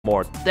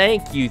Sycamore.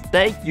 Thank you,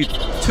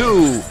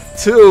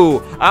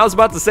 two. I was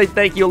about to say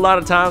thank you a lot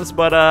of times,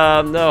 but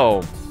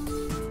no.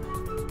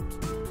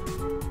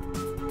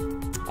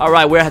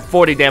 Alright, we're at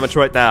 40 damage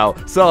right now.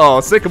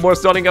 So, Sycamore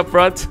starting up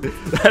front.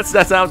 That's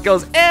how it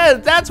goes.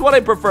 And that's what I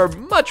prefer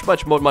much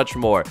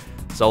more.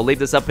 So, leave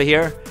this up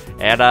here.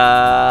 And,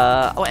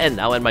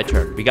 and I'll end my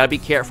turn. We gotta be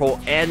careful.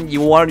 And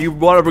you want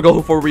to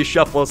go for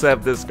reshuffle instead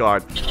of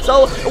discard.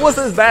 So, it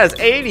wasn't as bad as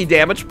 80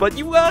 damage, but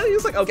he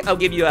was like, okay, I'll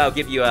give you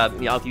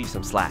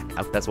some slack.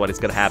 That's what is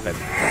gonna happen.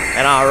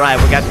 And alright,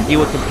 we got to deal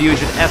with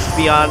confusion.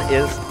 Espeon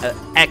is an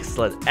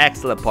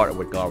excellent partner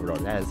with Garbodor.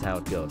 That is how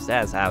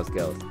it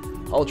goes.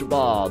 Ultra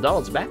Ball.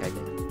 Donald's back, I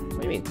think.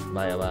 What do you mean?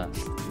 My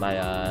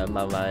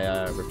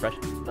refresh?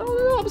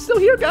 No, I'm still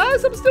here,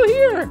 guys. I'm still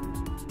here.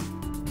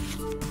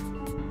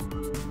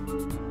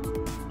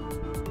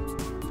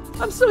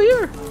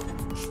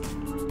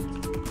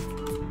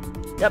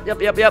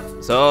 Yep.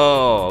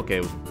 So, okay,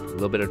 a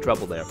little bit of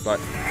trouble there, but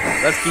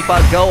let's keep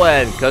on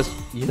going, because,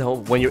 you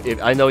know,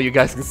 I know you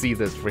guys can see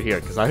this for here,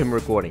 because I'm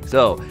recording.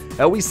 So,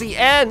 we see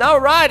N.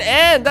 Alright,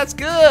 N. That's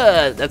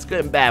good. That's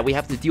good and bad. We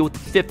have to deal with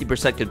the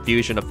 50%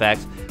 confusion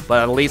effect,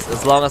 but at least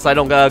as long as I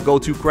don't go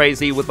too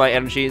crazy with my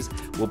energies,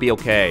 we'll be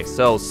okay.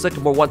 So,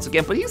 Sycamore once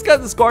again, but he's got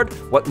to discard.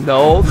 What?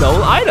 No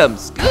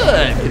items.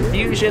 Good.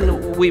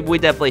 Confusion. We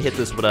definitely hit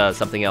this with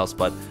something else,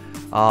 but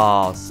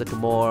oh,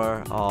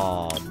 Sycamore.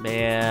 Oh,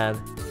 man.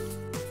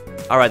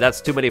 Alright,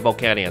 that's too many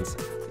Volcanions.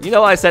 You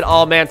know, I said,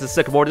 oh man, to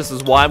Sycamore. This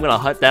is why I'm going to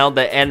hunt down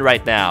the N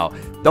right now.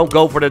 Don't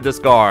go for the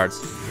discards.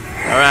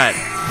 Alright.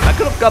 I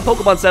could have got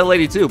Pokemon Center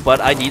Lady too,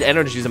 but I need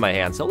energies in my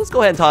hand. So let's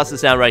go ahead and toss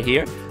this down right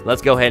here.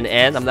 Let's go ahead and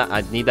end.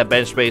 I need that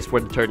bench space for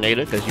the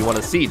Turtonator, because you want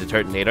to see the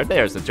Turtonator.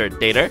 There's the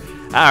Turtonator.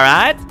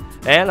 Alright.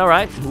 And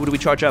alright, who do we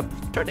charge up?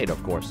 Turtonator,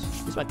 of course.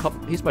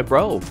 He's my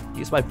bro.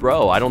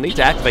 I don't need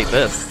to activate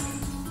this.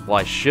 Well,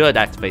 I should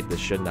activate this,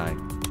 shouldn't I?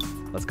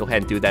 Let's go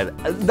ahead and do that.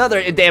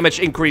 Another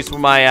damage increase for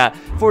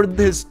for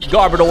this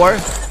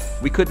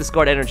Garbodor. We could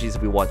discard energies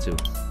if we want to.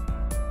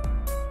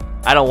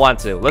 I don't want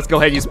to. Let's go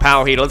ahead and use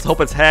Power Heat. Let's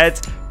hope it's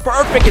heads.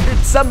 Perfect. It did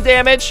some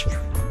damage.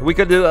 We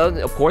could do,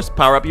 of course,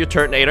 power up your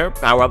Turtonator.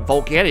 Power up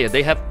Volcania.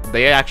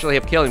 They actually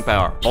have killing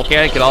power.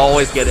 Volcania can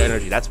always get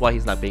energy. That's why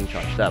he's not being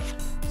charged up.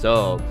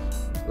 So,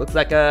 looks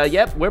like,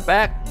 yep, we're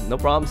back. No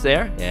problems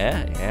there.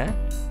 Yeah.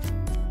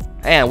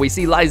 And we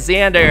see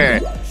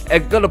Lysander.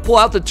 And gonna pull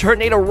out the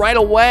Turtonator right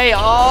away.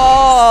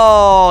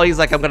 Oh, he's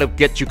like, I'm gonna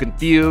get you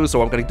confused,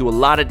 or I'm gonna do a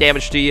lot of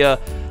damage to you.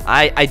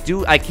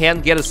 I can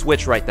get a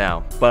switch right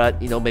now,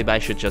 but you know, maybe I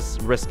should just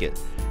risk it.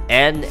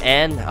 And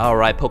all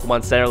right,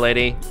 Pokemon Center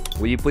Lady,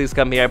 will you please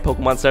come here,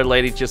 Pokemon Center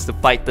Lady, just to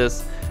fight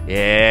this?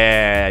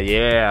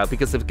 Yeah.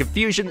 Because of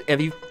confusion,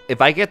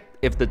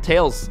 if the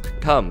Tails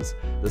comes,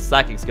 the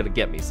Psychic's gonna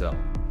get me. So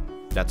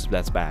that's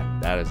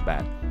bad. That is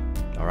bad.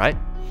 All right.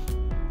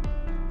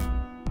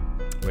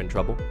 We're in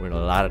trouble. We're in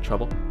a lot of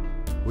trouble.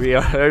 We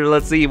are.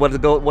 Let's see what's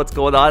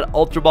going on.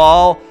 Ultra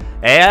Ball,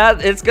 and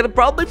it's gonna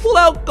probably pull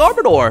out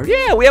Garbodor.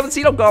 Yeah, we haven't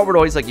seen him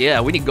Garbodor. He's like, yeah,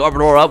 we need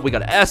Garbodor up. We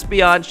got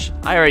Espeon.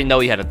 I already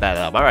know he had that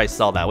up. I already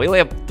saw that. We only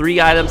have 3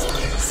 items,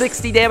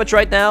 60 damage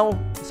right now,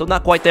 so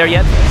not quite there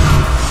yet.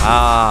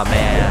 Ah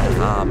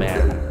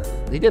man.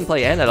 He didn't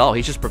play N at all.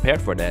 He's just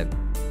prepared for an N.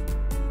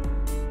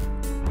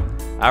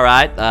 All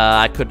right.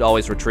 I could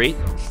always retreat.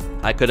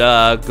 I could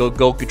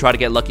go try to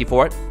get lucky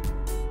for it.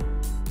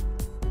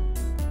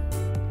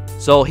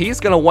 So he's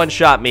gonna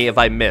one-shot me if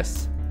I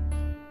miss.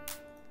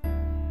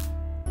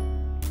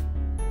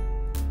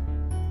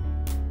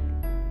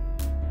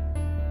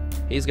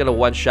 He's gonna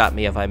one-shot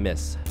me if I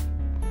miss.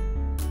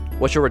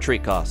 What's your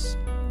retreat cost?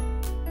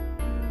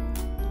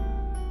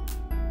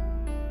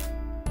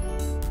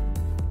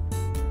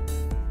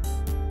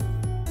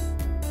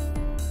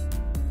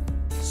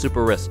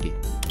 Super risky.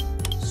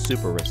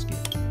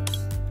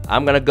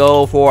 I'm gonna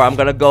go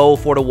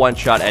for the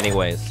one-shot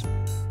anyways.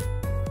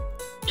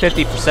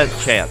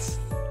 50% chance.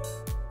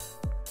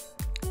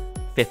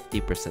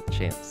 50%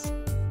 chance.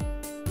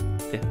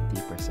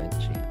 50%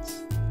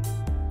 chance.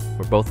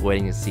 We're both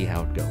waiting to see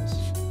how it goes.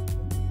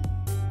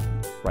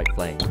 Right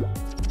flame.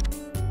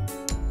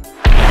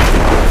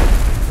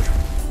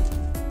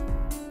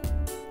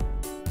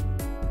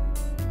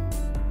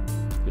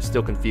 You're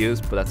still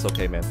confused, but that's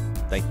okay, man.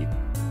 Thank you.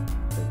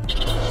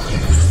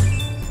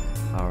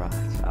 Alright,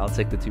 I'll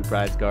take the 2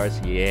 prize cards.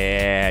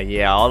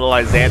 Yeah, all the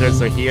Lysanders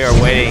are here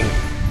waiting.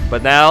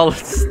 But now,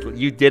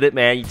 you did it,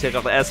 man. You took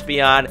off the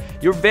Espeon.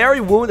 You're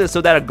very wounded so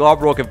that a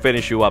Garbodor can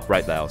finish you up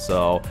right now.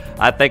 So,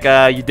 I think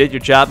you did your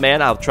job,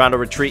 man. I'm trying to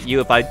retreat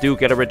you if I do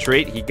get a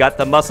retreat. He got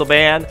the Muscle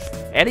Band,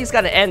 and he's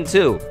got an N,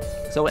 too.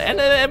 So,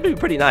 that'd be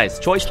pretty nice.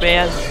 Choice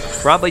Band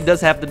probably does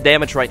have the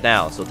damage right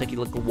now. So, take a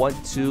look at 1,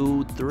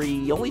 2,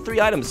 3. Only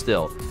 3 items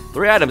still.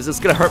 3 items.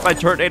 It's going to hurt my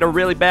Turtonator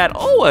really bad.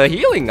 Oh, a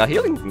healing.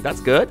 That's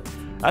good.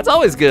 That's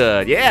always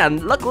good. Yeah,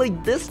 and luckily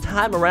this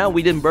time around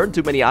we didn't burn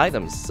too many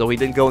items, so he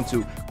didn't go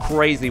into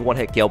crazy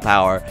one-hit kill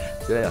power.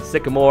 So yeah,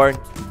 Sycamore,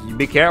 you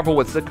be careful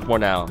with Sycamore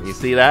now. You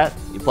see that?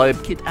 You play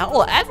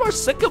oh, add more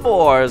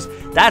Sycamores.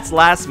 That's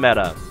last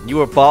meta. You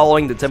were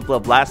following the template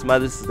of last meta.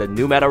 This is the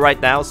new meta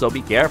right now, so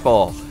be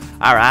careful.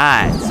 All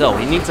right, so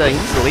he needs a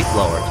leaf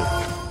blower.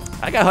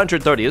 I got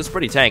 130. This is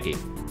pretty tanky.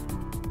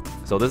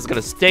 So this is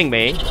gonna sting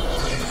me.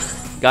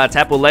 Got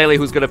Tapu Lele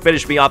who's gonna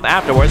finish me off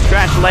afterwards.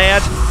 Trash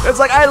Land. It's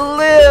like I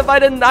live. I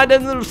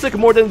didn't.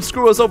 Sycamore didn't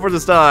screw us over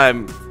this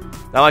time.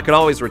 Now I could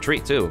always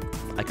retreat too.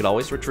 I could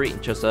always retreat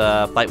and just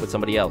fight with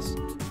somebody else.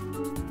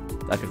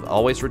 I could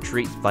always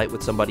retreat, fight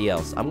with somebody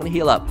else. I'm gonna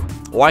heal up,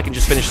 or I can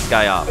just finish this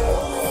guy off.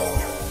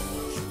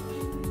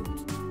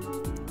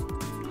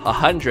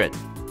 100.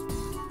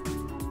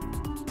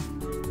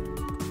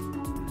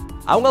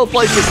 I'm gonna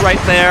place this right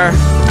there.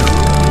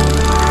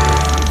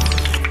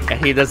 And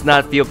he does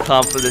not feel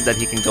confident that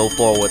he can go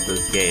forward with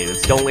this game.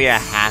 It's only a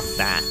half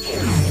match.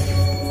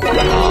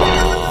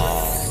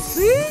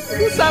 See?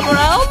 This time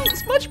around,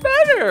 it's much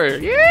better.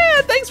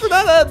 Yeah, thanks for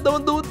that.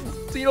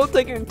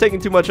 Taking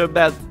too much of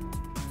that.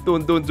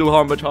 Doing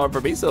much harm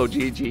for me. So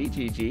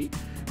GG.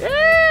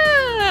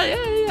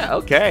 Yeah.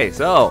 Okay,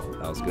 so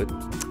that was good.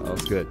 That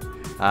was good.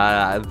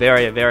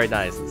 Very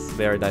nice. It's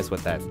very nice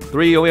with that.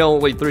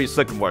 Only three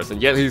Sycamores,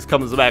 and yet he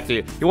comes back to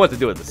you. He wants to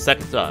do it the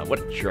second time. What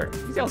a jerk.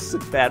 You see how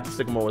bad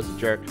Sycamore was a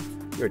jerk?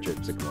 You're a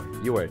jerk, Sycamore.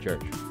 You were a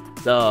jerk.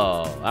 So,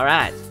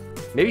 alright.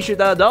 Maybe you should,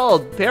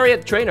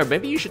 Period Trainer.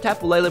 Maybe you should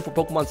tap Lele for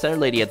Pokemon Center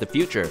Lady at the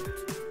future.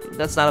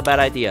 That's not a bad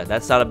idea.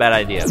 That's not a bad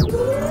idea.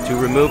 To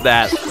remove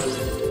that.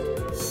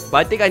 But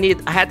I think I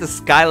had to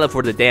Skyla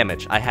for the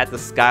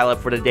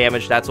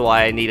damage. That's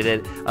why I needed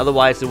it.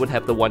 Otherwise, it wouldn't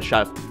have the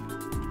one-shot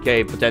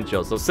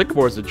potential. So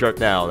Sycamore's a jerk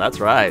now. That's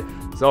right.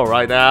 So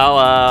right now,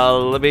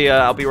 I'll be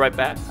right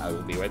back. I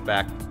will be right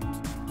back.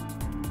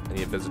 I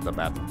need to visit the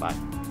bathroom. Bye.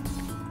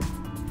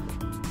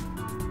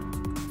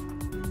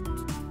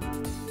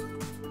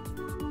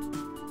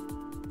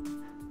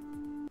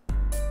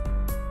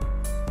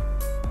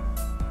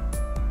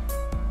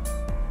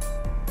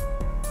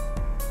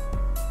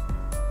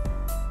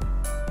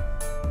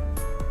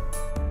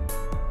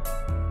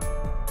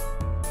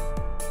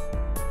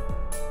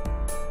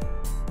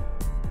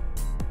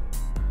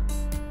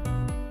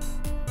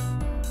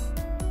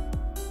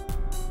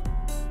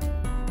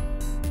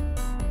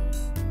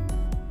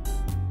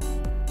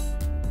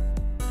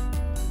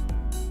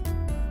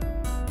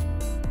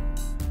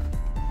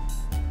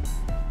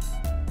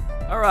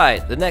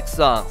 Alright, the next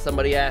song.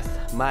 Somebody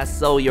asked, My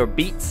Soul Your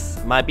Beats,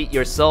 My Beat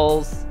Your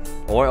Souls,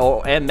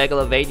 and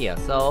Megalovania.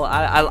 So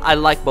I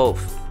like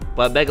both.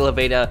 But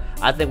Megalovania,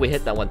 I think we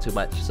hit that one too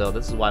much. So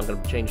this is why I'm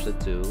gonna change it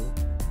to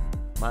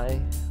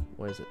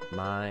where is it?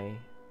 I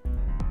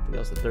think that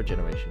was the 3rd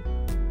generation.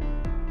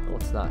 No,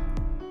 it's not.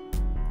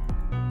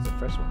 It's the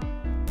first one.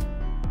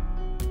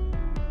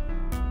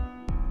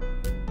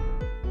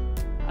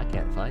 I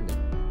can't find it.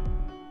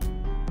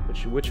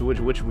 Which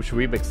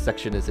remix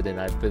section is it in?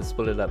 I've been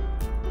split it up.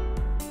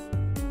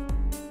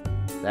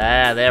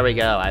 Ah, there we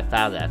go. I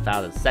found it.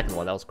 The second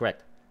one. That was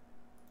correct.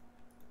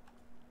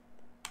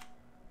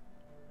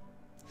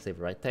 Save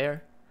it right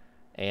there.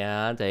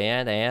 And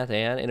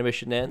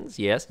intermission ends.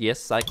 Yes,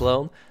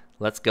 Cyclone.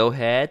 Let's go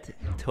ahead.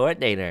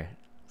 Turtonator.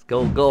 Let's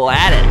go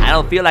at it. I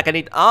don't feel like I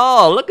need.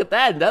 Oh, look at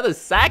that. Another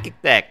psychic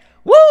deck.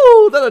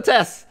 Woo! Another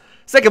test.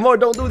 Sycamore,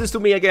 don't do this to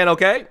me again,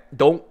 okay?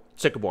 Don't,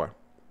 Sycamore.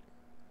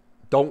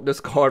 Don't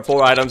discard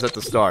 4 items at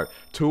the start.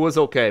 2 is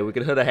okay. We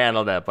can hit a hand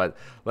on that, but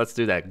let's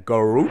do that.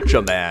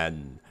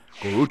 Garuchaman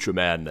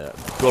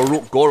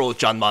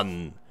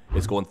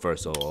is going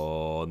first.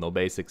 Oh, no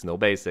basics.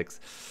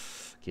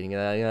 Getting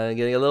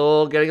a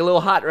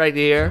little hot right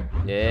here.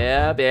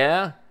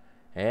 Yeah.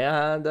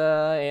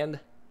 And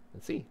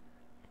let's see.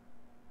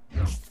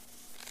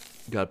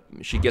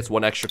 She gets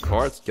 1 extra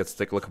card. Let's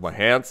take a look at my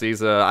hand.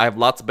 Sees I have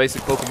lots of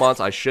basic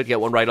Pokemons. I should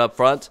get one right up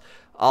front.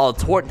 Oh,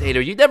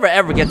 Turtonator, you never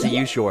ever get to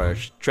use your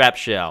Trap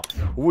Shell.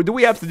 Do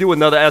we have to do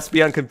another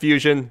Espeon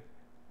Confusion?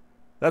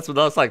 That's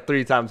like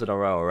 3 times in a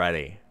row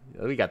already.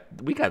 We're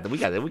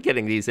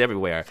getting these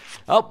everywhere.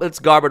 Oh, it's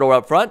Garbodor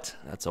up front.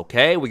 That's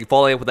okay. We can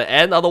follow it with the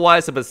end.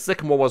 Otherwise, if a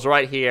Sycamore was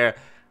right here,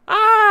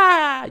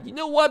 you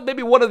know what?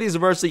 Maybe one of these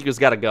Reverse Seekers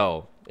gotta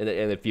go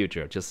in the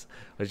future. Just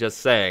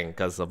saying,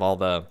 because of all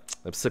the.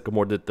 If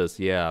Sycamore did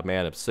this, yeah,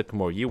 man. If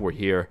Sycamore, you were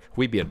here,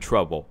 we'd be in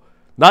trouble.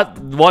 Not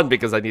one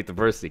because I need the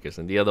Reverse Seekers,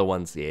 and the other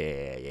ones,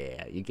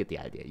 yeah. You get the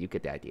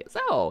idea.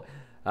 So,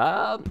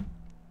 all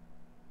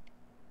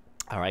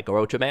right,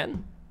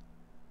 Gorochaman.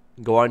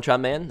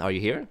 Goronchaman, are you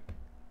here?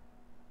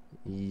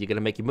 You're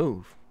gonna make your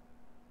move.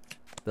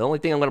 The only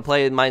thing I'm gonna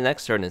play in my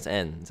next turn is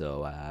N.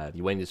 So,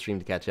 you waiting to stream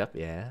to catch up?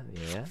 Yeah.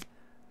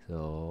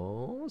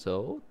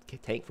 So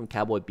tank from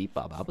Cowboy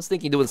Bebop. I was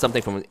thinking doing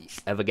something from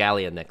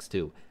Evagalia next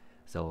too.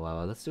 So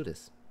let's do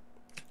this.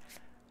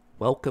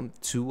 Welcome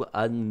to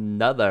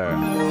another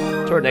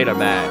Turtonator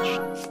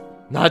match.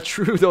 Not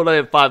true, don't I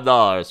have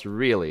 $5,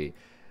 really.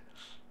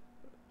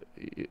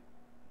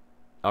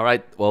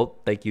 Alright, well,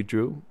 thank you,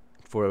 Drew,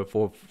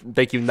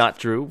 thank you, not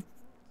true,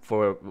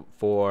 for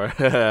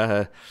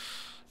you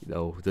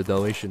know, the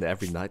donation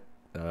every night.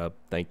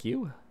 Thank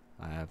you.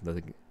 I have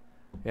nothing.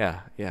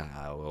 Yeah,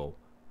 I'll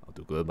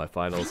do good in my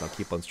finals. I'll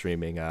keep on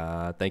streaming.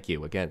 Thank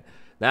you again.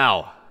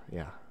 Now,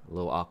 yeah, a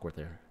little awkward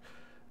there.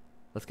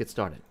 Let's get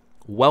started.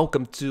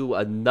 Welcome to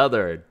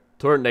another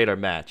Turtonator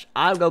match.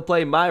 I'm gonna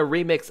play my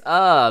remix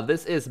of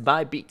This Is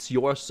My Beats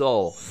Your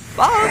Soul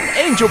from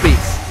Angel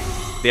Beats.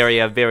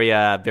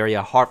 Very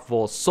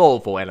heartful,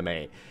 soulful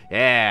anime.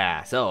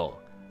 Yeah, so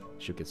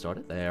should get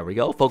started. There we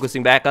go.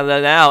 Focusing back on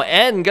that now,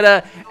 and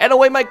gonna end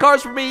away my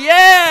cards for me.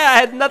 Yeah, I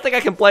had nothing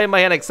I can play in my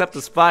hand except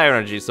this fire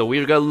energy. So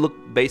we're gonna look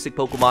basic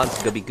Pokemon. It's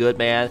gonna be good,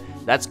 man.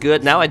 That's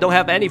good. Now I don't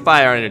have any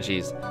fire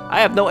energies. I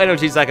have no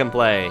energies I can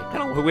play.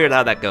 Kind of weird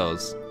how that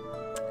goes.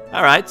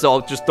 Alright, so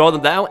I'll just throw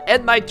them down.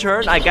 End my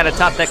turn. I gotta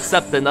top deck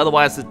something.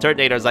 Otherwise, the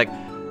Turtonator is like,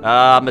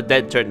 I'm a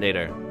dead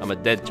Turtonator. I'm a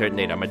dead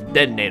Turtonator. I'm a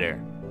deadnator.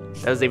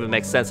 That doesn't even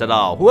make sense at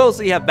all. Who else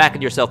do you have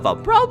backing yourself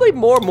up? Probably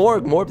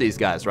more of these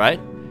guys,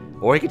 right?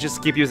 Or he could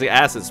just keep using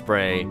Acid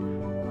Spray.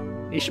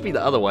 He should be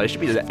the other one. It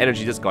should be the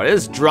energy discard. It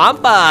is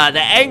Drampa,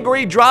 the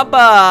angry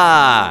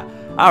Drampa.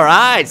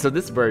 Alright, so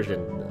this version.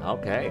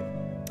 Okay.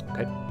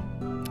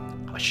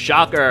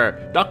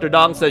 Shocker. Dr.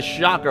 Dong says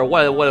shocker.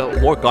 What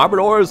more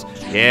Garbodors?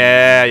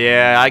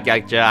 Yeah,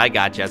 I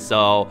gotcha.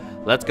 So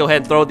let's go ahead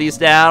and throw these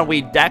down.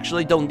 We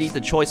actually don't need the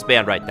choice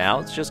band right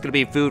now. It's just gonna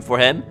be food for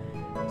him.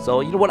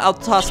 So you know what? I'll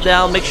toss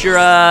down. Make sure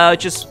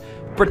just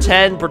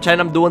pretend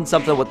I'm doing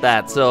something with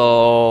that.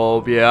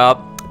 So yeah.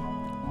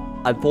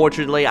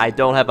 Unfortunately, I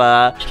don't have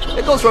a.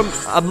 It goes from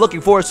I'm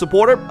looking for a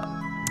supporter.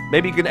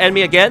 Maybe you can end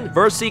me again.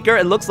 Verse Seeker.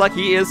 It looks like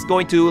he is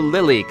going to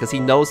Lily because he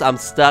knows I'm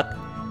stuck.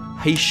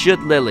 He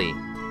should Lily.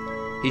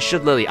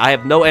 I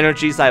have no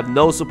energies. I have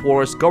no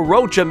supporters. Go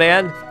Rocha,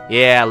 man.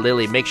 Yeah,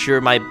 Lily. Make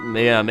sure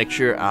make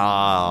sure.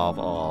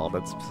 Oh,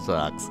 that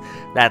sucks.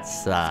 That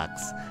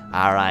sucks.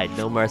 All right,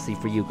 no mercy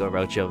for you,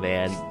 Gorocho,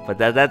 man. But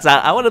that's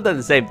I would have done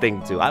the same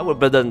thing too. I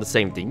would have done the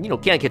same thing. You know,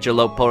 can't get your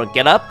low opponent.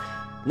 Get up.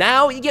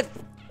 Now you get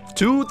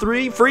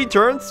 2-3 free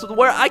turns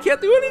where I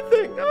can't do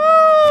anything.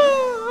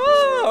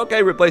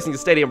 Okay, replacing the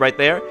stadium right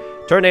there.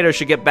 Turtonator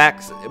should get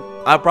back.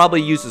 I'll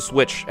probably use the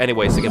switch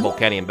anyways to get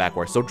Volcanion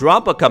backwards. So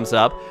Drampa comes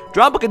up.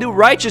 Drampa can do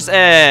Righteous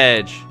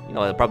Edge. You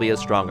know, it probably is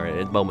stronger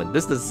in the moment.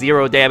 This does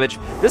 0 damage.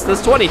 This does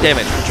 20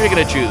 damage. Which are you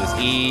gonna choose?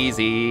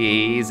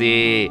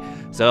 Easy.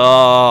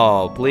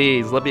 So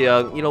please let me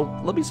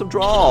let me some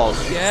draws.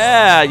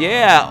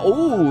 Yeah.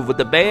 Ooh, with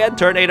the band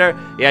Turtonator.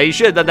 Yeah, you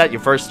should have done that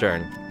your first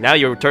turn. Now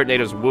your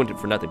Turtonator's wounded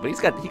for nothing, but he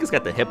just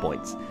got the hit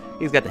points.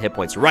 He's got the hit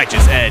points.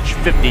 Righteous Edge,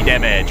 50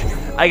 damage.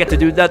 I get to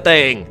do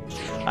nothing.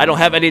 I don't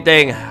have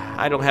anything.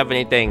 I don't have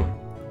anything,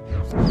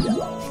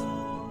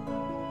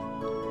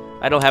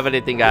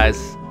 guys.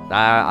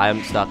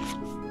 I'm stuck.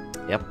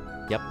 Yep.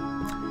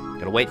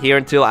 Gonna wait here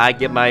until I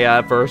get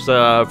my first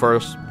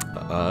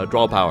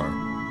draw power,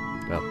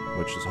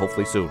 which is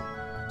hopefully soon.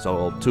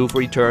 So 2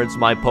 free turns.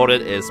 My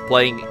opponent is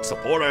playing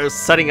supporters,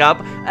 setting up.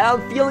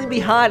 I'm feeling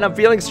behind. I'm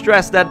feeling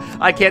stressed that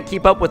I can't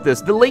keep up with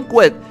this.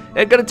 Delinquent.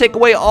 It's gonna take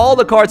away all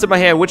the cards in my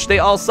hand, which they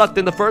all sucked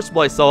in the first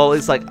place. So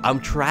it's like I'm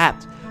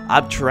trapped.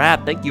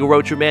 Thank you,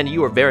 Rocher Man.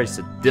 You are very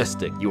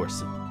sadistic. You are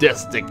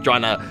sadistic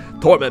trying to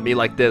torment me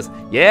like this.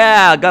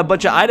 Yeah, I got a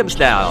bunch of items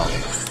now.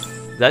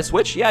 Did I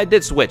switch? Yeah, I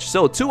did switch.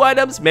 So 2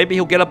 items. Maybe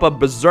he'll get up a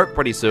Berserk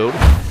pretty soon.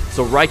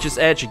 So Righteous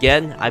Edge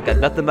again. I've got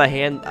nothing in my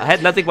hand. I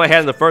had nothing in my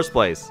hand in the first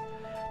place.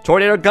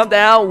 Tornado, come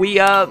down.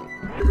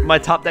 My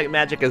top deck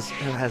magic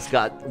has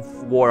got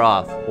wore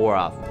off.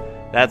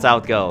 That's how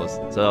it goes.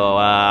 So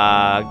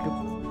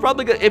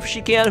probably good if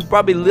she can.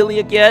 Probably Lily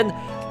again.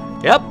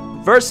 Yep.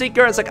 Verse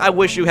Seeker, it's like, I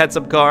wish you had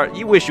some cards.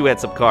 You wish you had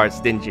some cards,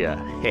 didn't you?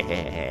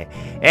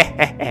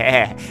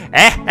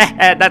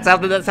 That's how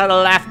the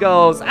laugh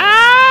goes.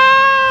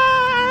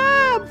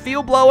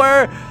 Field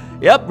Blower.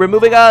 Yep,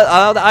 removing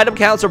the item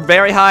counts are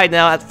very high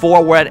now. At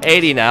 4, we're at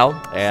 80 now,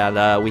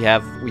 and we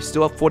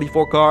still have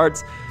 44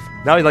 cards.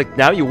 Now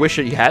you wish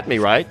that you had me,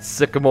 right?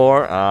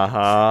 Sycamore.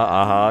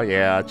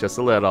 Yeah, just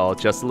a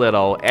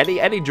little.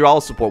 Any draw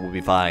support would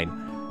be fine.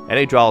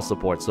 Any draw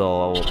support.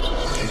 So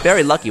I'm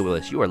very lucky with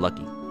this. You are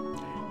lucky.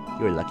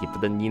 You're lucky, but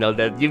then, you know,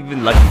 that you've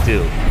been lucky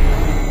too.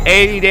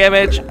 80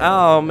 damage.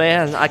 Oh,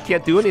 man. I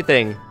can't do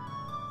anything.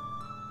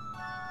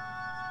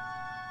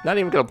 Not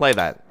even gonna play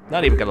that.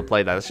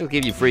 It's just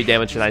give you free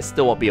damage, and I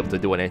still won't be able to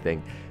do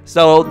anything.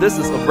 So, this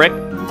is a brick.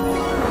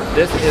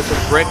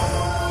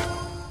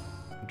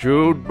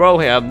 Drew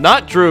Broham.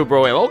 Not Drew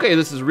Broham. Okay,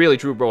 this is really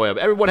Drew Broham.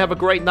 Everyone have a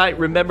great night.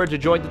 Remember to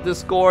join the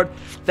Discord.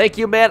 Thank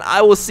you, man.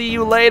 I will see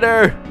you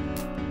later.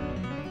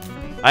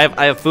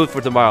 I have food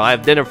for tomorrow. I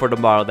have dinner for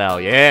tomorrow now.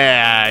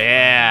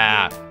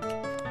 Yeah.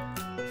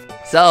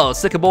 So,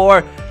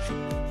 Sycamore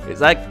is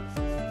like,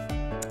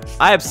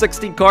 I have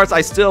 16 cards.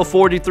 I still have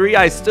 43.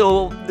 I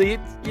still need,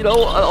 you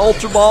know, an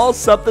Ultra Ball,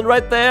 something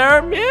right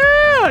there.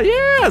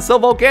 Yeah. So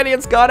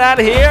Volcanion's got out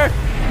of here.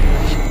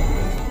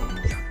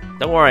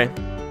 Don't worry.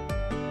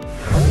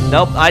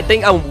 Nope, I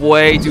think I'm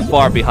way too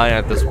far behind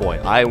at this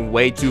point. I'm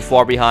way too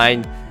far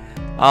behind.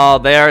 Oh,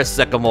 there's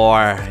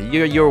Sycamore.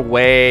 You're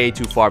way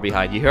too far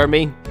behind. You hear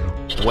me?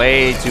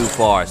 Way too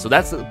far. So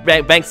that's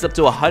banks up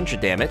to 100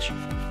 damage.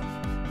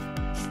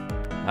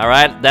 All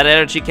right, that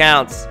energy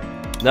counts.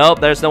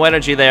 Nope, there's no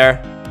energy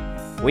there.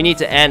 We need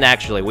to end,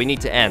 actually. We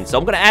need to end. So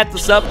I'm gonna add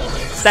this up,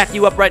 stack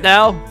you up right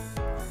now.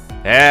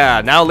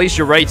 Yeah, now at least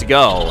you're ready to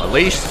go. At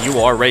least you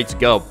are ready to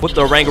go. Put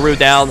the Rangaroo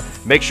down.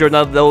 Make sure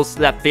none of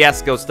that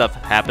fiasco stuff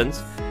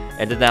happens.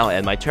 And then now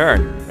end my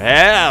turn.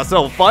 Yeah,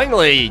 so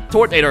finally,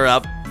 Turtonator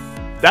up.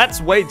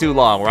 That's way too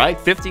long, right?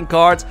 15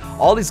 cards.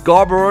 All these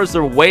Garbodors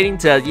are waiting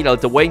to,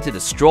 waiting to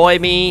destroy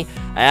me.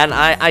 And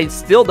I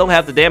still don't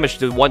have the damage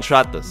to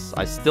one-shot this.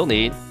 I still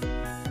need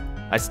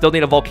a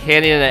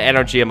Volcanion and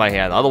energy in my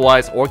hand.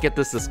 Otherwise, or get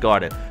this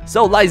discarded.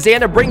 So,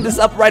 Lysander, bring this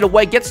up right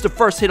away. Gets the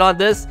first hit on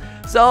this.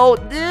 So,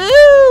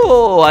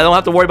 ew, I don't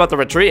have to worry about the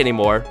retreat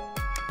anymore.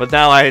 But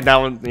now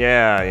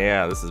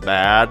yeah, this is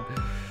bad.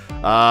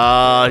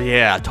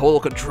 Yeah, total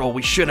control.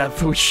 We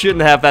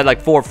shouldn't have had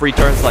like 4 free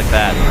turns like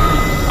that.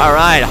 All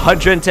right,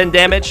 110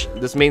 damage.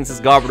 This means this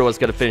Garbodor is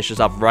gonna finish this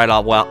off right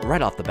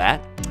off the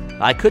bat.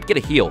 I could get a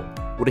heal.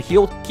 Would a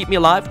heal keep me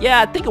alive? Yeah,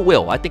 I think it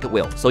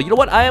will. So you know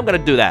what? I am gonna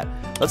do that.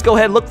 Let's go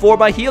ahead and look for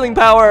my healing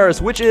powers,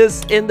 which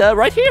is in the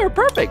right here.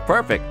 Perfect.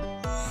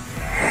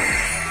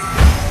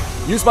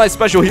 Use my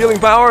special healing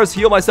powers,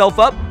 heal myself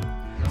up.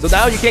 So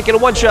now you can't get a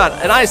one-shot,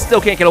 and I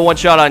still can't get a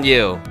one-shot on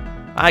you.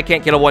 I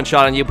can't get a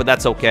one-shot on you, but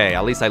that's okay.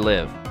 At least I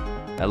live.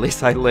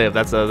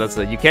 That's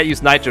a. You can't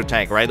use Nitro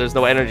Tank, right? There's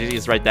no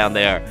energies right down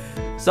there.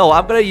 So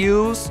I'm gonna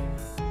use.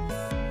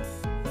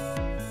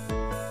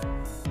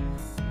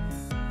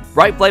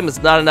 Bright Flame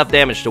is not enough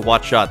damage to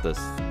one-shot this.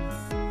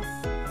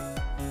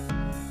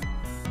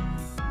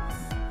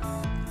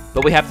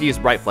 But we have to use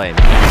Bright Flame.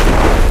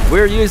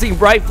 We're using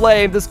Bright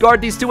Flame.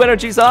 Discard these 2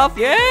 energies off.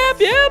 Yep.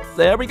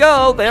 There we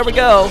go.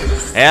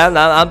 And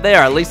I'm there.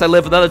 At least I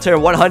live another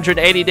turn.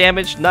 180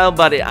 damage.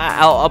 Nobody.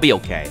 I'll be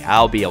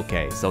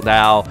okay. So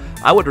now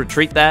I would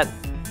retreat that.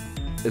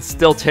 It's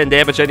still 10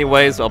 damage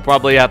anyway, so I'll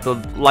probably have to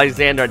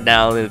Lysander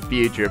down in the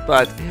future.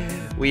 But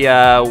we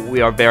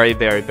are very,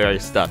 very, very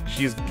stuck.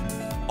 She's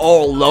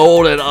all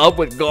loaded up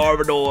with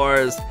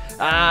Garbodors.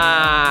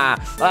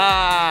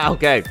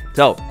 Okay.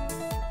 So.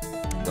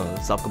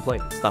 Stop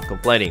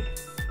complaining.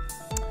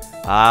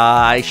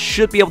 I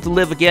should be able to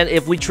live again.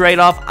 If we trade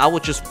off, I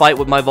would just fight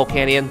with my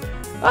Volcanion.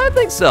 I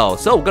think so.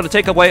 So we're gonna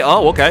take away.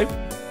 Oh, okay.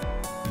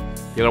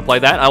 You're gonna play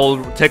that? I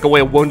will take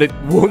away a wounded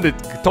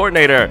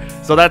Turtonator.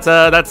 So that's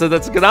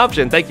a good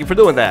option. Thank you for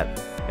doing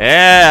that.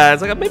 Yeah,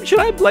 it's like maybe should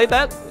I play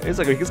that? It's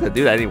like he's gonna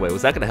do that anyway.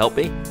 Was that gonna help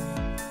me?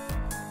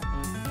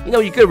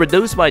 You could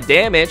reduce my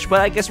damage, but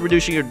I guess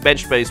reducing your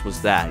bench space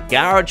was that.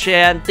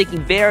 Garo-chan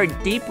thinking very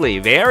deeply,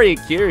 very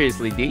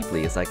curiously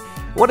deeply. It's like,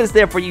 what is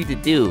there for you to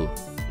do?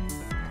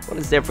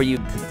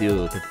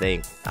 To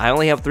think? I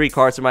only have 3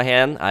 cards in my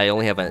hand. I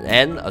only have an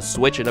N, a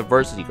Switch, and a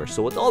Verseeker.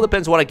 So it all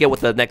depends what I get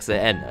with the next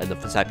N in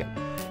the second.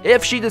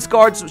 If she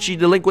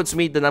delinquents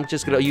me, then I'm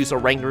just going to use a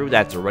Rangaroo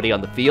that's already on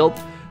the field.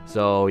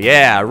 So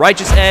yeah,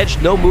 Righteous Edge,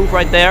 no move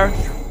right there.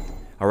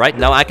 Alright,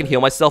 now I can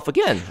heal myself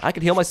again.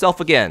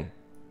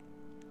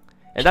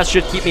 And that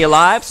should keep me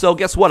alive, so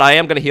guess what? I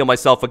am gonna heal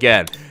myself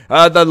again.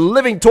 The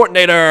Living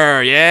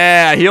Turtonator!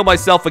 Yeah, heal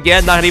myself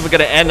again. Not even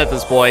gonna end at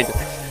this point.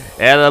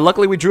 And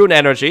luckily we drew an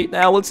energy.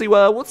 Now let's see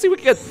if we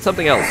can get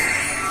something else.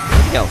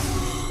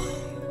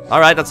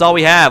 Alright, that's all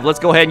we have. Let's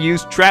go ahead and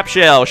use Trap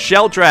Shell.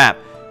 Shell Trap.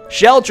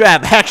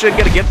 Actually, I'm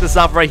gonna get this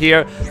off right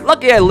here.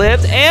 Lucky I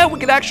lived, and we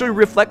can actually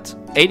reflect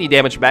 80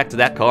 damage back to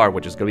that card,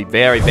 which is gonna be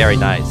very, very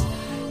nice.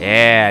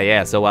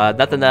 Yeah, so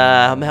nothing,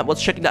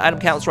 let's check the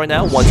item counts right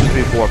now. 1, 2,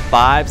 3, 4,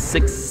 5,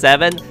 6,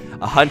 7,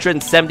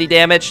 170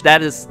 damage.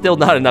 That is still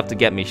not enough to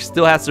get me. She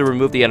still has to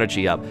remove the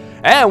energy up.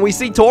 And we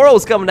see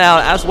Tauros coming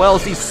out, as well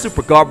as these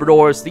Super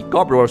Garbodors. These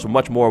Garbodors are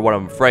much more what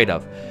I'm afraid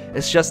of.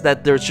 It's just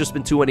that there's just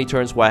been too many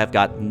turns where I have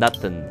got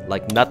nothing,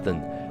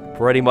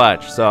 pretty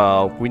much.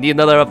 So, we need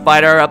another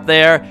fighter up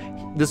there.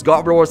 This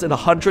Garbodor's in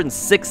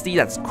 160,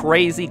 that's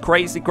crazy.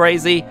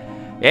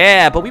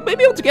 Yeah, but we may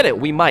be able to get it.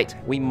 We might.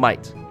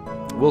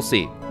 We'll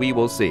see. We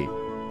will see.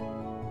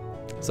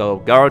 So,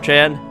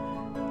 Garo-chan,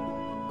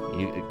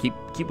 you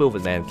keep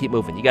moving, man. Keep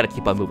moving. You gotta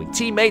keep on moving.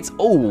 Teammates,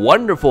 oh,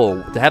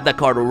 wonderful to have that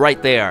card right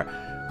there.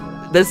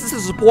 This is a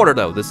supporter,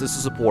 though.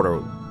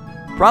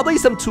 Probably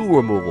some tool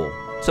removal.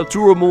 So,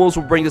 tool removals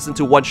will bring this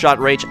into one-shot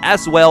range,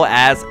 as well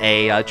as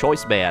a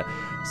choice band.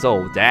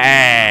 So,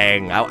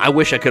 dang. I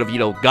wish I could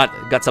have,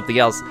 got something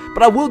else.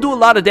 But I will do a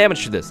lot of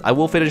damage to this. I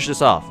will finish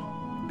this off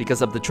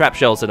because of the trap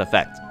shells in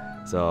effect.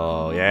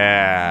 So,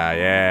 yeah.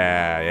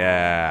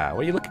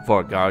 What are you looking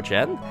for,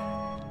 Garo-chan?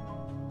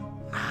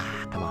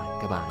 Come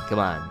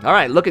on.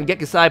 Alright, look at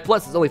Gekusai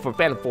Plus is only for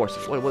Phantom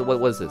Forces. What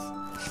is this?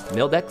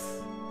 Mildex?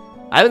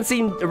 I haven't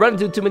run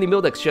into too many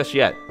Mildex just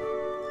yet.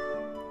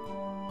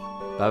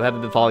 I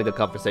haven't been following the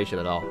conversation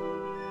at all.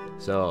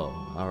 So,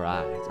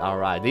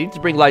 alright. They need to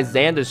bring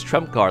Lysander's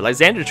trump card.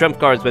 Lysander's trump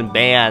card has been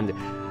banned.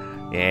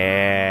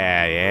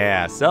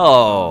 Yeah.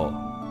 So,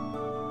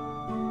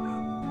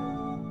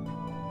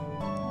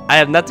 I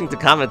have nothing to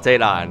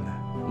commentate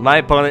on. My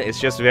opponent is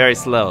just very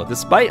slow.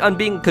 Despite on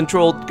being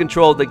controlled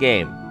the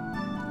game.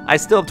 I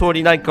still have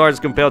 29 cards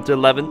compared to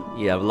 11.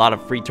 You have a lot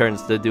of free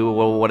turns to do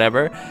or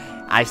whatever.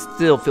 I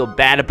still feel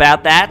bad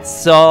about that.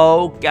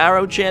 So,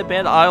 Gyro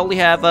Champion, I only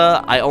have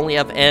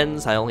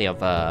Ends. I only have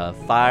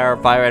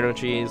fire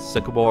energies,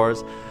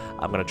 Sycamores.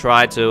 I'm gonna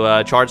try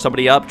to charge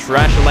somebody up,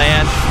 trash a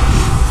land.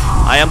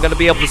 I am gonna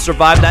be able to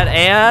survive that,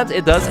 and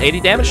it does 80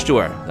 damage to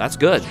her. That's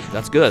good.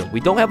 That's good. We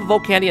don't have a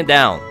Volcanion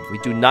down. We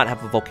do not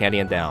have a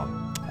Volcanion down.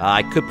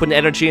 I could put an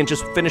energy and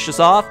just finish this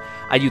off.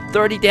 I do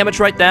 30 damage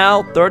right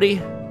now. 30.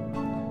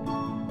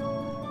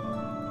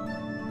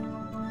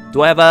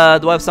 Do I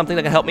have something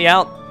that can help me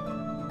out?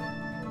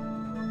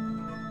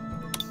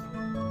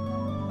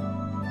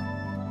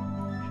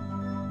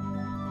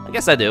 I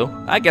guess I do.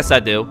 I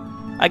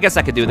guess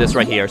I could do this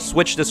right here.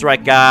 Switch this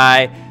right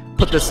guy.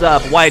 Put this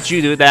up. Why did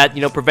you do that?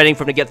 You know, preventing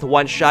from to get the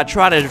one shot.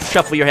 Try to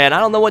shuffle your hand. I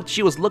don't know what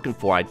she was looking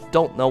for. I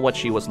don't know what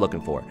she was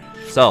looking for.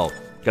 So,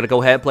 gonna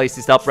go ahead and place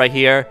these up right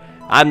here.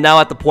 I'm now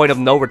at the point of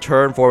no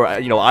return for,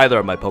 you know, either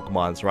of my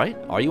Pokemons, right?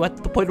 Are you at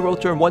the point of no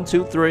return? 1,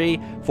 2, 3,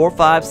 4,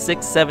 5,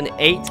 6, 7,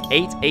 8,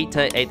 8, 8,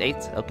 10, 8, 8.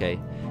 Okay.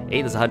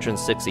 8 is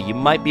 160. You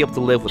might be able to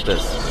live with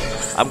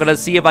this. I'm gonna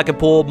see if I can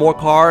pull more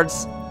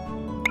cards.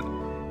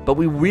 But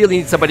we really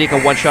need somebody who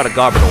can one-shot a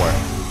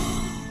Garbodor.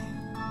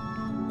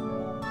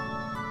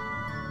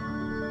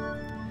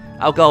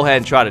 I'll go ahead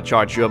and try to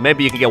charge you.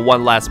 Maybe you can get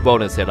one last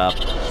bonus hit up.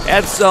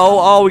 And so,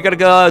 all we gotta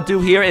go do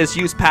here is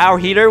use Power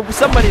Heater.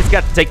 Somebody's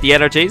got to take the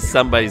energy.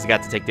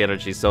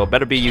 So, it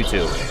better be you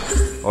two.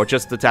 Or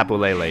just the Tapu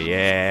Lele.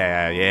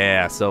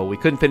 Yeah. So, we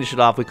couldn't finish it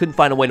off. We couldn't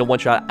find a way to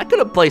one-shot. I could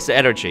have placed the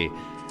energy.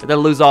 And then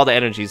lose all the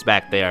energies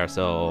back there.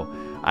 So,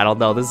 I don't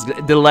know. This is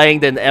delaying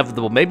the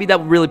inevitable. Maybe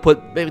that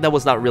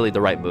was not really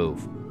the right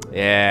move.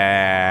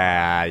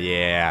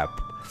 Yeah.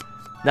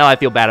 Now I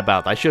feel bad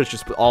about it. I should have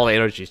just put all the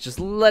energies. Just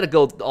let it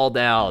go all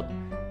down.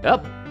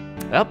 Yep.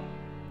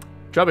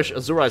 Trubbish,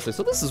 Azura.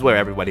 So this is where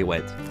everybody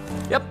went.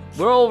 Yep.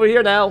 We're all over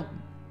here now.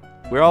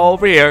 We're all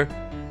over here.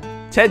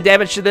 10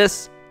 damage to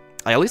this.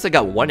 At least I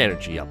got 1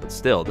 energy up, but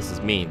still, this is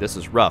mean. This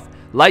is rough.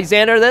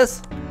 Lysander,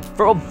 this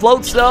for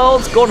Float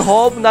Stones. Going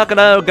home. Not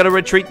gonna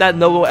retreat that.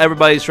 No,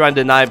 everybody's trying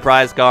to deny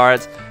prize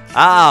cards.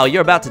 Oh,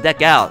 you're about to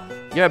deck out.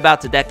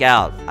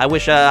 I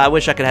wish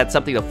I could have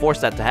something to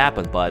force that to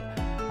happen, but.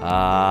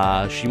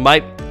 She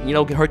might, you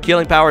know, her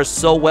killing power is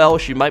so well,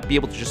 she might be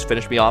able to just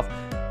finish me off,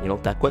 you know,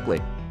 that quickly.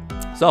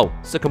 So,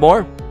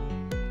 Sycamore.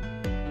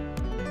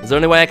 Is there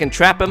any way I can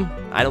trap him?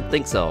 I don't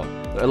think so.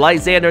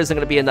 Lysander isn't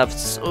going to be enough.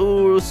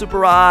 Ooh, Super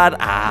Rod.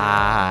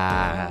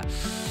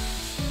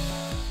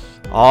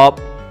 Oh,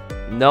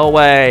 no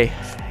way.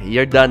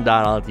 You're done,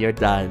 Donald. You're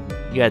done.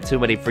 You had too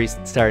many free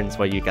turns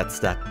where you got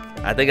stuck.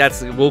 I think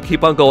we'll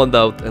keep on going,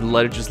 though, and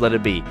let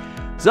it be.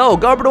 So,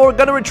 Garbodor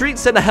gonna retreat,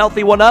 send a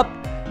healthy one up.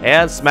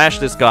 And smash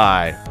this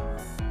guy.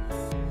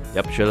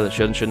 Yep,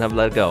 shouldn't have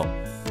let it go.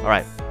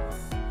 Alright.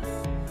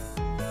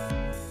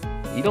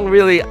 You don't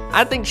really...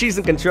 I think she's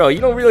in control. You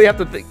don't really have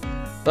to think...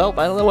 Well,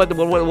 I don't know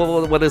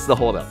what is the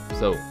holdup.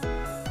 So,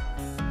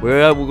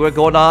 we're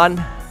going on.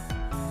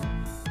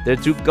 There are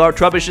 2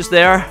 Trubbishes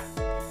there.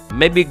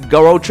 Maybe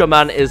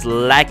Garochaman is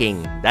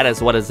lagging. That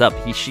is what is up.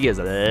 She is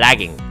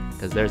lagging.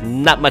 Because there's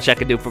not much I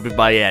can do for me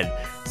by end.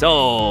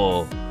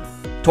 So,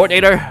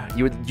 Turtonator,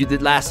 you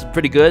did last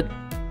pretty good.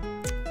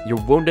 You're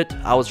wounded.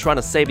 I was trying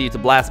to save you to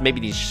blast maybe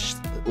these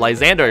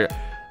Lysander.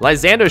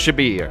 Lysander should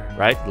be here,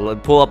 right?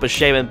 Pull up a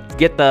shame and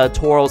get the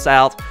Tauros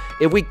out.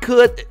 If we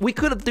could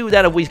have do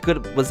that if we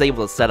was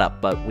able to set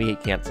up, but we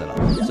can't set up.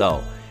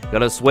 So,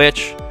 gonna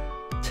switch.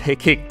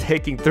 Taking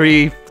 10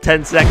 seconds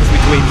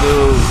between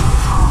moves.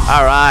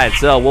 All right,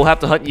 so we'll have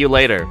to hunt you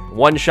later.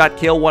 1-shot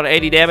kill,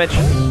 180 damage.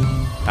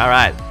 All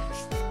right.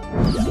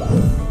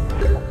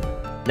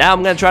 Now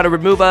I'm gonna try to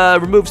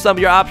remove some of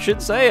your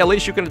options. Hey, at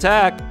least you can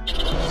attack.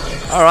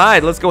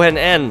 Alright, let's go ahead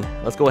and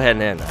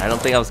end. I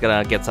don't think I was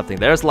gonna get something.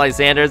 There's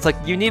Lysander. It's like,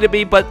 you need to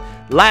be, but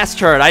last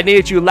turn. I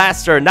needed you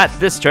last turn, not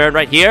this turn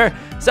right here.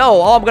 So,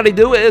 all I'm gonna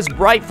do is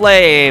Bright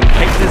Flame.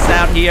 Take this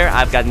out here.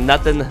 I've got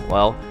nothing.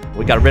 Well,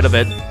 we got rid of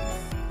it.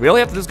 We only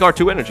have to discard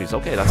 2 energies.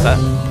 Okay, that's that.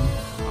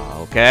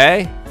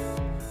 Okay.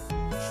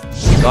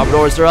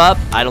 Garbodors are up.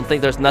 I don't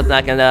think there's nothing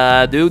I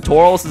can do.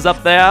 Tauros is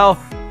up now.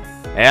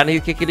 And he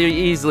can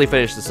easily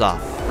finish this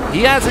off.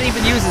 He hasn't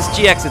even used his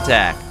GX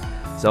attack.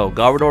 So,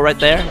 Garbodor right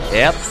there.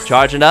 Yep,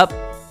 charging up.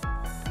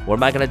 What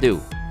am I going to do?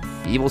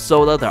 Evil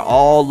Soda, they're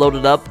all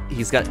loaded up.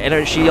 He's got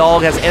energy. She all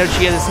has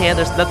energy in his hand.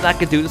 There's nothing I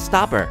can do to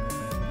stop her.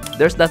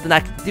 There's nothing I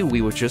can do.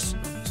 We were just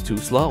too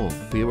slow.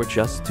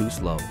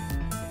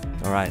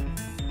 Alright.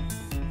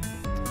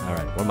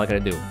 What am I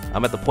going to do?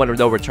 I'm at the point of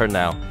no return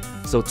now.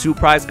 So, 2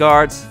 prize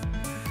cards.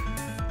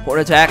 Horn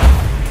attack.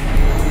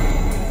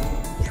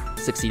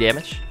 60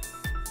 damage.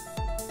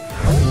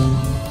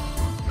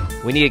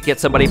 We need to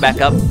get somebody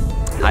back up.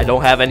 I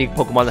don't have any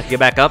Pokemon that can get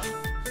back up.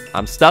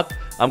 I'm stuck.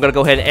 I'm gonna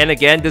go ahead and end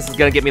again. This is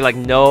gonna get me like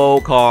no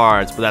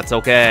cards, but that's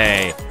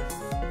okay.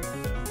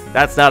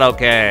 That's not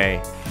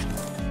okay.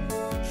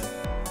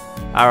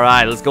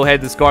 Alright, let's go ahead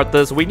and discard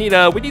this. We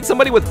need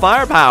somebody with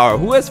firepower.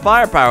 Who has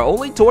firepower?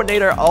 Only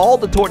Turtonator. All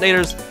the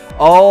Turtonators.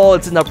 Oh,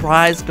 it's in the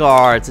prize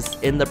cards. It's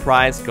in the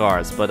prize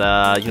cards. But,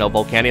 you know,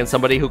 Volcanion,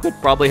 somebody who could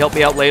probably help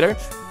me out later.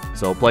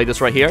 So, play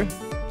this right here.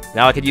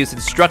 Now I can use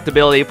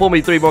Instructability. Pull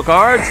me 3 more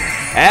cards.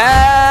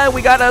 And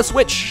we got a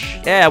switch.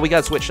 Yeah, we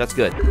got a switch. That's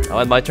good. I'll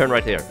end my turn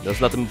right here.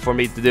 There's nothing for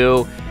me to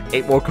do.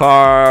 8 more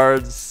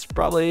cards.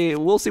 Probably,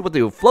 we'll see what to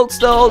do.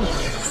 Floatstone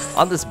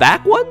on this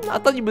back one? I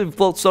thought you'd be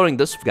Floatstoning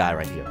this guy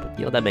right here. But,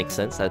 you know, that makes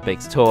sense. That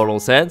makes total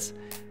sense.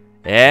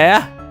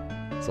 Yeah.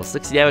 So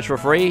 60 damage for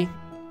free.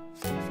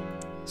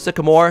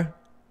 Sycamore.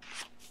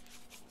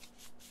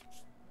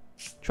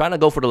 Trying to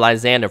go for the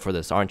Lysander for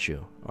this, aren't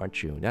you?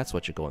 Aren't you? That's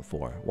what you're going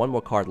for. 1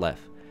 more card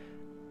left.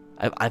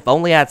 I've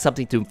only had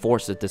something to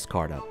force the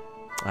discard up.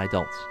 I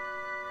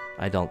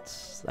don't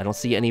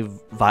see any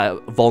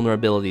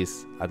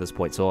vulnerabilities at this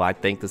point, so I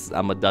think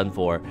I'm a done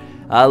for.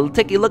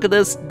 Take a look at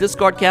this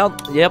discard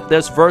count. Yep,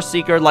 there's Verse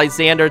Seeker,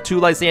 Lysander, 2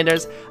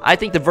 Lysanders. I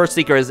think the Verse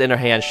Seeker is in her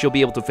hand. She'll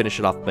be able to finish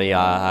it off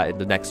in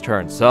the next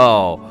turn.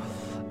 So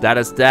that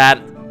is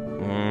that.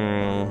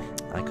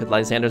 I could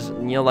Lysander's.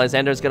 You know,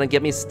 Lysander's gonna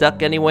get me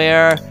stuck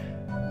anywhere.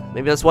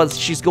 Maybe that's what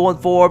she's going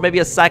for. Maybe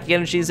a Psychic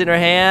Energy's in her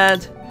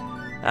hand.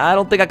 I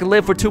don't think I can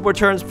live for 2 more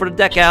turns for the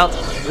deck out.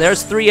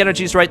 There's 3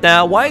 energies right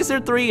now. Why is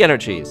there 3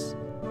 energies?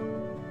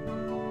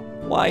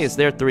 Why is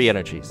there 3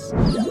 energies?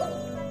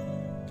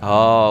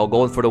 Oh,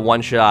 going for the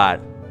one-shot.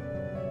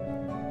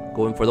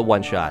 Going for the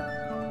one-shot.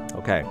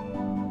 Okay.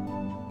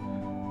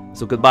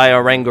 So goodbye,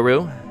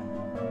 Oranguru.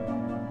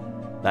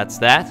 That's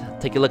that.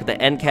 Take a look at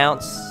the end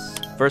counts.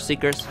 First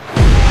Seekers.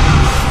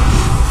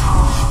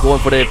 Going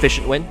for the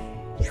efficient win.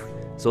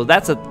 So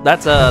that's a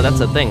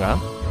thing, huh?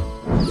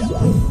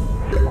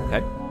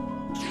 Okay.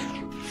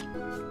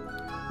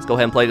 Let's go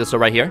ahead and play this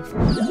right here.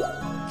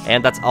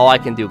 And that's all I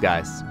can do,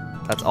 guys.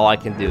 That's all I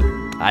can do.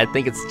 I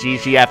think it's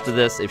GG after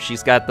this. If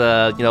she's got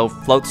the, you know,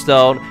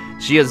 Floatstone,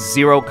 she has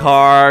 0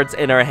 cards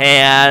in her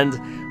hand.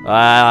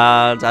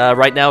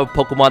 Right now,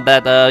 Pokemon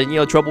that, you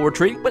know, Trouble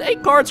Retreat, but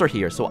 8 cards are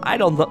here, so I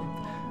don't know.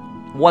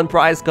 1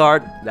 prize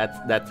card,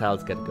 that's how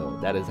it's gonna go.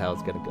 That is how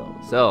it's gonna go.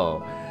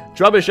 So,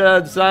 Trubbish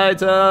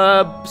decides,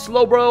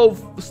 slow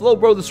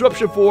bro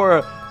disruption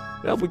for,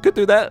 yeah, we could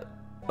do that.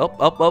 Up.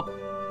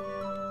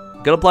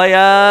 Gonna play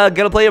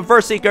a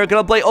First Seeker.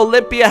 Gonna play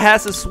Olympia.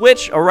 Has a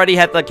switch. Already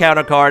had the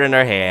counter card in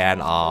her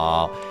hand.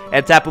 Aww.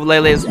 And Tapu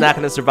Lele is not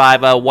gonna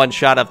survive a 1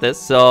 shot of this.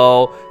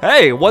 So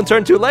hey, 1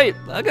 turn too late.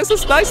 I guess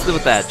it's nice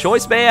with that.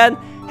 Choice Man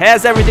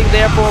has everything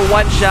there for a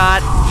 1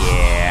 shot.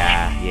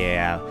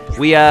 Yeah.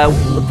 We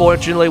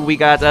unfortunately we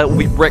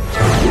bricked.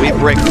 We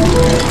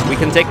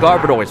can take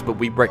Garbodors, but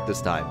we bricked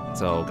this time.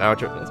 So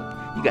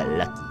you got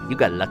lucky. You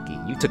got lucky.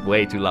 You took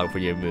way too long for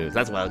your moves.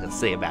 That's what I was gonna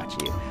say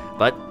about you.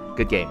 But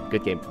good game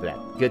for that.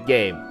 Good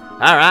game.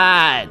 All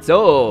right.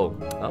 So,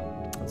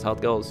 that's how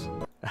it goes.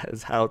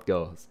 That's how it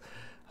goes.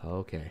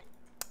 Okay.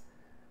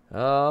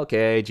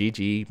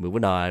 GG.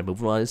 Moving on.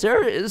 Is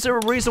there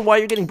a reason why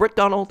you're getting bricked,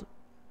 Donald?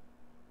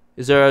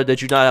 Is there that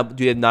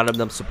do you have not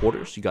enough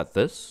supporters? You got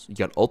this. You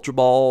got Ultra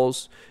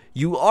Balls.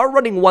 You are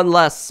running 1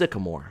 less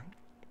Sycamore.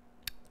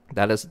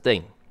 That is the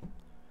thing.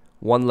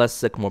 1 less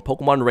Sycamore.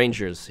 Pokemon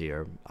Rangers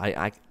here.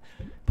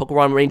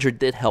 Pokemon Ranger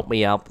did help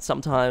me out, but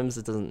sometimes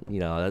it doesn't,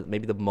 you know,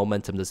 maybe the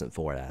momentum isn't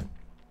for that.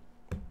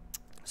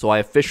 So I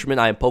have Fisherman,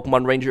 I have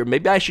Pokemon Ranger.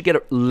 Maybe I should get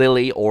a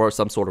Lily or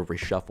some sort of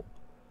reshuffle.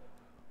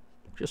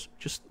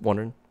 Just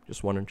wondering,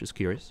 just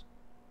curious.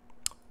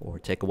 Or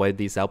take away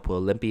these out, put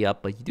Olympia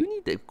up, but you do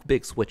need the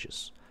big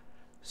switches.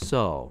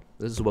 So,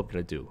 this is what we're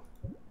going to do.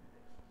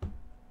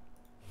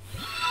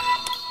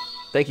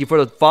 Thank you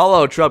for the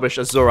follow, Trubbish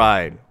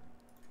Azurine.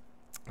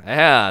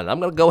 And I'm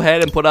going to go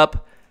ahead and put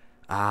up...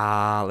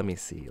 let me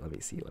see.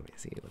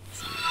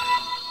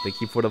 Thank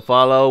you for the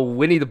follow,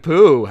 Winnie the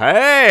Pooh.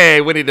 Hey,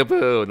 Winnie the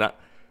Pooh.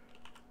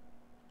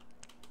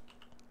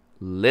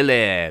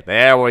 Lily.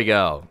 There we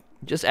go.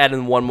 Just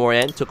adding 1 more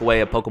in. Took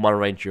away a Pokemon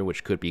Ranger,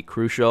 which could be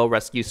crucial.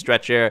 Rescue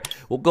Stretcher.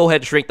 We'll go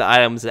ahead and shrink the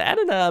items and add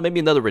in maybe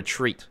another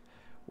Retreat.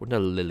 Or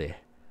another Lily.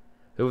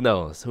 Who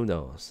knows?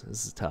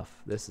 This is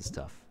tough.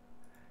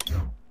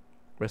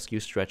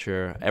 Rescue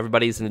Stretcher.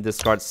 Everybody's in the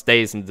discard,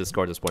 stays in the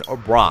discard at this point. Or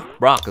Brock.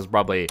 Brock is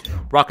probably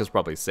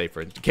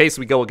safer. In case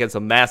we go against a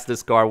mass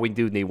discard, we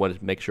do need one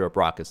to make sure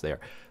Brock is there.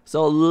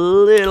 So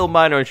little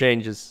minor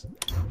changes.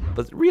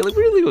 But really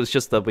it was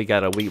just that we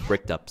got a wee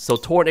bricked up. So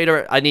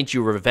Turtonator, I need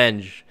you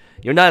revenge.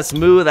 You're not as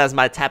smooth as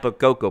my Tapu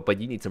Koko,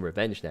 but you need some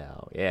revenge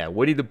now. Yeah,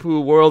 Winnie the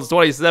Pooh Worlds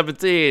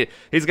 2017.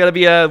 He's gonna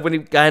be a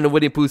guy in a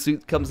Winnie the Pooh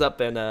suit comes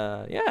up and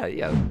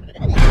yeah.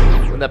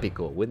 Wouldn't that be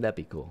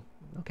cool?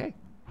 Okay.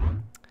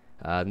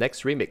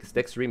 Next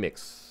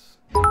remix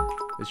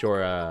is your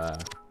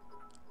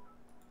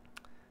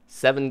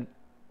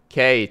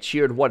 7K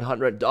cheered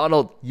 100.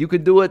 Donald, you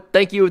can do it.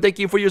 Thank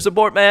you for your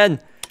support,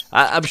 man.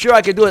 I'm sure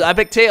I can do it. I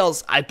pick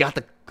Tails. I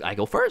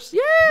go first.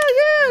 Yeah.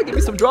 Give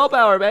me some draw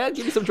power, man.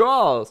 Give me some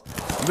draws.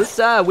 This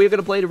time we're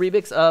gonna play the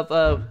remix of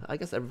I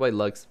guess everybody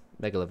likes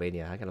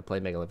Megalovania. I gotta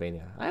play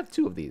Megalovania. I have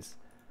 2 of these.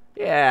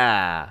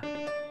 Yeah.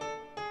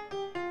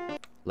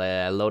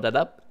 Load that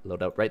up.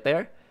 Load up right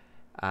there.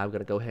 I'm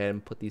gonna go ahead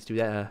and put these two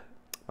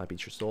might be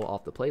Soul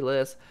off the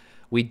playlist.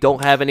 We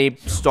don't have any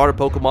starter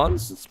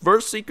Pokemons. It's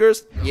Verse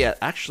Seekers. Yeah,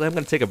 actually, I'm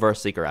gonna take a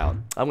Verse Seeker out.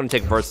 I'm gonna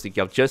take Verse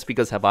Seeker out just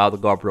because of how the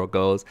Garbodor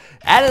goes.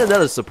 Added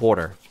another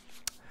supporter.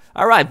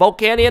 All right,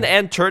 Volcanion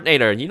and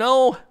Turtonator. You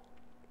know,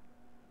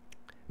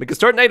 because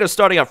Turtonator's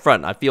starting up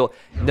front. I feel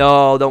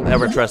no, don't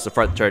ever trust the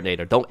front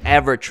Turtonator. Don't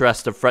ever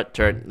trust the front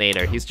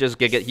Turtonator. He's just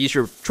gonna get. He's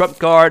your trump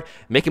card.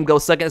 Make him go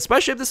second,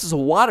 especially if this is a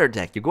water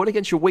deck. You're going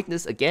against your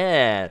weakness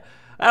again.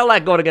 I don't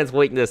like going against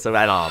weakness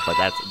at all, but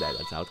that's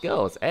how it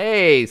goes.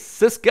 Hey,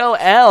 Cisco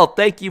L,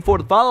 thank you for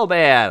the follow,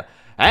 man.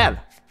 And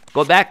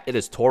going back, it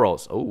is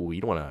Tauros. Oh,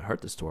 you don't want to hurt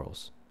this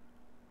Tauros.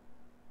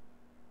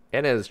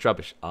 And it is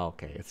Trubbish. Oh,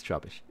 okay, it's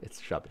Trubbish. It's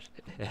Trubbish.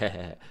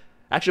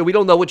 Actually, we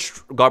don't know which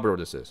Garbodor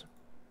this is.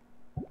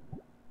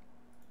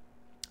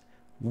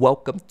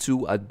 Welcome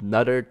to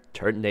another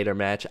Turtonator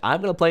match.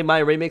 I'm going to play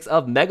my remix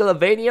of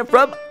Megalovania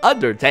from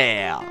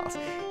Undertale.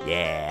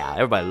 Yeah,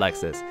 everybody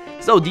likes this.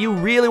 So, do you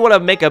really want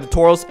to make a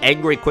Tauros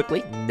angry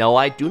quickly? No,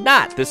 I do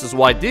not. This is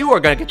why you are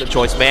going to get the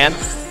choice, man.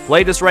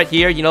 Play this right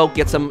here, you know,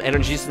 get some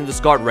energies in the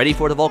discard ready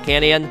for the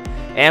Volcanion.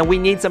 And we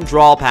need some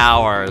draw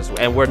powers.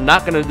 And we're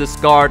not going to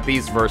discard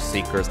these Verse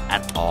Seekers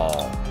at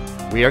all.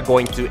 We are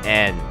going to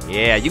end.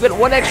 Yeah, you get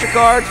one extra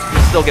card, you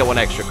still get one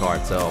extra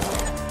card. So,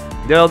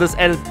 you know, this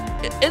end,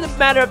 in a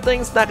matter of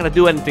things, not going to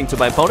do anything to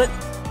my opponent.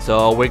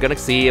 So, we're going to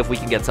see if we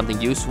can get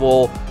something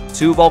useful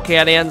to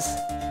Volcanions.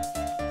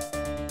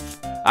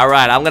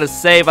 Alright, I'm gonna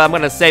save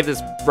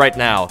this right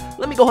now.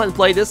 Let me go ahead and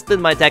play this, thin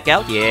my deck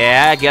out.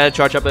 Yeah, gotta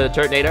charge up a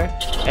Turtonator.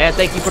 And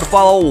thank you for the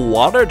follow,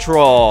 Water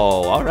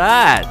Troll.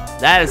 Alright,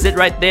 that is it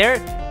right there.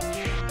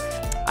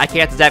 I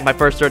can't attack my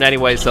first turn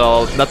anyway,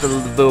 so nothing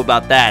to do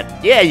about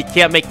that. Yeah, you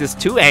can't make this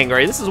too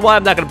angry. This is why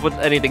I'm not gonna put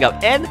anything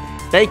up. And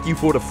thank you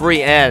for the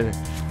free N.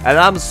 And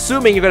I'm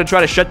assuming you're gonna try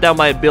to shut down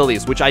my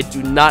abilities, which I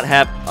do not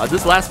have.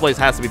 This last place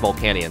has to be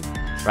Volcanion,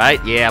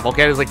 right? Yeah,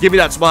 Volcanion's like, give me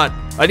that spot.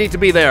 I need to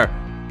be there.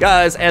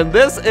 Guys, and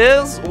this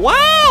is,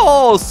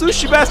 wow,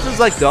 Sushi Master's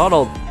like,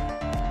 Donald,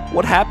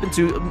 what happened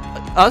to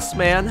us,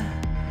 man?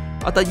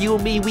 I thought you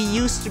and me, we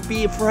used to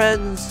be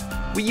friends.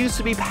 We used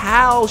to be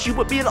pals. You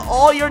put me in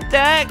all your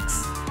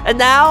decks. And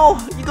now,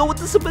 you go with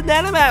this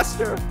Banana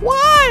Master.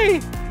 Why?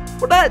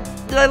 Did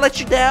I let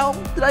you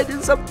down? Did I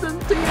do something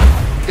to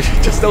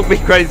you? Just don't be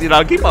crazy,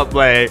 now. Keep on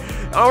playing.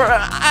 Or,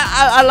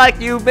 I like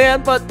you,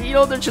 man, but, you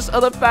know, there's just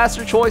other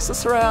faster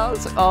choices around.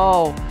 It's like,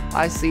 oh,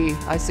 I see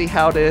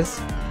how it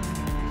is.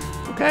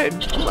 Okay,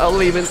 I'll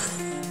leave it.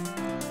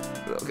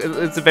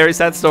 It's a very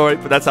sad story,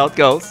 but that's how it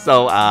goes.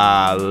 So,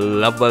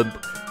 you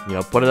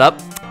know, put it up.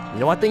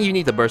 You know, I think you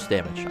need the burst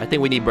damage. I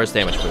think we need burst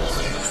damage for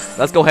this.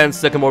 Let's go ahead and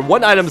stick him more.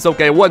 One item is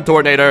okay. One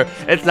Turtonator.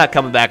 It's not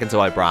coming back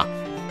until I proc.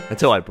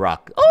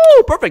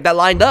 Oh, perfect. That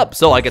lined up.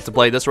 So I get to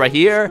play this right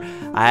here.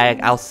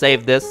 I'll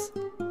save this.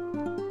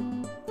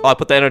 Oh, I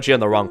put the energy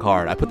on the wrong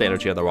card.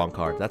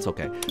 That's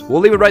okay. We'll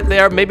leave it right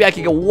there. Maybe I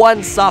can get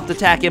one soft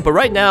attack in, but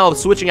right now,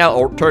 switching out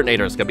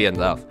Turtonator is going to be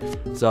enough.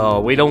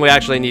 So, we don't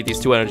actually need these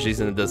two energies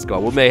in the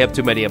discard. We may have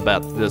too many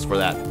about this for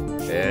that.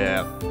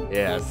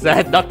 Yeah.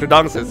 Sad. Dr.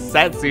 Dong says,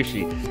 sad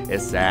sushi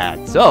is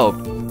sad. So,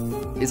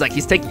 he's like,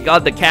 he's taking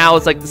on the cow.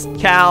 It's like, this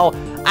cow,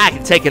 I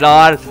can take it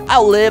on.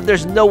 I'll live.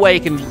 There's no way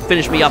he can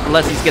finish me up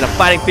unless he's getting a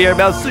fighting fear.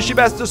 Now, Sushi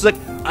Master's like,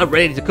 I'm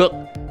ready to cook.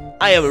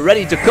 I am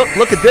ready to cook.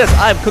 Look at this.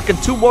 I'm cooking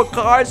 2 more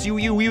cards. You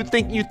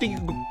think you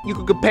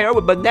could compare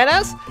with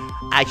bananas?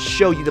 I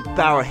show you the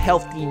power of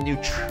healthy,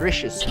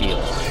 nutritious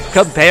meals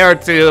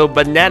compared to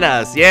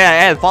bananas.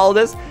 Yeah, and follow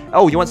this.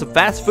 Oh, you want some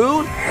fast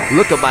food?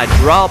 Look at my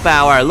draw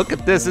power. Look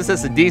at this. This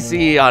has a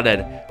DC on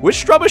it.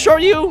 Which Trubbish are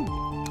you?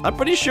 I'm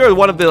pretty sure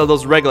one of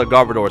those regular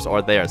Garbodors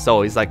are there.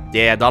 So he's like,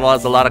 yeah, Donald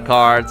has a lot of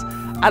cards.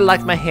 I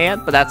like my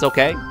hand, but that's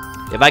okay.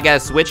 If I get a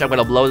switch, I'm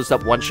gonna blow this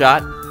up one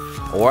shot.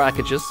 Or I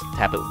could just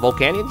tap it with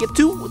Volcanion and get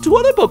two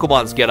other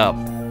Pokemons get up.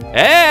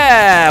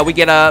 Yeah, we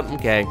get up.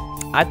 Okay.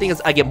 I think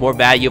I get more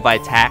value if I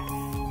attack.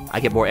 I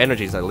get more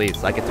energies at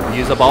least. I get to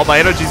use up all my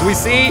energies. We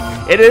see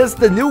it is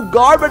the new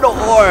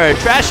Garbodor.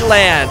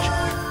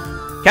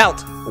 Trashlange.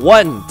 Count.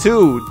 1,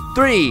 2,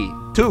 3.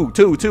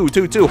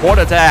 2. Horn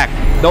attack.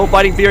 No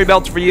fighting fury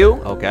belts for you.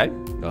 Okay.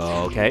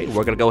 Okay.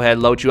 We're going to go ahead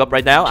and load you up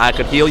right now. I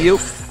could heal you.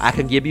 I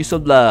can give you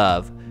some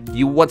love.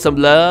 You want some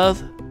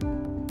love?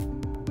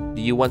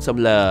 Do you want some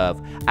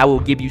love? I will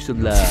give you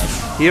some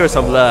love. Here's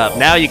some love.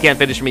 Now you can't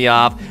finish me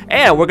off.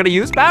 And we're going to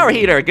use Power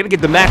Heater. Going to get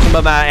the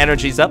maximum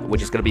energies up,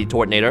 which is going to be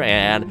Turtonator.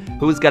 And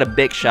who's got a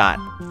big shot?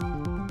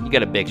 You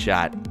got a big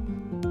shot.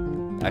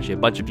 Actually, a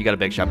bunch of you got a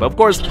big shot. But of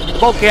course,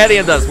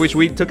 Volcanion does, which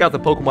we took out the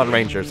Pokemon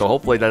Ranger. So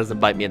hopefully that doesn't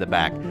bite me in the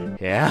back.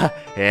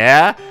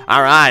 Yeah.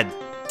 All right.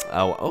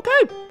 Oh,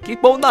 okay.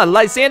 Keep moving on.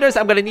 Lysanders,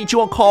 I'm gonna need you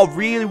on call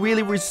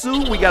really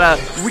soon. We got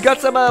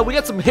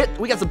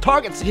some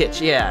targets to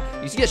hit. Yeah.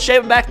 You see a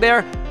Shaven back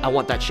there? I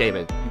want that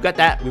Shaven. You got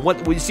that?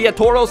 We see a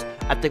Tauros?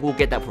 I think we'll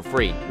get that for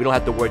free. We don't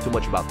have to worry too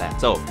much about that.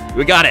 So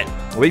we got it.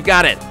 We've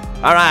got it.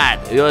 All right.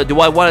 Do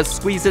I want to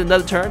squeeze in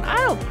another turn? I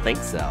don't think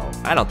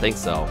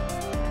so.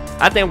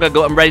 I think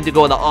I'm ready to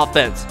go on the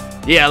offense.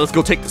 Yeah, let's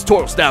go take this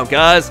Tauros down,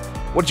 guys.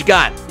 What you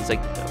got? He's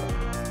like,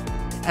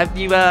 have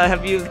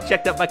you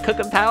checked out my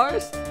cooking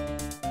powers?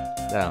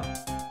 No.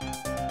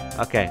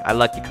 Okay, I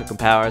like your cooking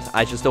powers.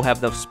 I just don't have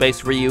enough space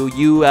for you.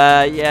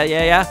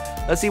 Yeah.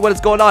 Let's see what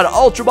is going on.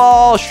 Ultra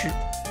Ball.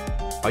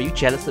 Are you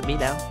jealous of me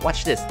now?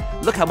 Watch this.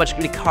 Look how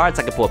many cards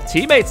I can pull.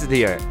 Teammates in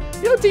here.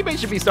 You know, teammates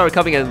should be starting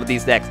coming in with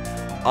these decks.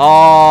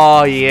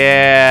 Oh,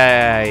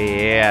 yeah.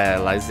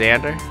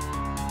 Lysander.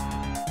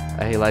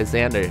 Hey,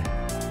 Lysander.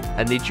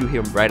 I need you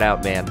here right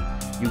out, man.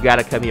 You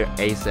gotta come here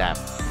ASAP.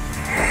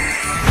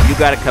 You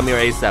gotta come here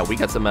ASAP. We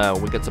got some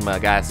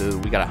guys who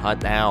we gotta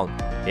hunt down.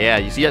 Yeah,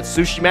 you see that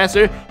Sushi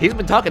Master? He's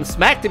been talking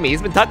smack to me.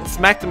 He's been talking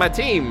smack to my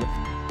team.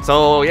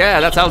 So yeah,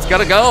 that's how it's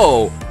gonna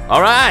go.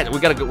 All right, we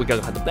gotta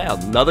hunt them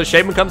down. Another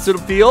Shaman comes to the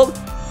field.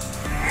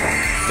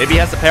 Maybe he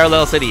has to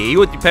Parallel City. He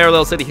would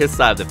Parallel City his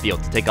side of the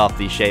field to take off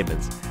these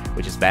Shamans,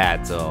 which is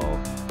bad. So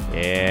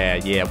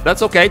yeah, but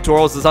that's okay.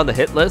 Tauros is on the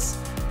hit list.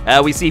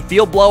 We see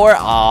Field Blower.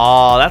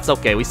 Oh, that's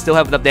okay. We still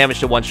have enough damage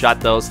to one-shot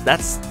those.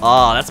 That's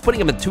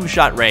putting him in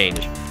two-shot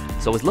range.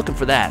 So he's looking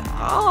for that.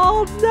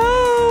 Oh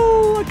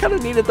no, I kind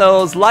of needed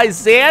those.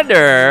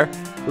 Lysander,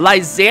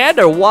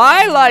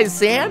 why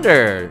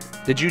Lysander?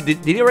 Did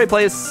he already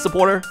play as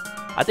supporter?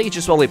 I think he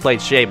just only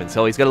played Shaman,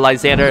 so he's gonna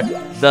Lysander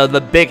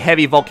the big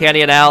heavy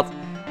Volcanion out.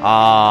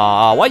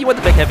 Why you went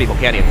the big heavy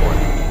Volcanion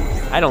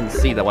for? I don't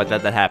see that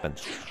that happened.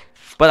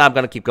 But I'm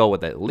gonna keep going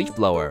with it. Leaf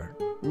Blower.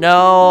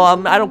 No,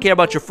 I don't care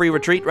about your free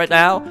retreat right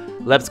now.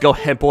 Let's go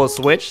ahead and pull a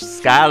switch.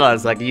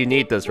 Skyla's like, you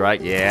need this, right?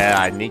 Yeah,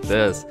 I need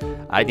this.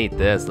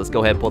 Let's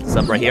go ahead and pull this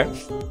up right here.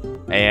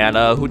 And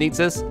who needs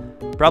this?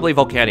 Probably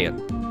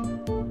Volcanion.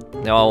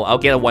 No, I'll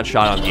get a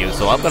one-shot on you.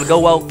 So I'm gonna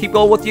keep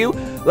going with you.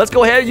 Let's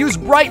go ahead and use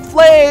Bright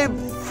Flame.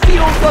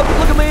 Feels up,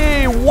 look at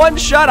me. One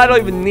shot, I don't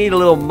even need a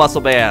little muscle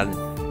band.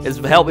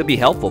 It'd be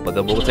helpful, but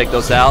then we'll take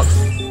those out.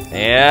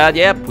 And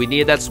yep, we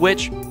needed that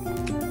switch.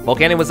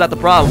 Volcanion was not the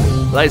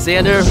problem.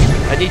 Lysander,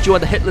 I need you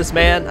on the hit list,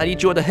 man. I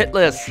need you on the hit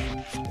list.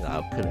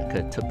 I could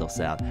have took those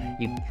out.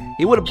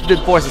 He would have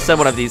been forced to send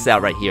one of these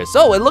out right here.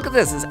 So, and look at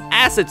this. It's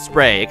Acid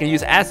Spray. It can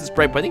use Acid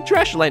Spray, but I think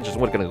Trash Lane just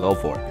wasn't going to go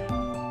for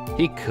it.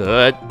 He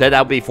could. Then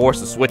I'll be forced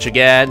to switch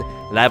again.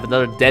 And I have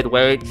another dead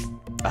weight.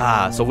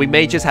 So we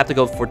may just have to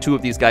go for two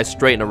of these guys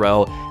straight in a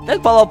row.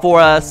 Then follow up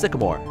for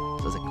Sycamore.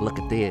 So I was like, look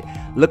at this.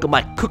 Look at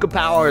my cooking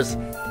powers.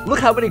 Look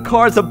how many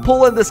cards I'm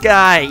pulling this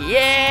guy.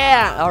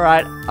 Yeah. All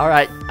right.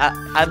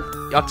 I'm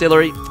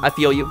Auxiliary. I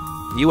feel you.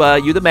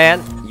 You the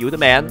man.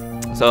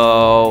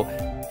 So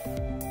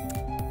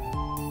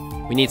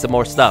we need some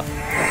more stuff.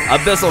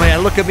 Abyssal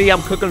Hand. Look at me.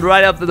 I'm cooking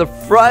right up to the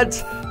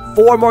front.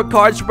 4 more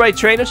cards for my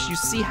trainers. You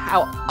see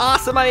how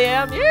awesome I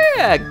am?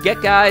 Yeah.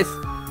 Get guys.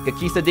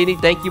 Gakisa Dini,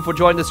 thank you for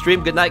joining the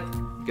stream. Good night.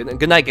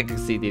 Good night,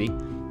 Gakisa Dini.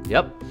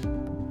 Yep.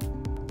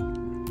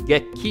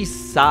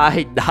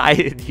 Gekisai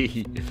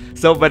Dini.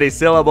 So many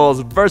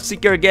syllables. Verse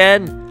Seeker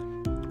again.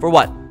 For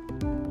what?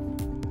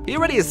 He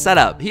already is set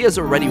up. He is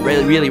already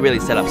really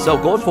set up. So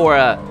going for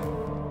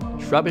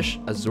Trubbish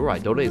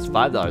Azurite. Donates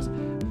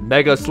 $5.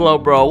 Mega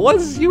Slowbro.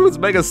 What's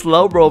Mega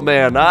Slowbro,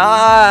 man?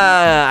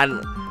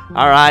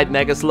 Alright,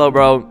 Mega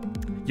Slowbro.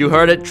 You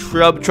heard it.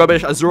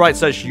 Trubbish Azurite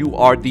says you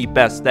are the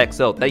best deck.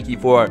 So thank you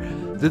for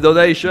the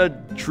donation.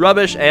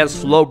 Trubbish and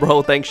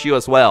Slowbro, thanks you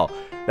as well.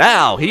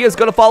 Now, he is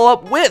going to follow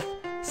up with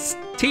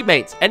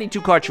Teammates. Any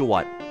 2 cards you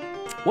want.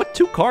 What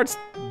 2 cards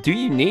do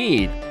you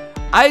need?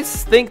 I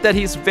think that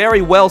he's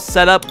very well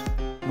set up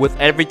with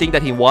everything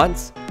that he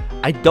wants.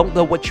 I don't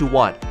know what you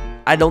want.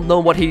 I don't know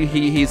what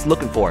he's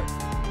looking for.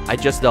 I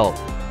just don't.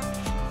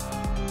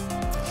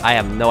 I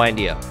have no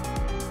idea.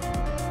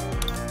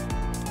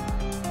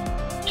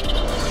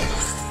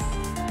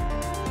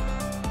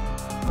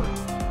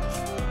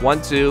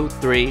 One, 2,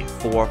 3,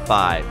 4,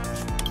 5.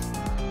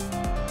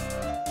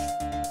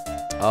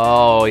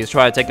 Oh, he's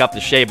trying to take off the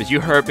Shamans.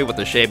 You heard me with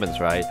the Shamans,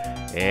 right?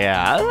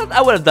 Yeah,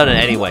 I would have done it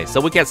anyway, so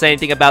we can't say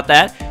anything about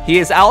that. He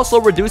is also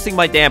reducing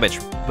my damage,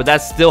 but that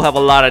still have a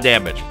lot of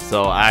damage.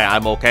 So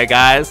I'm okay,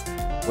 guys.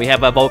 We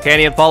have a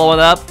Volcanion following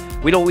up.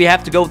 We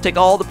have to go take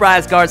all the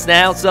prize cards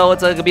now, so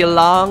it's gonna be a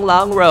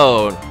long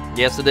road.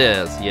 Yes, it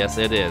is. Yes,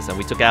 it is. And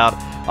we took out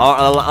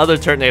our other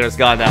Turtonators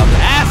gone down.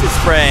 Acid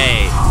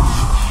Spray.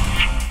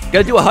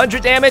 Gonna do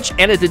 100 damage,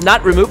 and it did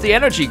not remove the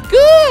energy.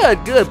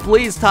 Good.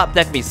 Please top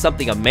deck me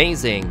something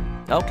amazing.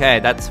 Okay,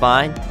 that's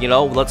fine. You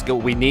know, let's go.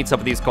 We need some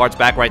of these cards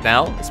back right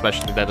now,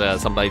 especially that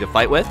somebody to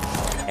fight with.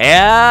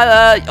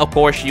 And of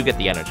course, you get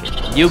the energy.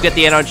 You get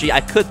the energy. I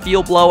could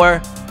Field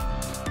Blower.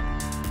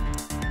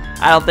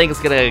 I don't think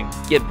it's gonna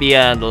get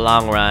beyond the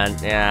long run.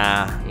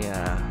 Yeah.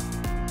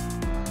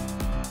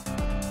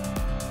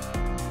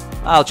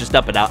 I'll just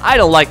dump it out. I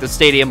don't like the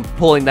stadium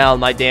pulling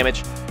down my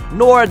damage.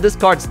 Nor this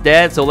card's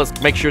dead, so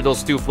let's make sure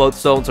those 2 float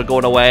stones are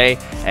going away.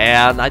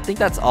 And I think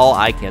that's all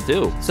I can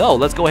do. So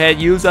let's go ahead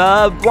and use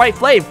Bright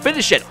Flame.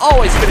 Finish it.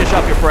 Always finish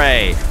off your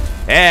prey.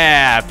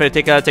 Yeah,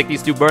 take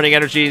these 2 burning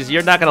energies.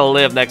 You're not gonna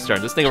live next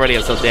turn. This thing already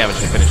has some damage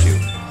to finish you.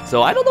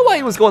 So I don't know why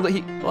he was going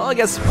to... well, I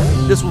guess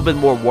this would have been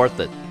more worth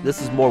it.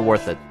 This is more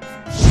worth it.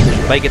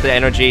 I get the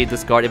energy,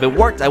 discard. If it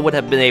worked, I would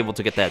have been able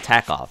to get the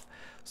attack off.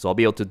 So I'll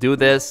be able to do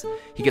this.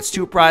 He gets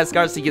 2 prize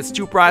cards. He gets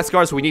 2 prize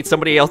cards. We need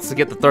somebody else to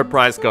get the 3rd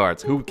prize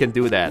cards. Who can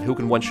do that? Who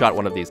can one-shot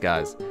one of these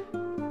guys?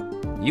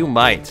 You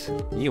might.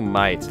 You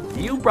might.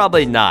 You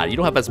probably not. You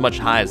don't have as much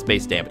high as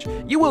base damage.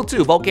 You will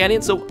too,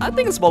 Volcanion. So I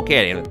think it's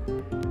Volcanion.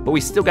 But we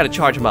still gotta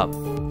charge him up.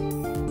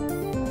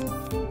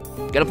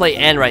 Gotta play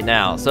N right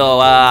now.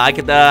 So I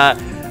could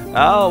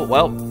oh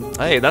well.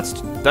 Hey,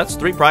 that's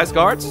 3 prize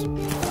cards.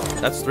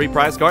 That's 3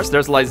 prize cards.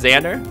 There's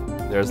Lysander.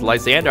 There's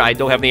Lysander. I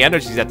don't have any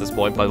energies at this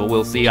point, but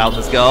we'll see how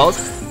this goes.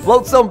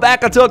 Float some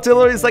back onto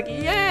artillery. It's like,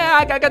 yeah,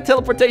 I got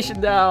teleportation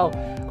now.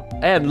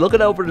 And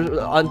looking over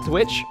on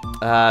Twitch,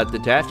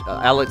 detached,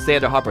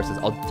 Alexander Harper says,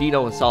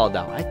 Aldino and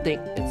Solidal. I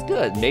think it's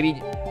good.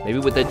 Maybe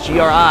with the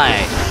GRI,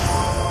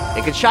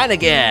 it could shine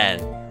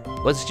again.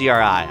 What's GRI?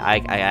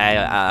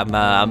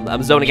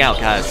 I'm zoning out,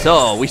 guys.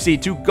 So we see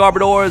 2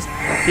 Garbodors.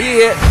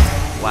 Hit.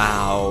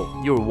 Wow,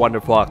 you are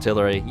wonderful,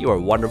 artillery. You are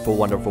wonderful,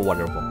 wonderful,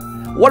 wonderful.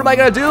 What am I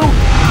gonna do?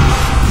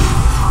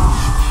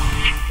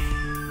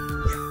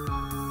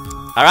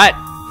 All right,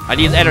 I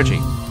need energy.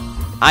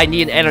 I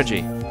need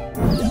energy.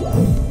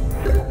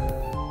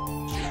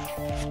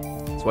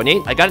 That's what I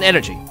need. I got an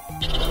energy.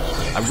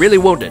 I'm really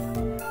wounded.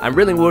 I'm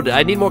really wounded.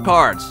 I need more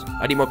cards.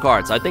 I need more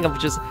cards. I think I'm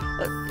just,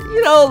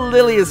 you know,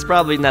 Lily is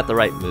probably not the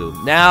right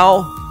move. Now,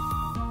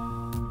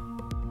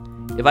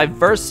 if I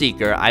Verse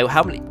Seeker,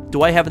 how many,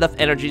 do I have enough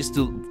energies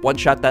to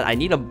one-shot that? I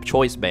need a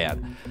choice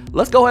band.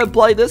 Let's go ahead and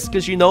play this,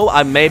 because you know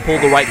I may pull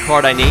the right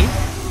card I need.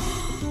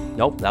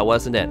 Nope, that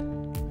wasn't it.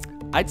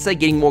 I'd say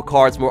getting more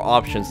cards, more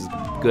options is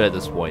good at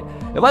this point.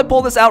 If I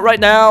pull this out right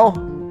now,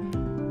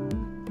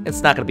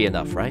 it's not going to be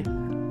enough, right?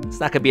 It's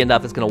not going to be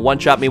enough. It's going to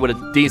one-shot me with a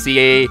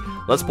DCA.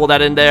 Let's pull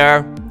that in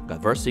there.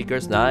 Got Verse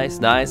Seekers. Nice,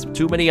 nice.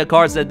 Too many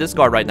cards to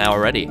discard right now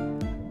already.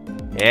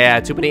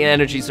 Yeah, too many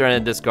energies are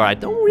in the discard. I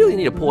don't really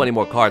need to pull any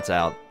more cards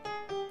out.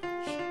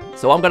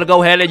 So I'm going to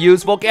go ahead and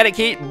use Volcanic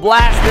Heat.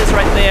 Blast this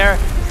right there.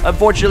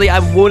 Unfortunately,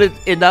 I'm wounded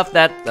enough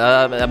that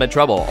I'm in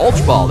trouble.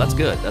 Ultra Ball. That's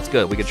good. That's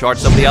good. We can charge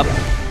somebody up.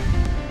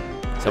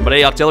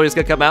 Artillery's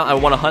going to come out. I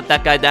want to hunt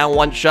that guy down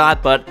one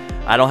shot, but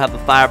I don't have the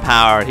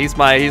firepower. He's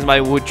my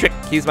trick.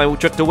 He's my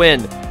trick to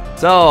win.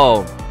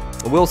 So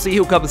we'll see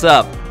who comes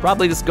up.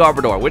 Probably this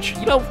Garbodor, which,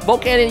 you know,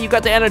 Volcanion, you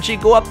got the energy.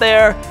 Go up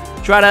there.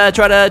 Try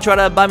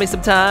to buy me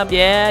some time.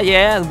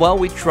 Yeah. Well,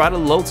 we try to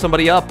load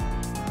somebody up.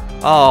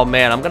 Oh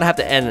man, I'm gonna have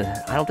to end.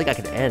 I don't think I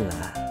can end.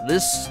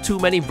 There's too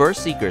many Verse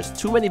Seekers.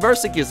 Too many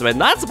Verse Seekers, man.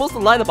 Not supposed to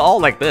line up all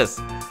like this.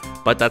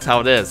 But that's how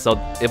it is. So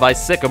if I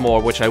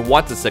Sycamore, which I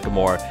want to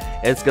Sycamore,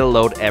 it's gonna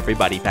load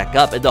everybody back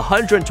up. And the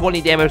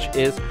 120 damage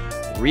is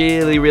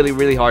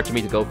really hard for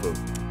me to go through.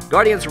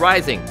 Guardians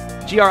Rising.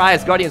 GRI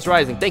is Guardians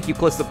Rising. Thank you,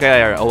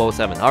 Clistoplayer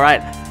 007.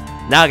 Alright.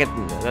 Now I get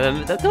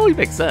that totally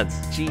makes sense.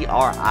 GRI.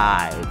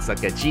 It's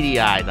like a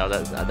GDI. No,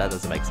 that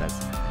doesn't make sense.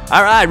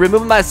 Alright,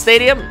 removing my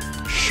stadium.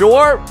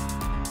 Sure.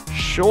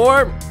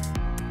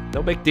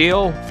 No big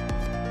deal.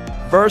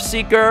 Verse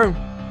Seeker.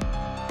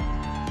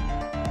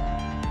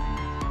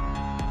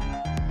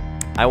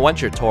 I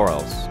want your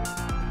Tauros.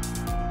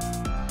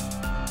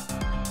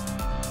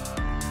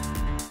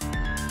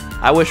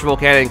 I wish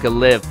Volcanion could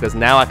live, because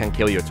now I can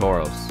kill your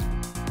Tauros.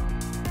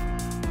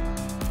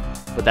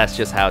 But that's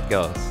just how it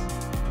goes.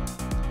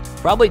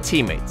 Probably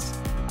teammates.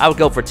 I would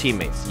go for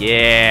teammates.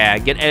 Yeah,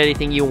 get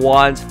anything you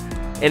want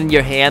in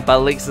your hand, but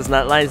at least it's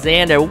not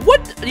Lysander.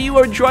 What are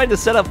you trying to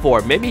set up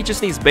for? Maybe he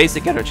just needs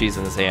basic energies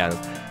in his hand.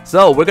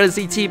 So we're gonna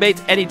see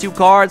teammates, any 2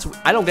 cards.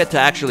 I don't get to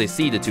actually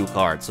see the 2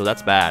 cards, so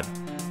that's bad.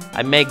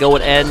 I may go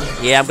with N.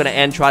 Yeah, I'm gonna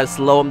N, try to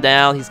slow him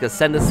down. He's gonna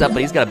send this up,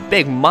 but he's got a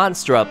big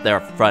monster up there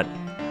up front.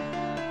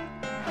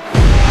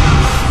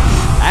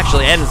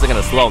 Actually, N isn't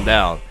gonna slow him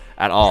down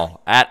at all.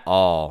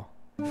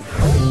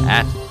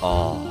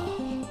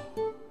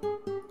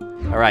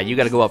 Alright, you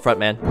gotta go up front,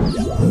 man.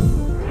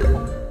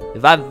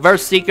 If I'm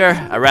Verse Seeker,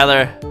 I'd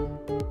rather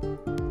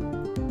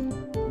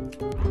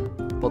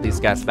pull these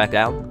guys back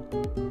down.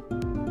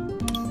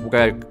 We're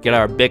gonna get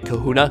our big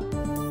kahuna.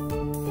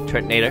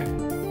 Turtonator.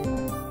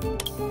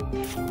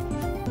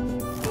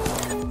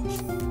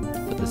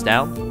 Put this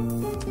down.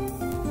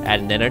 Add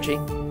an energy.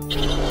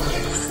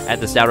 Add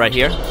this down right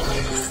here.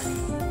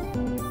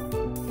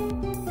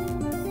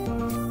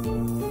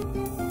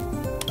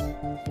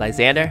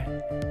 Lysander,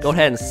 go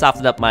ahead and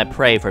soften up my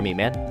prey for me,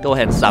 man. Go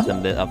ahead and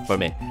soften it up for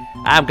me.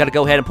 I'm gonna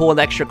go ahead and pull an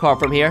extra card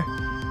from here.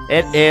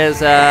 It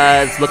is,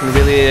 it's looking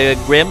really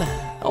grim.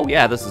 Oh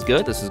yeah, this is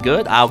good, this is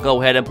good. I'll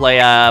go ahead and play,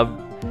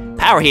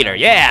 Power Heater.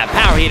 Yeah,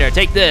 Power Heater,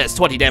 take this.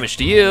 20 damage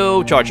to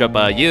you, charge up,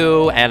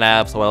 you, and,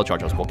 well,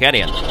 charge up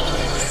Volcanion.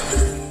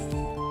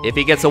 If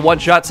he gets a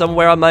one-shot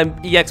somewhere on my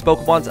EX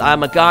Pokemons,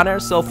 I'm a goner,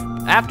 so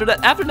after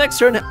next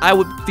turn, I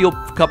would feel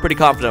pretty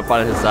confident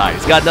on his side.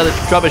 He's got another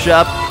Trubbish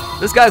up.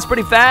 This guy's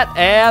pretty fat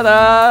and,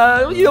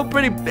 you know,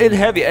 pretty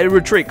heavy and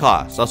retreat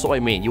cost. That's what I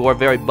mean. You are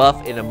very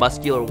buff in a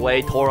muscular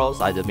way,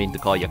 Tauros. I didn't mean to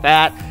call you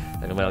fat.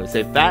 And when I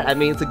say fat, I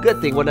mean it's a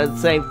good thing when I'm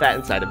saying fat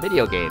inside a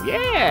video game.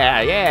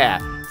 Yeah.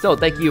 So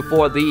thank you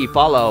for the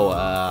follow.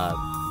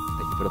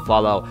 Thank you gonna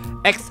follow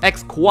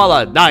XX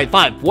Koala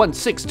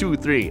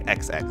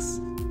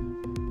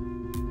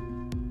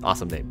 951623XX.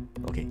 Awesome name.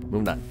 Okay,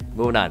 moving on.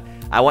 Moving on.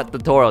 I want the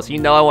Tauros. You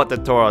know I want the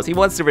Tauros. He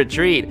wants to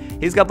retreat.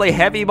 He's gonna play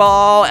Heavy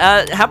Ball.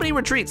 How many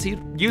retreats? He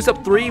used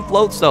up 3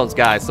 float stones,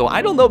 guys. So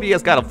I don't know if he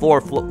has got a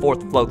fourth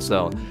float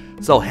stone.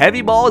 So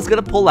Heavy Ball is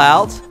gonna pull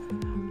out.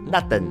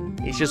 Nothing.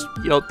 He's just,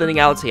 you know, thinning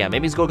out his hand.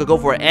 Maybe he's gonna go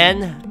for an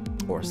N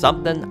or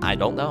something. I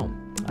don't know.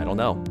 I don't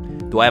know.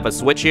 Do I have a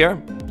switch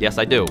here? Yes,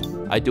 I do.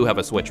 I do have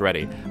a switch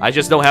ready. I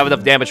just don't have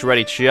enough damage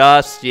ready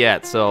just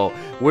yet. So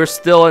we're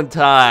still in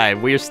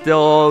time. We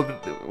still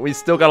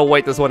gotta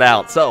wait this one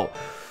out. So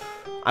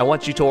I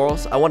want you,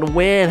 Tauros. I want to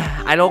win.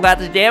 I don't got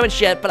the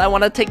damage yet, but I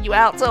want to take you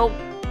out. So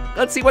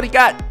let's see what he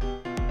got.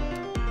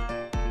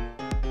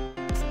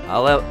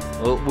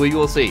 We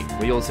will see.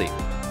 We will see.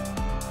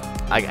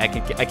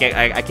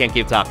 I can't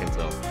keep talking.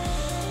 So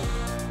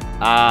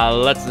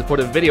let's, for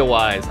the video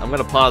wise, I'm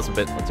gonna pause a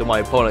bit until my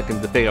opponent can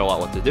figure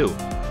out what to do.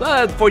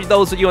 But for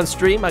those of you on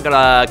stream, I'm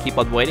gonna keep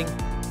on waiting.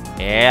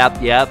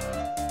 Yep.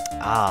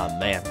 Ah,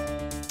 man.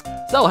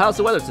 So how's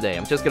the weather today?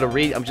 I'm just gonna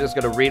read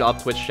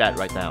off Twitch chat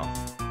right now.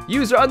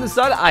 User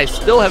undecided. I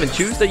still haven't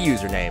choose the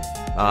username.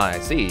 I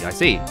see.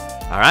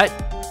 All right.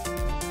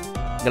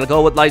 I'm gonna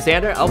go with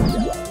Lysander. Oh.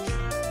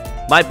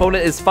 My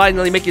opponent is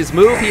finally making his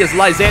move. He is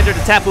Lysander to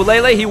Tapu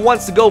Lele. He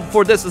wants to go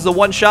for this as a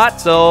one-shot.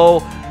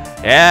 So,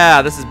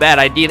 yeah, this is bad.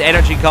 I need an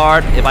energy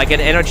card. If I get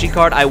an energy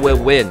card, I will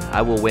win.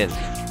 I will win.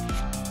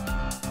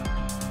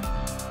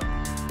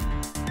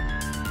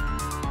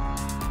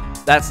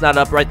 That's not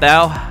up right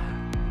now.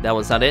 That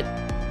one's not it.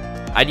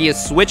 I need a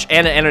switch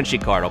and an energy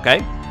card,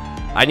 okay?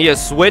 I need a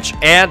switch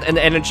and an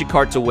energy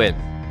card to win.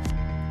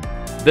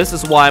 This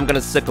is why I'm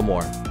gonna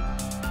Sycamore.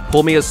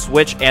 Pull me a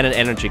switch and an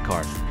energy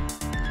card.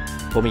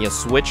 Pull me a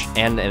switch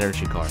and an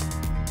energy card.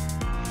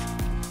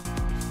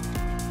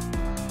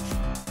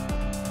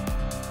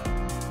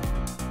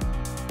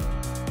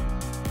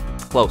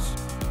 Close.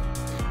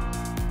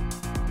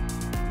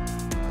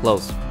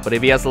 Close. But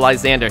if he has the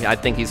Lysander, I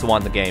think he's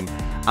won the game.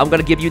 I'm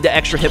gonna give you the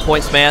extra hit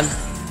points, man.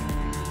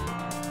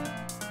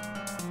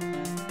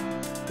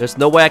 There's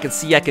no way I can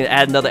see I can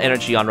add another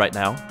energy on right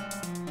now.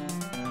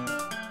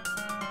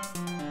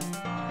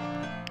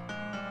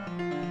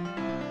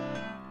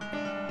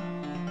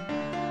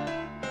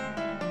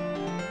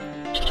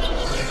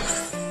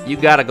 You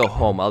gotta go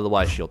home,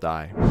 otherwise she'll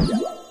die.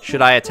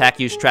 Should I attack,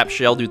 use Trap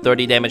Shell, do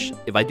 30 damage?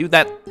 If I do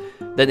that,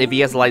 then if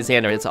he has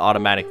Lysander, it's an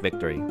automatic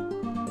victory.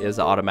 It is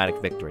an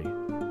automatic victory.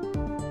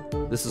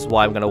 This is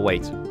why I'm gonna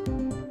wait.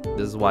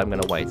 This is why I'm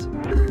gonna wait.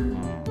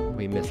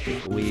 We missed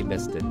it. We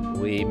missed it.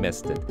 We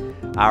missed it.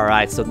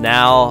 Alright, so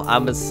now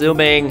I'm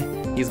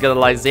assuming he's gonna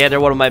Lysander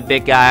one of my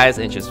big guys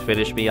and just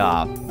finish me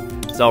off.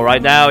 So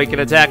right now he can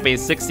attack me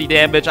 60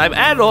 damage. I'm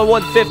at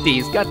 150.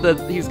 He's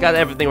got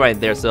everything right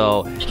there.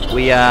 So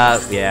we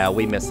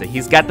missed it.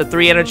 He's got the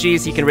 3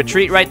 energies. He can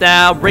retreat right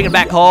now, bring it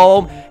back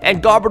home,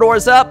 and Garbodor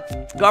is up.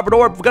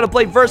 Garbodor, we're gonna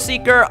play Verse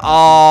Seeker.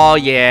 Oh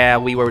yeah,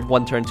 we were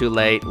 1 turn too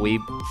late.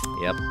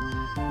 Yep.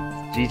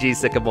 GG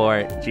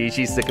Sycamore.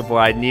 GG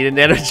Sycamore. I need an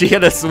energy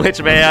and a switch,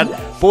 man.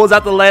 Pulls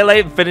out the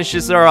Lele,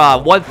 finishes her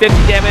off. 150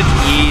 damage,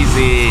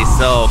 easy.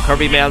 So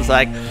Kirby Man's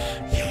like,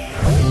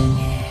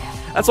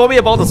 that's why we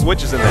have all the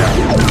switches in there.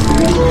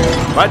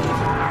 But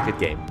good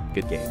game.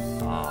 Good game.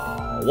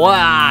 Oh,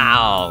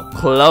 wow.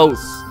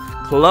 Close.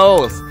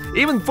 Close.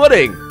 Even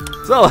footing.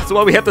 So that's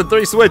why we have the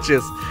 3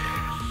 switches.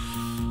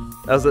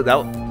 That was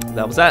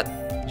that.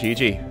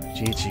 GG.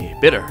 GG.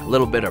 Bitter. A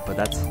little bitter, but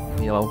that's,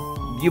 you know,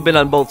 you've been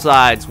on both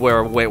sides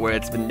where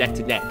it's been neck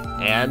to neck.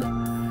 And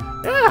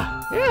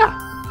yeah.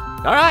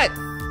 Alright.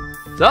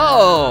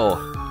 So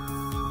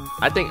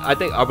I think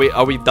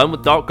are we done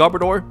with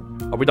Garbodor?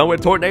 Are we done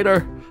with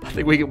Turtonator? I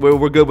think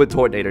we're good with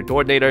Turtonator.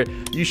 Turtonator,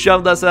 you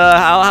showed us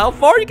how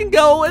far you can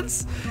go.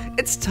 It's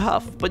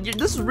tough, but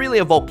this is really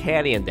a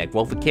Volcanion deck.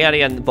 Well,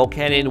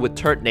 Volcanion with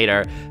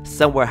Turtonator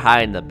somewhere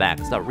high in the back.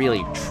 It's not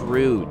really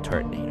true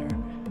Turtonator.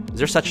 Is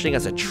there such thing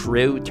as a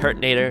true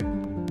Turtonator?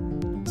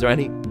 Is there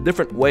any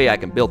different way I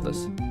can build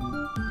this?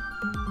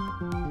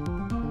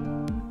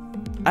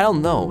 I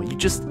don't know. You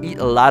just eat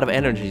a lot of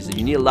energies and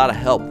you need a lot of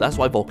help. That's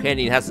why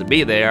Volcanion has to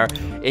be there.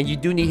 And you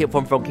do need help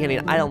from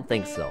Volcanion. I don't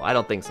think so. I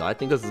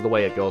think this is the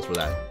way it goes for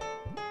that.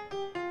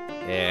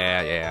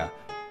 Yeah.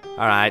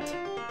 Alright.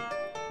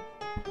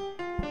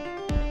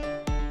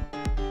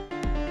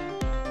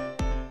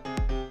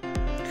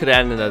 Could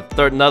add in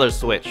another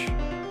switch.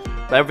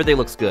 But everything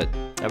looks good.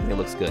 Everything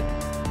looks good.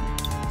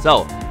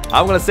 So,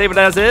 I'm gonna save it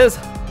as is.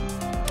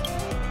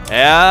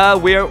 Yeah,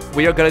 we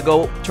are gonna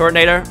go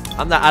Turtonator.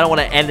 I don't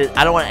want to end it.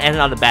 I don't want to end it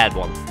on a bad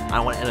one. I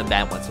don't want to end a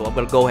bad one. So I'm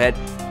gonna go ahead,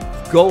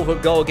 go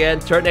again,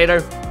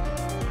 Turtonator.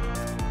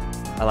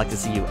 I like to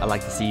see you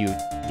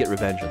get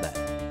revenge on that.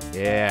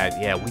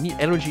 Yeah. We need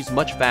energies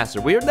much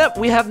faster. We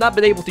have not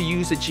been able to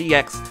use the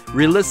GX,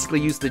 realistically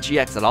use the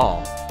GX at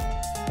all.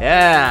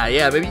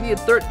 Yeah. Maybe you need a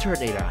third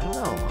Turtonator.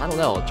 I don't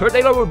know.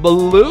 Turtonator with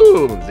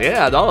balloons.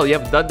 Yeah, no, you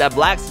haven't done that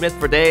blacksmith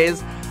for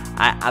days.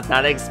 I'm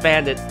not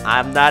expanded.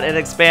 I'm not an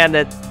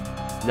expanded.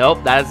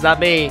 Nope, that is not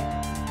me.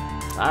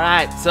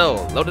 Alright,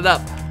 so, load it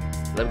up.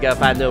 Let me go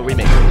find no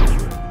remake.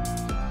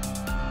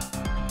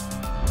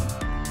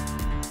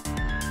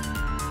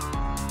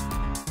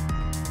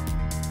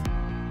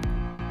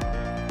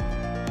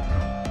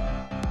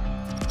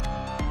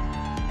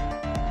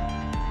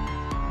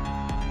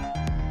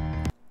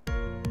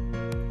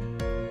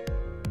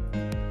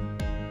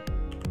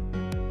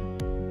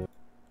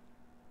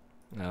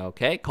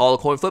 Okay, call a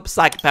coin flip.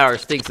 Psychic Power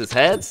stinks his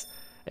heads.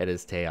 It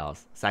is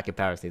tails. Psychic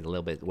Power needs a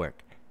little bit of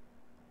work.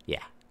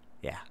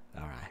 Yeah,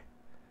 alright.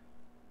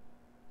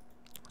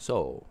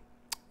 So,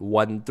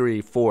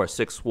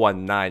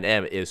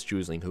 13461 is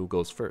choosing who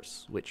goes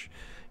first, which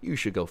you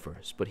should go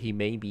first, but he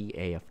may be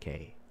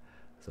AFK.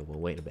 So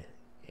we'll wait a bit.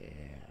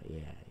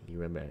 Yeah. You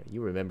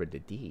remember the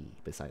D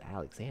beside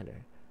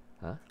Alexander.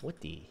 Huh? What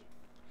D?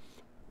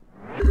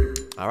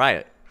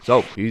 Alright.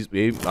 So, he's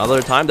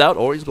either timed out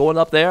or he's going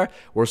up there.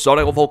 We're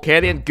starting with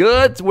Volcanion.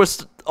 Good!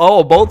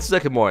 Oh, both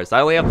Sycamores.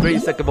 I only have 3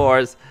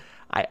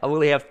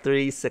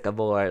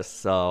 Sycamores.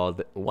 So,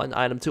 1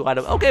 item, 2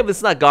 item. Okay, if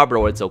it's not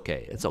Garbodor, it's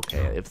okay. It's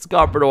okay. If it's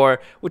Garbodor,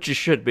 which it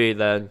should be,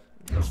 then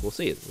we'll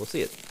see it.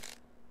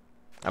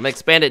 I'm gonna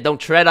expand it.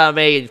 Don't tread on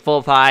me,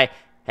 full pie.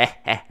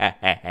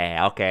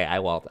 Okay, I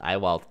won't.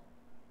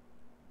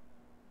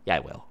 Yeah, I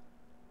will.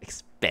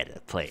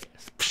 Expanded players.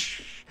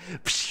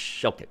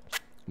 Okay.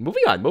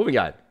 Moving on.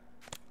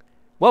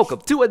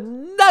 Welcome to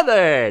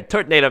another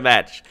Turtonator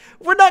match.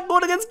 We're not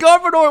going against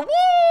Garbodor.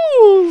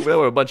 Woo! There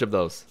were a bunch of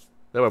those.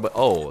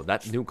 Oh,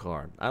 that new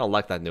card. I don't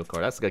like that new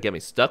card. That's gonna get me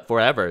stuck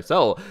forever.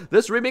 So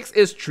this remix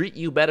is "Treat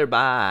You Better"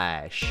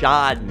 by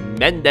Shawn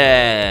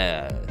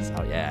Mendes.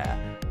 Oh yeah.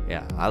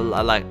 I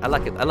like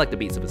it. I like the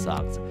beats of his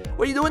songs.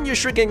 What are you doing? You're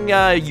shrinking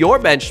your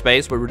bench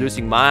space. We're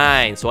reducing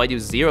mine, so I do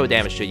 0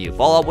 damage to you.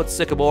 Follow up with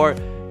Sycamore.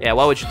 Yeah.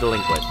 Why would you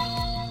delinquent?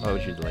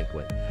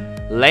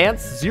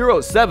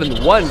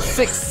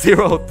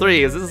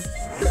 Lance071603. Is this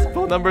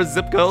phone number,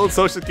 zip code,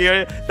 social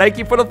security? Thank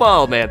you for the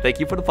follow, man. Thank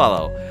you for the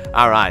follow.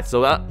 Alright,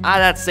 so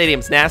that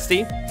stadium's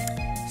nasty.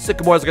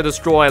 Sycamore's gonna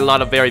destroy a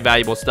lot of very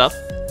valuable stuff.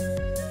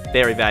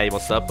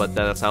 But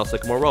that's how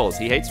Sycamore rolls.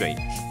 He hates me.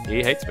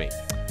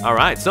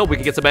 Alright, so we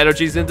can get some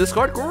energies in this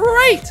card.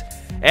 Great!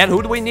 And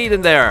who do we need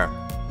in there?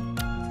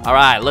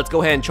 Alright, let's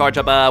go ahead and charge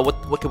up.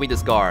 What can we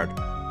discard?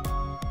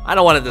 I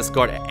don't want to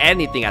discard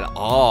anything at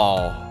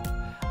all.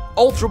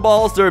 Ultra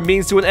Balls, they're a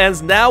means to an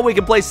end. Now we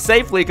can play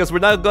safely because we're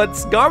not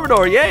against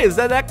Garbodor. Yay, is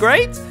that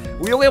great?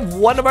 We only have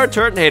 1 of our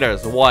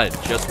Turtonators.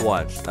 Just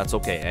one. That's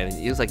okay. And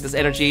he was like, this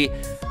energy,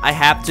 I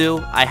have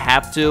to,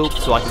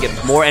 so I can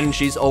get more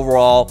energies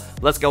overall.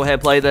 Let's go ahead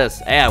and play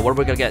this. And what are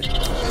we gonna get?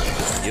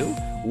 You?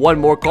 1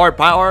 more card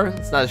power.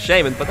 It's not a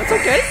shame, but that's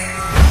okay.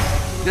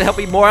 Gonna help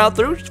me more out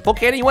through.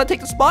 Volcano, you wanna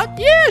take the spot?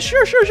 Yeah,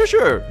 sure.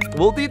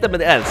 We'll need them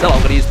in the end. So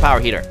I'm gonna use Power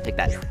Heater. Take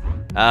that.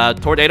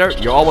 Tornado,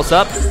 you're almost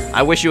up.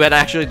 I wish you had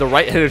actually the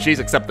right energies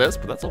except this,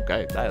 but that's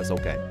okay. That is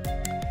okay.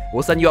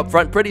 We'll send you up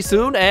front pretty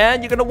soon,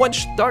 and you're gonna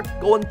start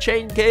going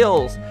chain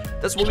kills.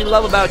 That's what we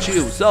love about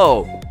you.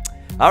 So,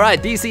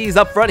 alright, DC's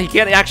up front. He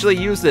can't actually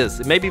use this.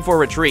 It may be for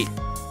retreat.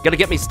 Gonna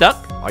get me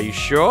stuck? Are you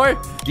sure?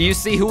 Do you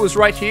see who was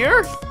right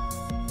here?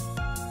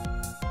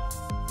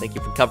 Thank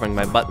you for covering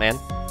my butt, man.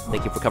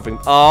 Thank you for covering.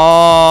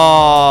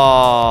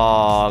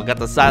 Oh, got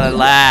the silent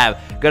lab.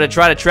 Gonna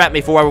try to trap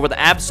me forever with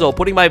Absol,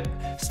 putting my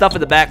stuff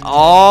in the back.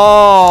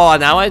 Oh,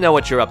 now I know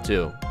what you're up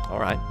to. All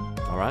right.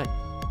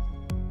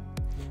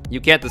 You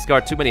can't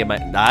discard too many of my.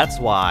 That's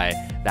why.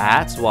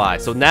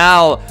 So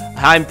now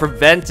I'm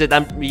prevented.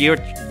 You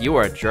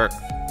are a jerk.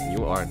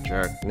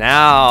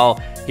 Now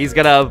he's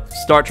gonna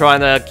start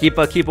trying to keep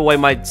away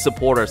my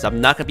supporters. I'm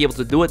not gonna be able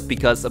to do it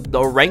because of the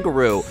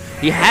Oranguru.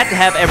 He had to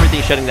have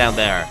everything shutting down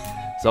there.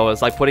 So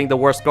it's like putting the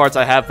worst cards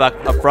I have up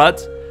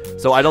front.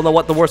 So I don't know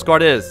what the worst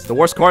card is. The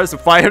worst card is the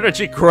Fire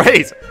Energy.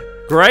 Great.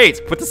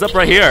 Put this up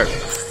right here.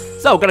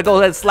 So gonna go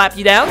ahead and slap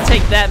you down.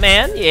 Take that,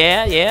 man.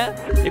 Yeah.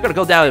 You're gonna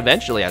go down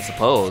eventually, I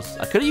suppose.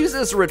 I could have used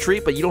this as a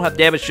retreat, but you don't have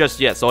damage just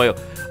yet. So,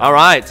 all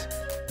right.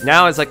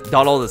 Now it's like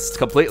Donald is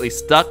completely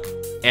stuck,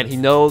 and he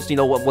knows,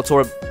 what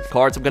sort of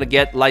cards I'm gonna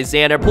get.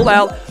 Lysander, pull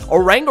out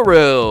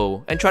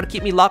Oranguru, and try to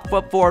keep me locked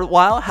up for a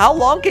while. How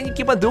long can you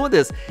keep on doing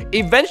this?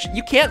 Eventually,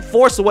 you can't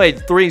force away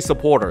 3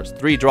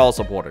 draw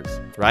supporters,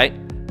 right?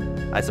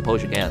 I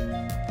suppose you can.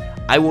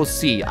 I will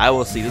see.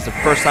 This is the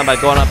first time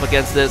I've gone up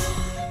against this.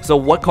 So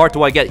what card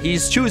do I get?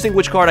 He's choosing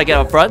which card I get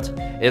up front.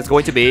 It's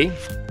going to be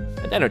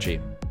an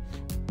energy.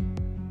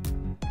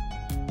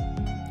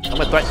 I'm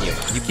gonna threaten you.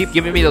 You keep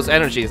giving me those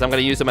energies, I'm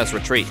gonna use them as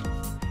retreat.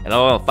 And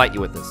I'm gonna fight you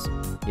with this.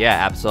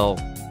 Yeah, Absol.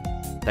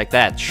 Like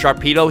that.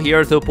 Sharpedo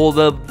here to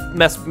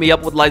mess me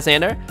up with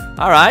Lysander.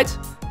 Alright.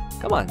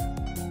 Come on.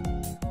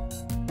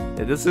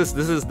 Yeah, this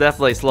is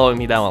definitely slowing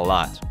me down a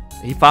lot.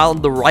 He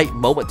found the right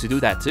moment to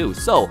do that too.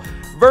 So,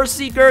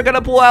 Verseeker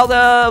gonna pull out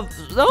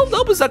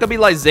nope, it's not gonna be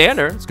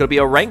Lysander. It's gonna be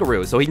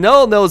Oranguru. So he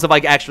knows if I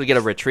actually get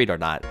a retreat or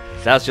not.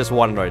 That's just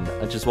wondering.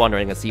 I'm just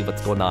wondering to see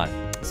what's going on.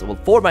 So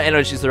 4 of my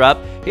energies are up.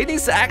 He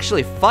needs to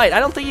actually fight.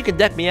 I don't think you can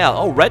deck me out.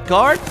 Oh, red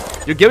card?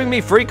 You're giving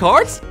me free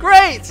cards?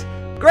 Great!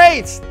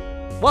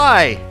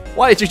 Why?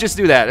 Why did you just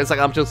do that? It's like,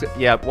 I'm just,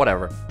 yeah,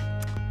 whatever.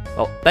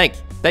 Oh, thank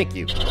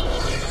you.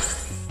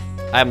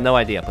 I have no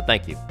idea, but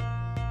thank you.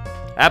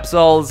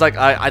 Absol is like,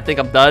 I think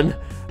I'm done.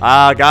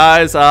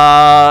 Guys,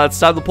 it's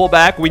time to pull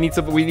back. We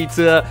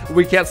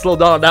can't slow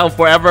down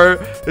forever.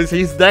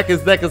 His deck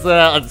is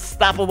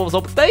unstoppable.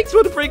 So thanks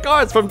for the free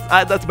cards from,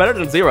 that's better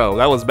than 0.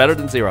 That was better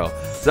than 0.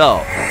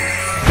 So,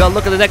 gotta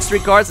look at the next 3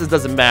 cards. It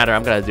doesn't matter.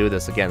 I'm gonna do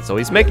this again. So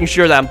he's making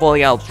sure that I'm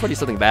pulling out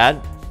something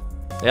bad.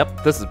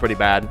 Yep, this is pretty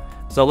bad.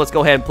 So let's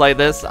go ahead and play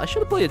this. I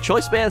should have played a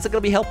choice band. Is it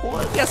gonna be helpful?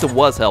 I guess it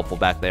was helpful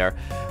back there.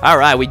 All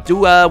right, we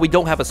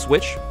don't have a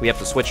switch. We have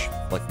to switch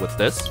like with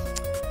this.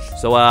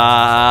 So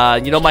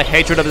you know my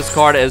hatred of this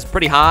card is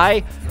pretty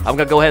high. I'm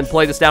gonna go ahead and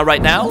play this down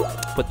right now.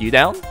 Put you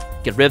down.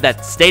 Get rid of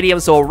that stadium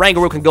so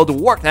Rangaroo can go to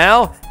work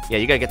now. Yeah,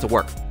 you gotta get to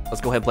work. Let's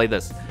go ahead and play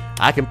this.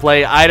 I can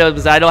play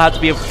items. I don't have to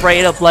be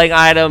afraid of playing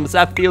items.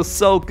 That feels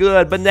so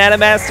good. Banana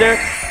Master.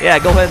 Yeah,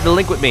 go ahead and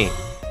link with me.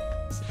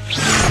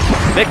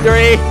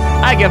 Victory.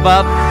 I give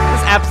up.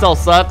 This Absol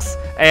sucks.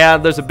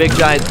 And there's a big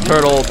giant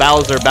turtle,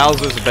 Bowser.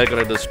 Bowser's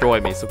gonna destroy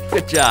me. So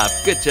good job.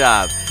 Good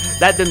job.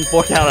 That didn't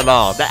work out at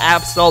all. The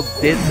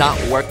Absol did not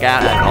work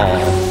out at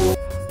all.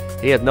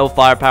 He had no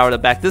firepower in the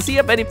back. Does he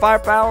have any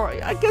firepower?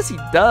 I guess he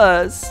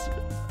does.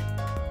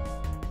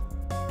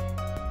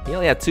 He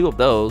only had 2 of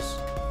those.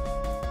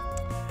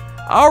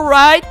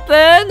 Alright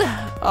then.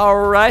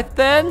 Alright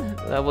then.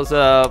 That was,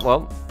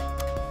 well,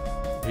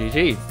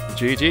 GG.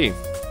 GG.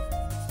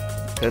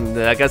 And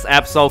I guess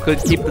Absol could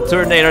keep the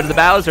Turtonator to the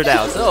Bowser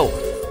now. So,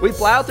 we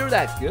plowed through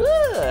that.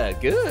 Good,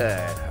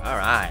 good.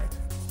 Alright.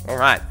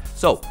 Alright.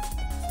 So,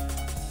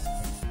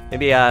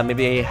 maybe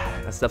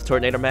a stuffed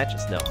Turtonator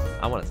matches? No.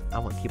 I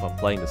wanna keep on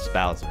playing this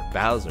Bowser.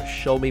 Bowser,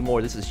 show me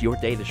more. This is your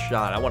day to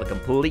shine. I want a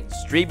complete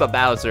stream of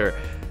Bowser.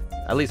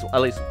 At least, you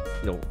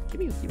know,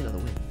 give me another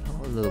win. I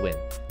want another win.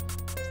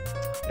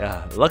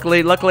 Yeah,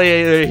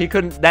 luckily he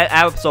couldn't, that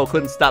Absol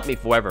couldn't stop me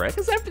forever.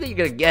 Because everything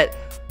you're gonna get,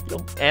 you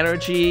know,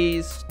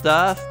 energy,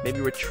 stuff, maybe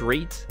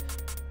retreat.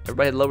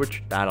 Everybody had low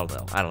retreat. I don't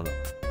know.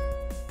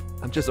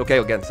 I'm just okay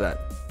against that.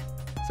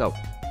 So,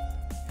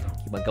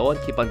 keep on going,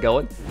 keep on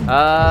going.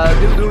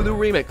 New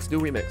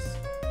remix.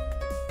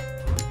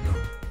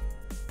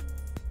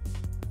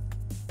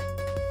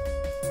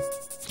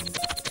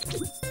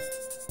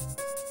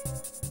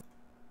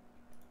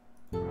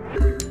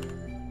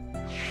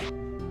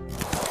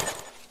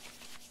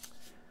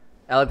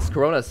 Alex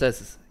Corona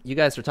says, you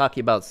guys are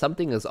talking about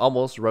something is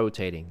almost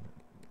rotating.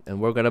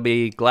 And we're gonna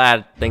be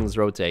glad things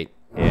rotate.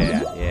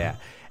 Yeah.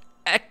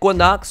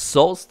 Equinox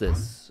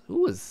Solstice.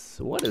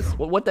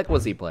 What deck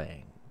was he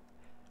playing?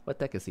 What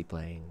deck is he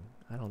playing?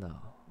 I don't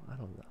know.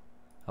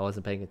 I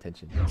wasn't paying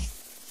attention.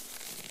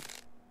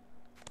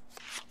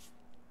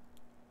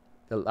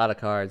 A lot of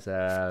cards.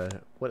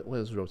 What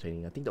was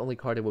rotating? I think the only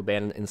card that would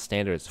ban in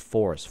standard is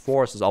Forest.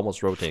 Forest is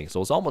almost rotating,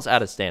 so it's almost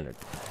out of standard.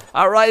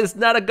 Alright, it's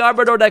not a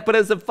Garbodor deck, but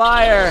it's a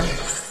fire.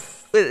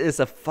 It is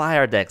a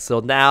fire deck,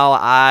 so now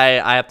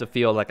I have to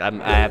feel like I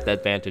have the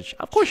advantage.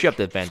 Of course you have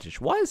the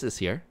advantage. Why is this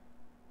here?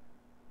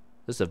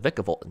 There's a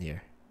Vikavolt in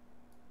here.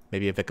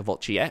 Maybe a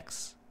Vikavolt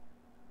GX.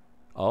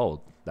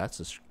 Oh, that's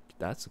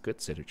a good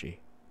synergy.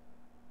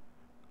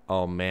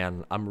 Oh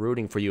man, I'm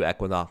rooting for you,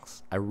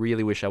 Equinox. I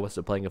really wish I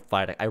wasn't playing a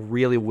fire deck. I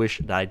really wish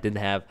that I didn't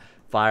have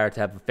fire to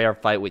have a fair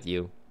fight with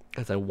you,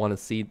 because I want to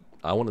see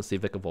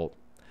Vikavolt.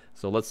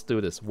 So let's do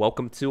this.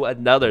 Welcome to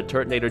another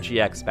Turtonator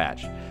GX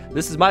patch.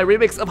 This is my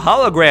remix of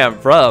Hologram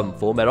from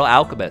Fullmetal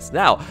Alchemist.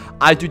 Now,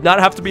 I do not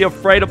have to be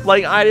afraid of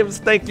playing items.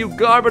 Thank you,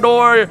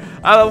 Garbodor.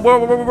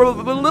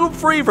 We're a little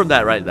free from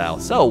that right now.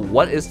 So,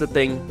 what is the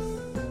thing?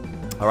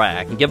 Alright,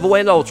 I can give away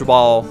an Ultra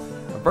Ball.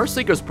 Burst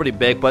Seeker is pretty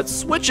big, but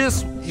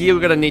switches,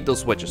 you're gonna need those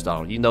switches,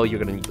 Donald. You know you're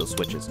gonna need those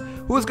switches.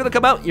 Who's gonna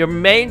come out? Your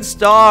main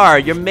star.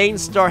 Your main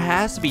star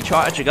has to be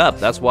charging up.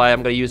 That's why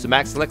I'm gonna use the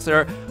Max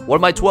Elixir. One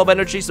of my 12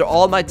 energies, they're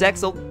all in my deck,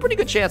 so pretty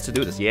good chance to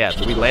do this. Yeah,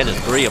 we landed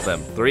 3 of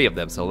them. 3 of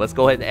them. So let's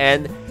go ahead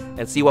and end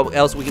and see what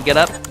else we can get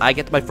up. I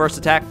get to my first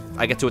attack.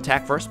 I get to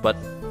attack first, but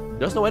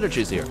there's no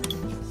energies here.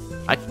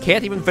 I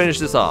can't even finish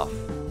this off.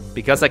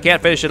 Because I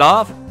can't finish it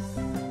off,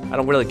 I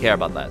don't really care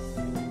about that.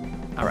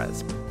 Alright,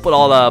 let's pull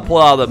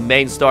all the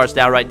main stars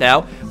down right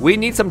now. We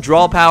need some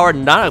draw power,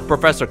 not a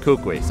Professor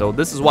Kukui. So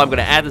this is why I'm going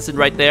to add this in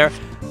right there.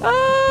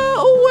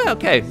 Oh,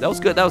 okay, that was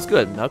good. I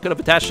could have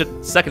attached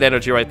a second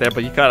energy right there,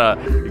 but you kind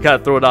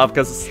of threw it off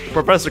because it's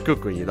Professor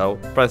Kukui, you know,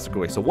 Professor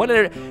Kukui. So one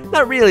energy,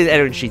 not really the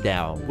energy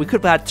down. We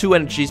could have had 2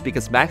 energies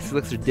because Max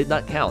Elixir did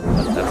not count.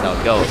 That's how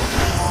it goes.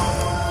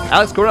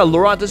 Alex Corona,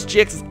 Lurantis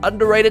GX is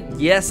underrated.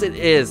 Yes, it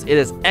is. It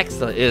is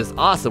excellent. It is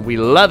awesome. We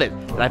love it.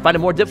 And I find it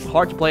more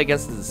hard to play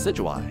against the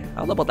Decidueye. I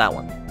don't know about that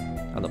one.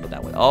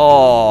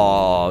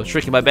 Oh,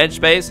 shrinking my bench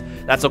space.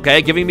 That's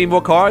okay. Giving me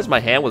more cards.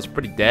 My hand was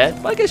pretty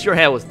dead. But I guess your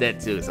hand was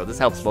dead too, so this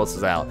helps both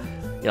us out.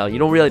 You know, you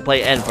don't really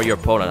play end for your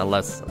opponent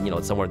unless, you know,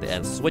 it's somewhere at the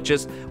end.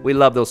 Switches. We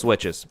love those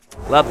switches.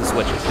 Love the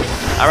switches.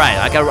 Alright,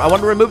 I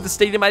want to remove the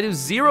stadium. I do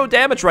 0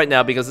 damage right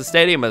now because the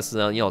stadium is, you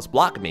know, it's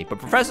blocking me. But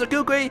Professor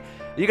Kukui,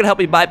 you can help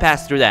me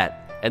bypass through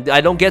that. And I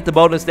don't get the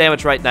bonus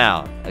damage right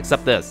now,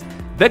 except this.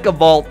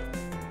 Vikavolt.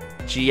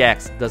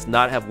 GX does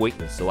not have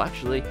weakness. So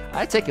actually,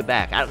 I take it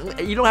back.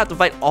 You don't have to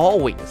fight all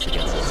weakness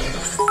against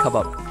this. Come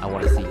up. I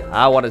want to see you.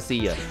 I want to see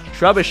you.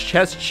 Trubbish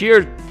Chest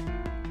Cheer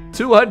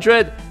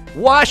 200.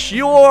 Wash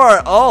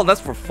your. Oh,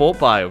 that's for Full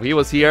Pie. If he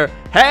was here.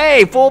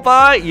 Hey, Full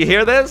Pie. You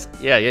hear this?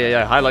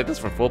 Yeah. Highlight this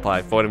for Full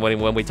Pie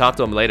when we talk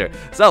to him later.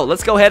 So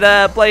let's go ahead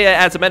and play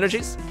add some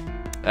energies.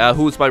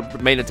 Who's my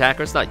main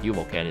attacker? It's not you,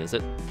 Volcanion, is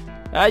it?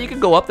 You can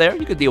go up there.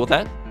 You can deal with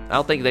that. I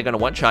don't think they're going to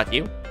one-shot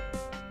you.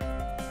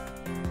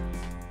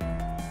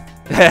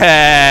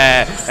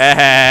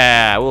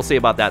 We'll see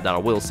about that,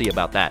 Donald. We'll see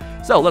about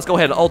that. So, let's go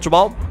ahead and Ultra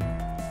Ball.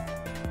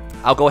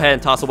 I'll go ahead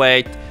and toss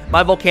away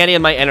my Volcanion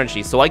and my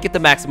energy, so I get the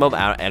maximum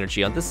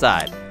energy on this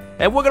side.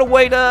 And we're going to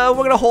wait, we're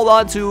going to hold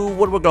on to,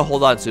 what we're going to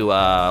hold on to?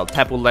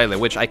 Tapu Lele,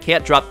 which I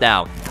can't drop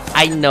down.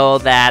 I know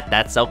that.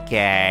 That's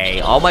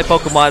okay. All my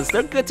Pokemons,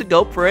 they're good to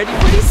go pretty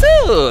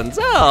soon.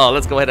 So,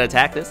 let's go ahead and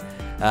attack this.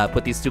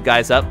 Put these two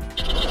guys up.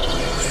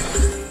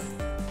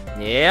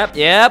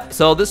 Yep.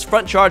 So, this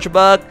front Charger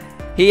Bug,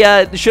 he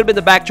should have been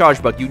the back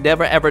Charge Bug. You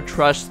never ever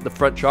trust the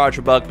front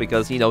Charger Bug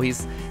because, you know,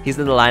 he's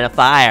in the line of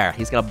fire.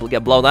 He's going to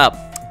get blown up.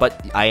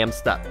 But I am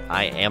stuck.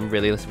 I am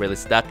really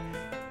stuck.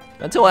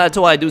 Until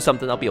I do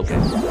something, I'll be okay.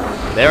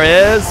 There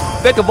is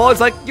Vikavolt.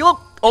 It's like, you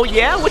look. Oh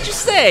yeah, what'd you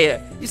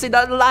say? You say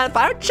not in the line of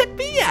fire? Check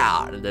me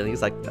out. And then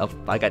he's like, oh,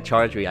 I got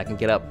Chargery. I can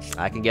get up.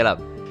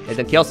 And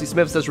then Kelsey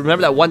Smith says,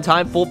 remember that one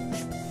time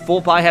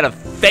Full Pie had a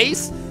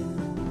face?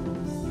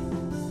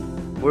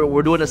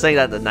 We're doing this thing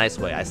that the nice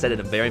way. I said it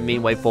in a very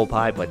mean way, Full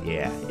Pie, but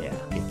yeah.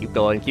 Keep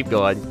going.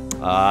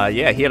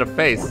 Yeah, he had a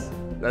face.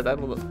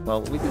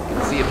 Well, we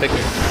can see a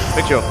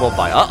picture of Full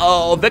Pie.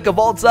 Uh-oh,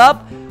 Vikavolt's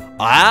up.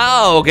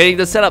 Wow, getting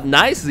this set up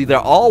nicely. They're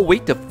all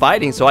weak to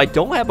fighting, so I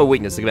don't have a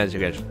weakness against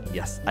you.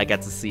 Yes, I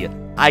get to see it.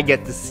 I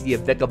get to see a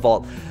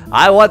Vikavolt.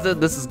 I want to.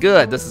 This is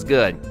good.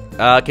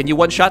 Can you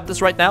one-shot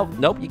this right now?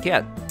 Nope, you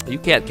can't.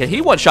 Can he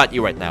one-shot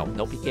you right now?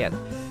 Nope, he can't.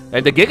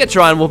 And the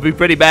Gigatron will be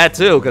pretty bad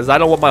too, because I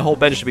don't want my whole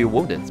bench to be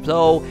wounded.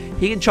 So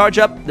he can charge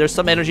up. There's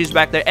some energies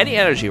back there. Any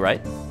energy,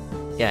 right?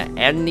 Yeah,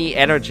 any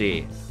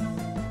energy.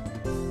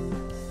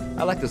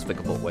 I like this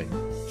Vikavolt way.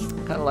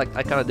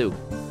 I kind of do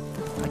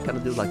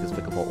like this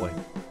Vikavolt way.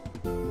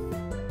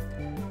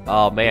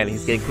 Oh man,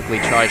 he's getting quickly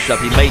charged up.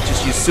 He may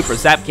just use Super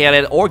Zap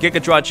Cannon or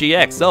Gigatron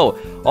GX. So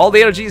all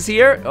the energies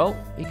here. Oh,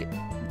 did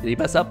he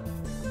mess up?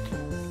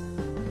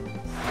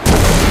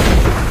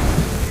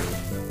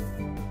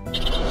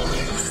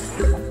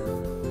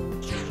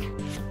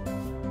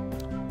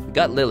 We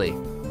got Lily.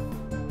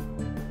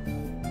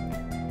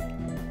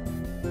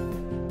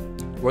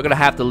 We're gonna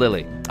have to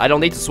Lily. I don't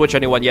need to switch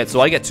anyone yet,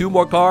 so I get 2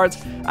 more cards.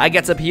 I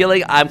get some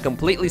healing. I'm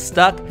completely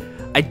stuck.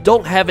 I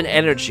don't have an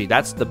energy.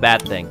 That's the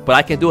bad thing. But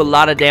I can do a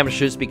lot of damage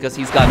just because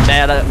he's got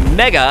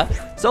Mega.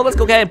 So let's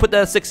go ahead and put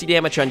the 60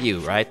 damage on you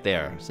right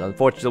there. So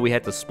unfortunately, we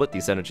had to split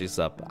these energies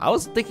up. I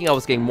was thinking I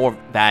was getting more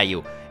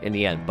value in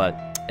the end, but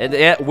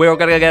we're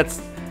gonna get.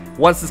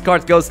 Once this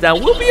card goes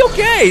down, we'll be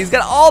okay. He's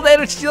got all the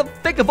energy.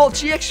 Vikavolt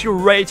GX, you're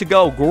ready to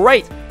go.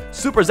 Great.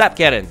 Super Zap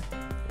Cannon.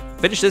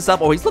 Finish this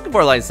up. Oh, he's looking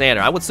for a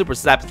Lysander. I would Super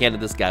Zap Cannon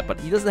this guy, but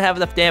he doesn't have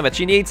enough damage.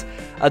 He needs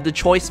the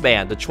Choice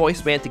Band. The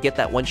Choice Band to get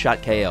that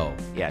one-shot KO.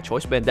 Yeah,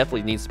 Choice Band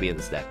definitely needs to be in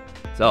this deck.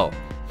 So,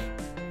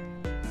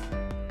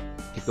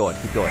 keep going.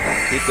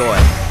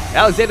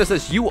 Alexander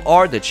says, you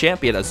are the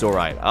champion,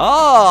 Azurite.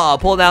 Oh,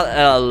 pulling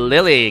out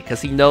Lily,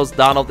 because he knows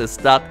Donald is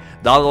stuck.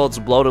 Donald's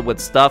bloated with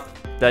stuff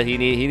that he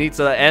needs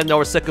to end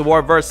or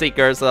Sycamore Verse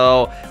Seeker.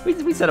 So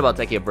we said about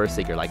taking a Verse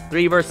Seeker, like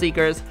 3 Verse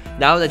Seekers.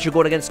 Now that you're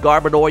going against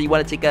Garbodor, you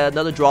want to take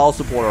another draw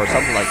support or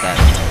something like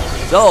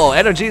that. So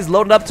energy is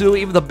loaded up to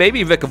even the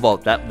baby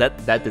Vikavolt.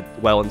 That did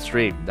well in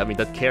stream. I mean,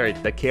 that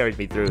carried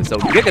me through. So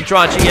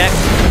Gigatron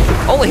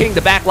GX only hitting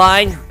the back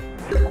line.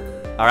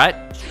 All right,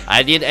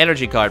 I need an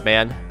energy card,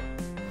 man.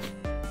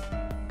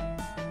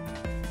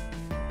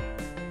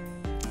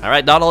 All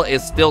right, Donald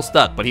is still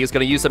stuck, but he is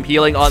going to use some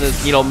healing on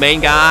his,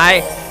 main guy,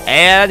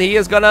 and he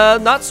is going to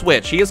not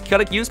switch. He is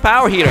going to use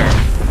Power Heater.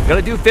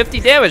 Going to do 50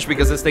 damage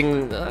because this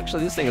thing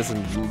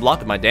isn't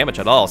blocking my damage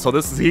at all. So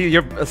this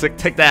is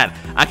take that.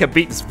 I can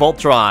beat this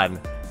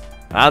Voltron.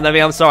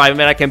 I'm sorry. I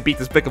mean, I can beat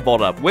this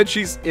Vikavolt up. Which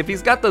if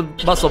he's got the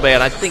Muscle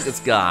Band, I think it's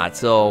got.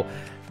 So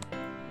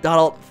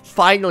Donald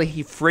finally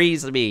he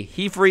frees me.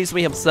 He frees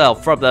me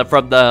himself from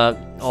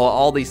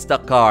all these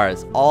stuck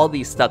cards.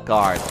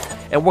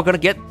 And we're gonna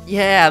get,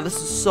 this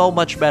is so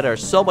much better.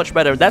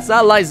 That's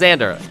not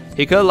Lysander.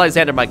 He could have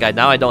Lysander my guy.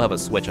 Now I don't have a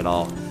switch at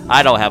all.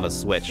 I don't have a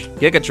switch.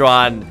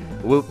 Gigatron,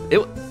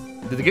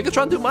 did the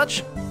Gigatron do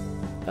much?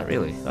 Not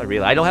really.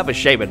 I don't have a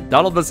Shaman.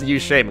 Donald doesn't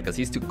use Shaman because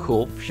he's too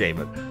cool for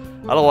Shaman.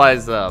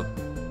 Otherwise,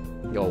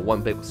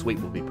 one big sweep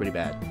would be pretty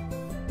bad.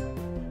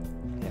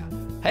 Yeah.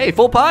 Hey,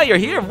 Full Pie, you're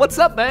here. What's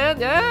up, man?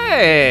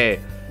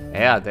 Yay!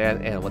 Yeah,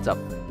 Dan, and what's up?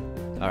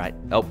 Alright.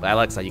 Oh,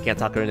 Alexa, you can't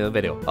talk her into the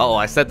video. Oh,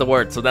 I said the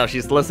word, so now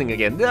she's listening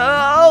again.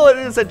 No, it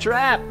is a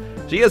trap.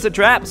 She is a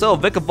trap. So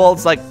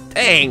Vikavolt's like,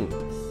 dang,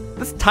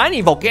 this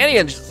tiny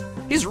Volcanion,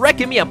 he's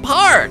wrecking me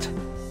apart.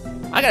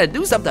 I gotta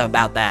do something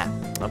about that.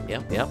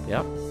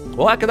 Yep.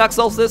 Well, Equinox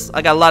Solstice,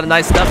 I got a lot of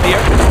nice stuff here.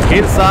 He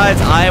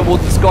decides I will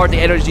discard the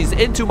energies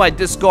into my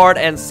discard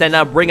and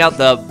bring out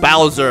the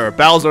Bowser.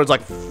 Bowser's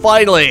like,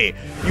 finally,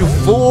 you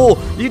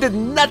fool! You did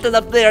nothing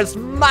up there. It's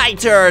my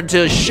turn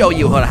to show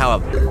you how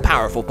a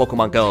powerful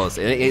Pokemon goes.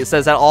 And it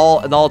says that all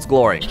in all its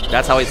glory.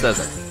 That's how he says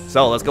it.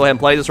 So let's go ahead and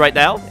play this right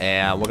now,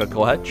 and we're gonna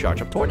go ahead and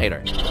charge up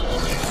Turtonator.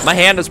 My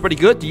hand is pretty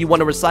good. Do you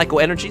want to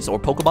recycle energies or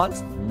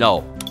Pokemons?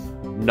 No.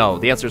 No,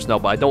 the answer is no,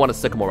 but I don't want to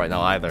Sycamore right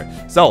now either.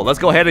 So let's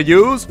go ahead and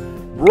use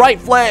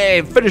Bright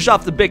Flame. Finish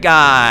off the big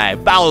guy.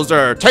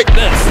 Bowser, take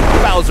this.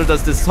 Bowser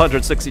does this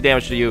 160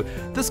 damage to you.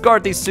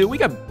 Discard these two.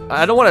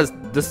 I don't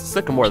want to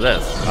Sycamore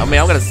this. I mean,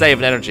 I'm going to save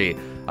an energy.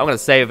 I'm going to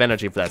save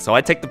energy for that. So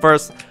I take the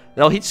first.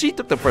 No, she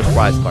took the first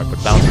prize card,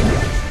 but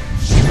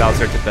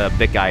Bowser took the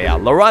big guy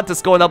out.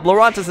 Lurantis going up.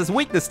 Lurantis is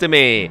weakness to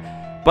me.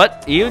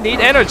 But you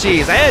need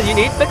energies, and you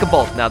need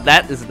Vikavolt. Now,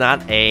 that is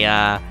not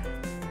a...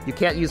 you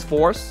can't use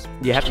Force.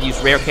 You have to use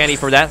Rare Candy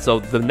for that. So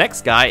the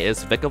next guy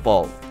is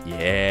Vikavolt.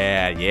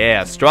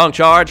 Yeah. Strong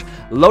Charge.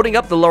 Loading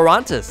up the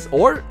Lurantis.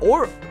 Or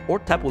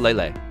Tapu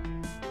Lele.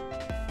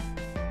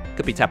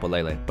 Could be Tapu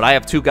Lele. But I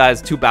have two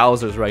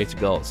Bowsers ready to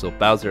go. So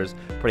Bowser's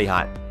pretty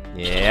hot.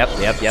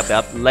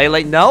 Yep.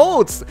 Lele,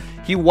 no!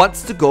 He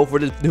wants to go for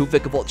the new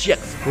Vikavolt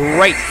GX.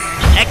 Great.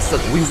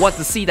 Excellent. We want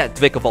to see that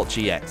Vikavolt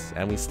GX.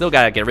 And we still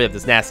gotta get rid of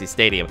this nasty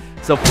stadium.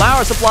 So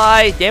Flower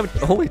Supply, damage.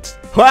 Oh,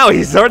 wow,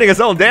 he's hurting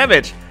his own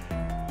damage.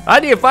 I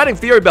need a Fighting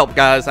Fury Belt,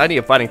 guys. I need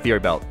a Fighting Fury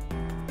Belt.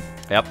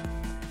 Yep.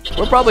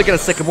 We're probably gonna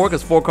Sycamore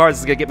because 4 cards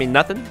is gonna get me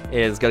nothing.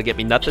 It's gonna get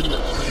me nothing.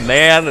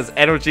 Man, his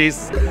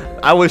energies.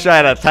 I wish I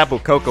had a Tapu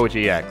Koko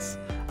GX.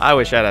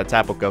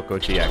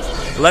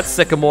 Let's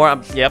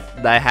Sycamore.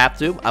 Yep, I have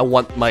to. I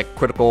want my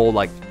critical,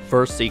 like,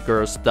 First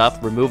Seeker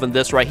stuff. Removing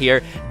this right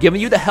here. Giving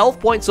you the health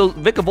point so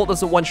Vikavolt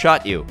doesn't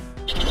one-shot you.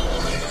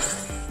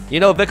 You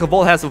know, if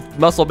Vikavolt has a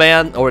Muscle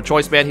Band or a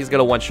Choice Band, he's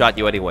gonna one-shot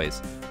you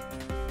anyways.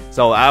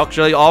 So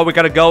actually, all we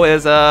gotta go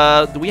is,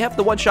 do we have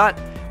the one-shot?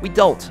 We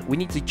don't. We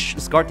need to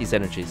discard these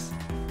energies.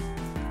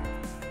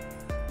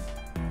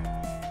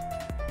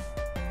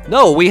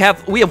 No, we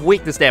have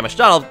weakness damage.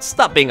 Donald,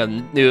 stop being a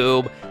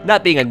noob.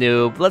 Not being a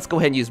noob. Let's go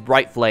ahead and use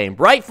Bright Flame.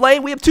 Bright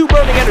Flame, we have 2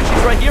 burning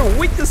energies right here.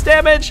 Weakness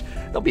damage.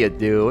 Don't be a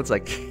noob. It's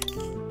like,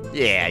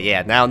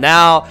 yeah.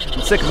 Now,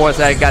 Sycamore's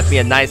got me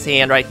a nice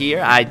hand right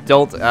here. I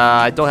don't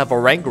have a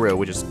Rangaroo,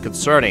 which is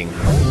concerning.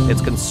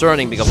 It's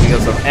concerning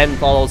because of N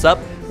follows up.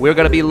 We're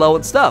gonna be low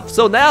and stuff.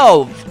 So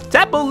now,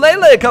 Tapu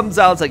Lele comes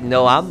out. It's like,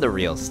 no, I'm the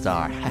real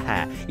star.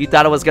 You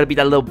thought it was gonna be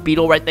that little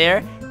beetle right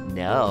there?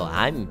 No,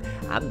 I'm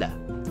the.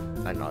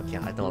 I don't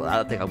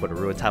think I'm gonna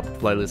ruin Tapu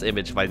Lele's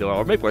image if I do,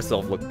 or make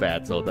myself look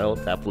bad. So no,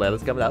 Tapu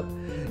Lele's coming out.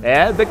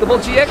 And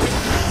Vikavolt GX.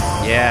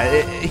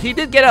 Yeah, he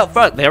did get out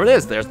front. There it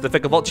is. There's the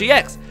Vikavolt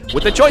GX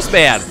with the Choice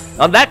Band.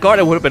 On that card,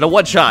 it would have been a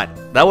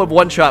one-shot. That would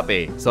one-shot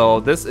me.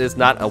 So this is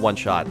not a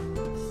one-shot.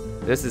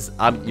 This is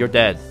you're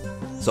dead.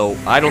 So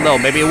I don't know.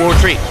 Maybe it will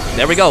retreat.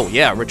 There we go.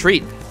 Yeah,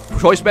 retreat.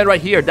 Choice Band right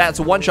here. That's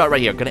a one-shot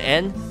right here. Gonna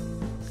end.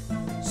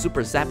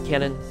 Super Zap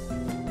Cannon.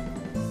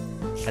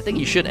 I think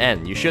you should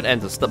end. You should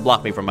end to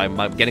block me from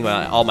getting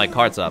all my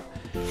cards up.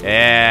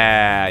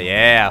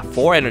 Yeah.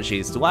 4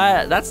 energies.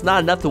 That's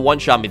not enough to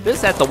one-shot me.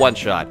 This had the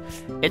one-shot.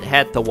 It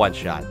had the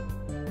one-shot.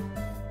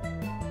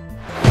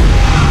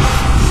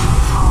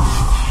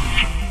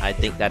 I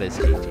think that is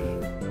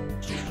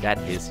GG. That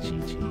is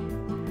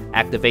GG.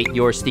 Activate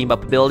your Steam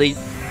Up ability.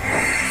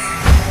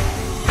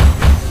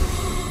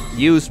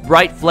 Use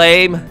Bright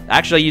Flame.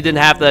 Actually, you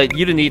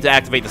didn't need to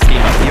activate the Steam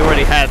Up. You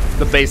already had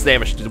the base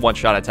damage to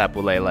one-shot at Tapu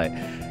Lele.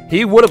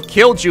 He would have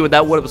killed you and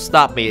that would have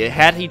stopped me.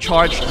 Had he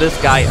charged this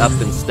guy up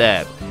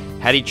instead.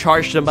 Had he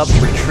charged him up,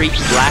 retreat,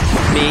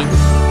 blast me,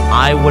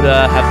 I would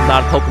have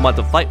not a Pokemon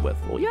to fight with.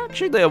 Well, yeah,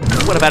 actually, they would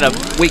have had a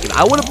weaken.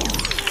 I would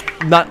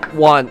have not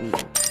won.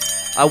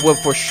 I would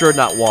for sure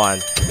not won.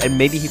 And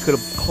maybe he could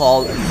have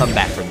clawed and come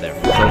back from there.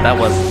 So that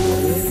was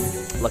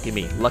lucky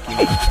me.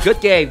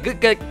 Good game.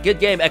 Good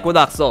game,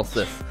 Equinox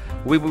Solstice.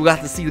 We got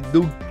to see the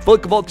new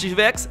Vikavolt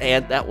GX,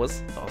 and that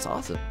was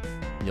awesome.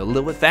 You know, a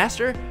little bit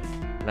faster.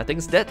 And I think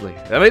it's deadly.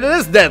 I mean, it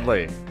is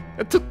deadly.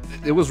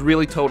 It was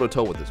really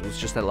toe-to-toe with this. It was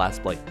just that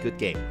last play. Good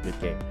game.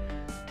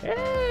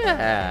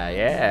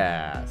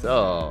 Yeah.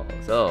 So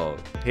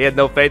he had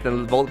no faith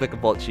in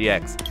Vikavolt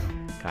GX.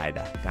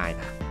 Kinda.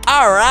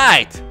 All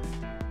right.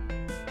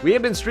 We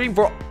have been streaming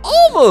for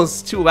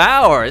almost 2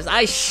 hours.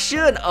 I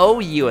should owe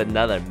you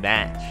another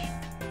match.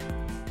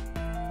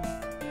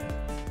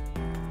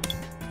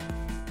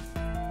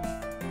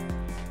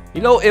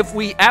 You know,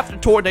 after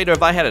Turtonator,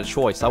 if I had a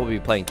choice, I would be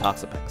playing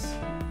Toxapex.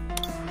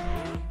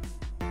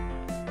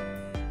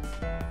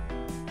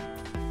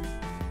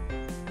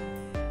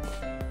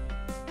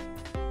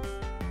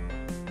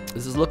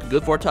 This is looking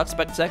good for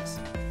Toxapex X.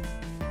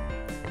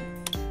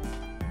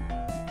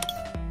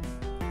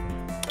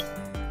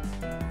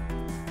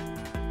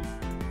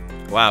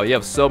 Wow, you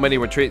have so many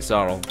retreats,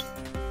 Sorrel.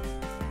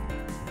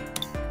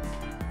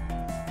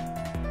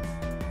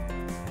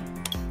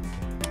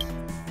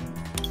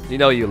 You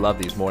know you love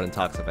these more than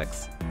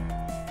Toxapex.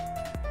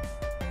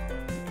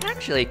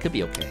 Actually, it could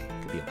be okay.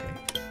 Should be okay.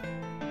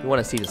 We want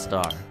to see the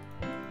star.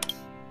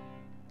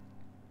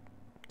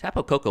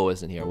 Tapu Koko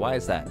isn't here. Why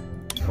is that?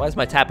 Why is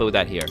my Tapu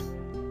not here?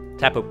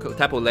 Tapu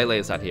Lele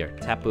is not here.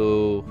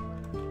 Tapu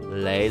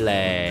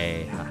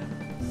Lele.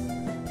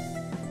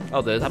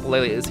 Oh, the Tapu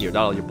Lele is here.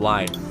 Donald, you're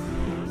blind.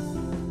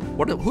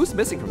 Who's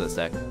missing from this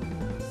deck?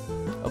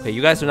 Okay,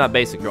 you guys are not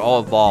basic. You're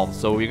all evolved.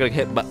 So you're gonna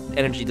hit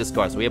energy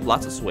discard. So we have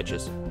lots of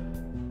switches.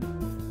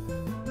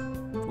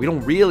 We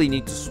don't really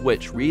need to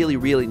switch.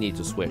 Really need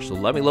to switch. So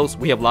let me load.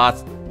 We have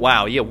lots.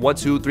 Wow, yeah, 1,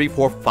 2, 3,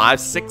 4, 5,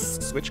 6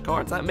 switch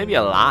cards. That may be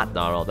a lot,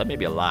 Donald. That may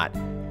be a lot.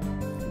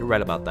 You're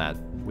right about that.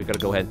 We gotta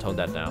go ahead and tone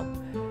that down.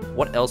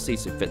 What else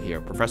needs to fit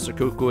here? Professor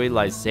Kukui,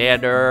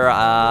 Lysander,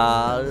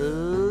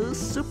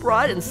 Super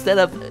Ride instead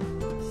of.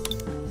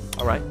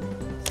 All right.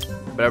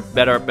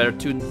 Better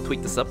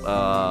tweak this up.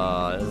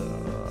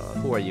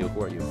 Who are you?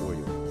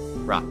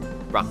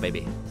 Brock,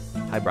 baby.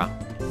 Hi, Brock.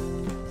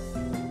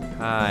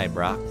 Hi,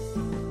 Brock.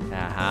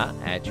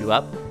 Add you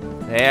up.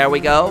 There we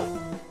go.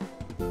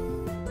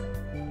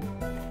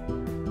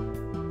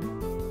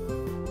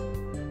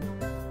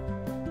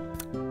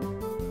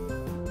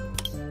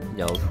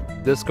 Yo,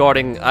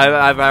 discarding.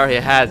 I've already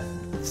had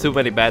too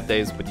many bad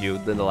days with you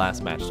in the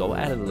last match, so I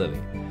added Lily.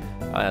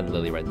 I added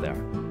Lily right there.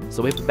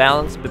 So we have to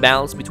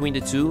balance between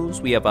the twos.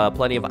 We have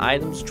plenty of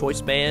items,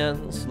 choice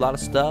bands, a lot of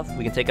stuff.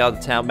 We can take out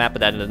the town map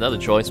and add another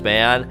choice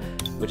band,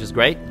 which is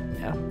great.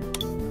 Yeah.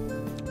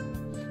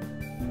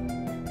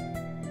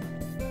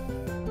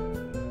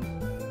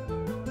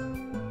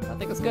 I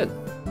think it's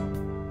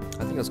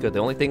good. The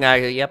only thing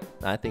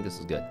I think this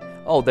is good.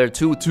 Oh, there are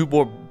two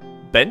more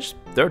bench.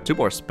 There are 2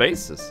 more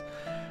spaces.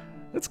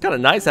 It's kind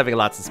of nice having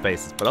lots of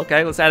spaces, but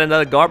okay, let's add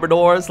another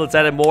Garbodors. Let's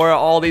add more of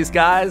all these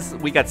guys.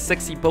 We got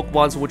 60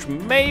 Pokemons, which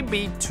may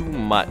be too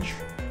much.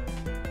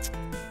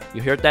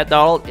 You heard that,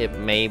 Donald? It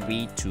may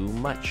be too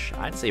much.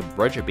 I'd say a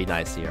bridge would be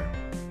nice here.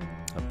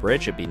 A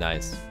bridge would be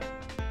nice.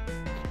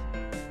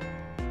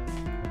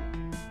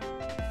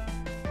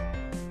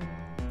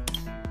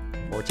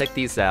 Or take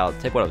these out.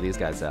 Take one of these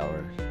guys out.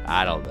 Or,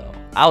 I don't know.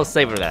 I'll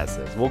save it as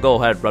is. We'll go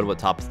ahead and run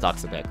with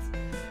Toxapex.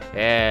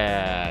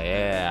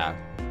 Yeah.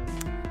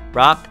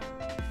 Brock,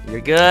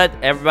 you're good.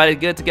 Everybody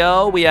good to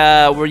go.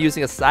 We're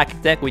using a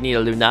psychic deck. We need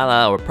a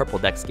Lunala or purple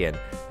deck skin.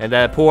 And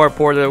then we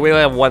only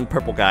have one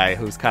purple guy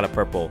who's kind of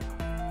purple.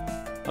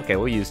 Okay,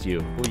 we'll use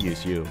you.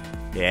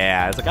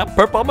 Yeah, it's like I'm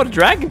purple. I'm on a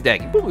dragon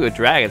deck. You put me with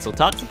dragon. So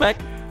Toxapex.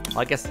 Well,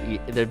 I guess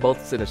they're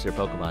both sinister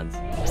Pokemons.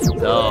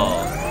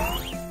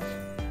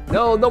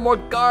 No more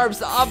Garbs.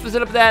 The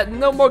opposite of that.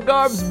 No more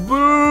Garbs.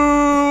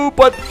 Boo!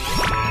 But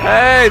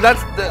hey,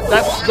 that's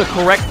the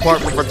correct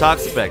partner for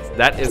Toxapex.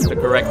 That is the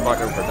correct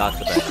partner for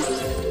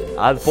Toxapex.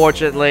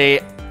 Unfortunately,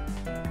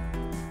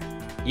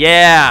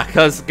 yeah,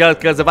 because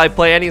if I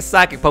play any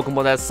psychic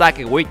Pokemon that has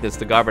psychic weakness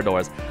to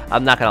Garbodors,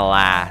 I'm not gonna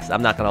last.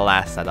 I'm not gonna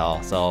last at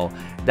all. So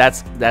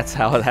that's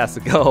how it has to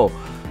go.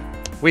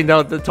 We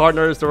know the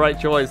Turtonator is the right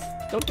choice.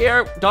 Don't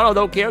care, Donald.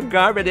 Don't care.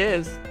 Garbod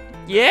is.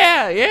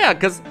 Yeah,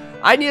 because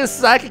I need a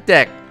psychic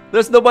deck.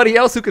 There's nobody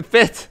else who could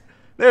fit.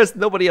 There's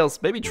nobody else.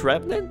 Maybe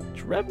Trevenant?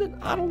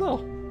 I don't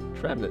know.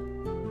 Trevenant.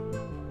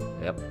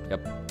 Yep.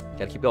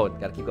 Gotta keep going.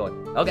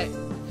 Okay.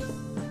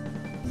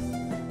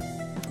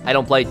 I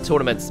don't play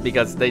tournaments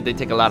because they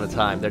take a lot of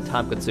time. They're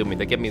time consuming.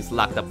 They get me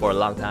locked up for a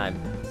long time.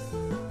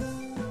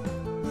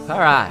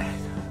 Alright.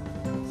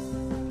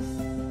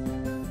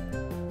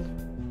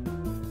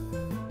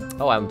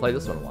 Oh, I haven't played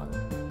this one in a while.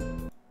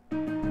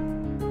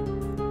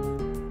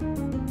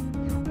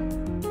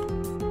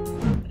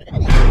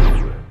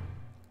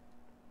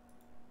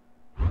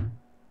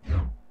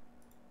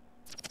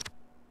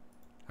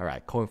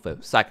 Alright, coin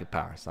flip, psychic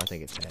powers. I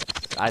think it's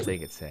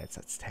heads.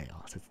 It's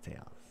tails.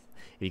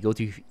 If you go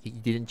to, you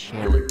didn't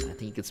channel it. I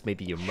think it's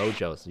maybe your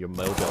mojo's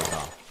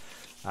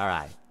off.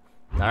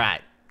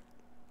 Alright.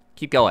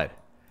 Keep going.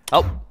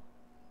 Oh.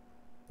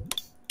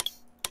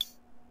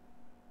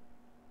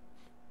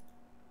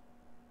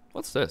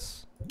 What's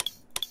this?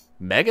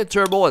 Mega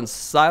Turbo and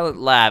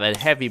Silent Lab and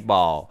Heavy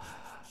Ball.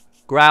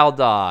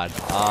 Groudon.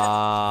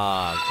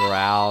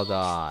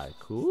 Groudon.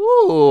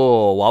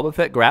 Cool.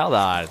 Wobbuffet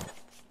Groudon.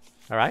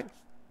 Alright.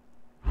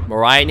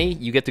 Mariani,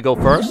 you get to go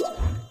first.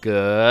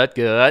 Good.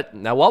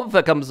 Now,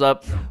 Wobbuffet comes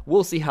up.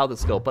 We'll see how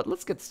this goes, but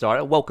let's get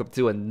started. Welcome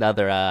to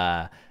another,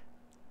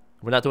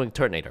 we're not doing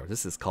Turtonator.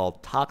 This is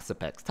called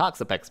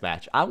Toxapex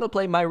match. I'm gonna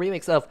play my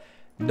remix of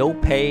No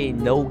Pay,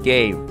 No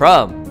Game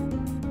from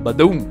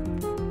Badoom.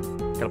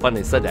 Kinda funny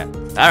they said that.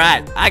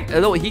 Alright,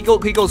 he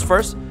goes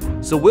first.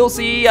 So we'll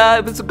see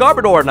if it's a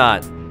Garbodor or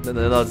not.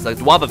 No, it's like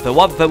Wobbuffet.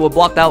 Wobbuffet will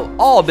block out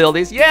all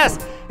abilities. Yes!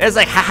 It's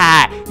like,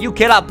 haha, you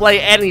cannot play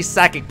any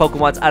psychic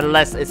Pokemons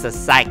unless it's a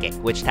psychic,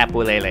 which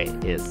Tapu Lele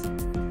is.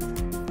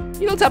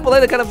 You know, Tapu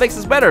Lele kind of makes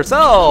this better,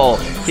 so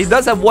he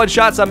does have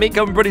one-shots on me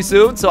coming pretty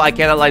soon, so I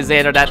cannot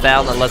Lysander that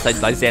down unless I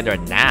Lysander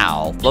it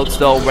now.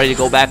 Floatstone ready to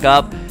go back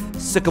up.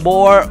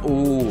 Sycamore,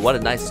 ooh, what a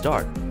nice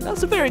start.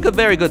 That's a very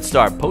good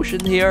start. Potion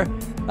here.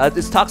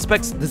 Is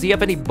Toxapex, does he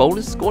have any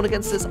bonus going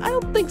against this? I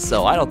don't think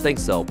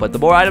so. But the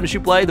more items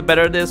you play, the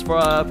better it is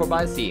for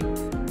my team.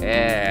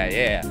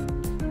 Yeah.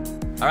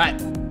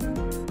 Alright.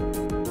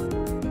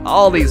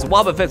 All these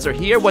Wobbuffets are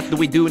here. What do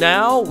we do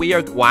now? We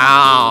are...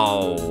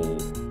 Wow.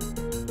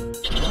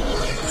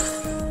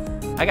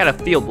 I got a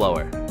field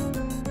blower.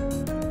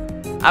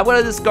 I want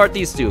to discard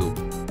these two.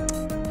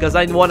 Because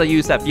I want to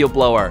use that field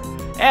blower.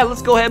 And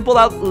let's go ahead and pull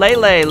out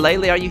Lele.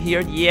 Lele, are you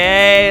here?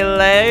 Yay,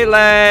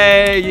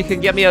 Lele! You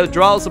can get me a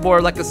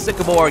Drowsabor like a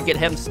Sycamore and get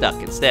him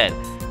stuck instead.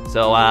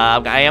 So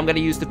I am going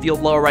to use the field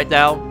blower right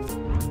now.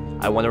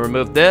 I want to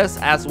remove this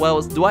as well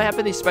as... Do I have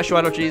any special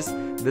energies?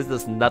 This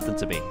does nothing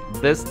to me.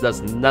 This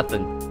does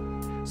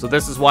nothing. So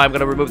this is why I'm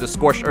going to remove the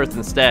Scorched Earth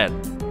instead.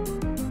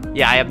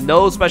 Yeah, I have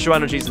no special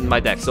energies in my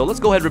deck. So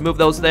let's go ahead and remove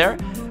those there.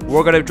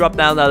 We're going to drop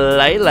down to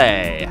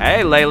Lele.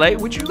 Hey, Lele,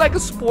 would you like a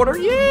supporter?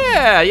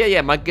 Yeah.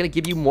 Am I going to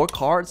give you more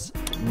cards?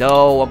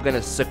 No, I'm going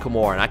to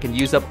Sycamore, and I can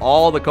use up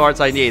all the cards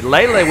I need.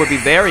 Lele would be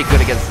very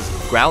good against this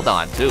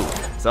Groudon, too.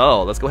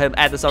 So let's go ahead and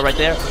add this on right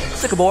there.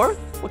 Sycamore,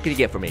 what can you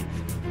get for me?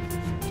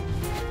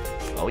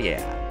 Oh,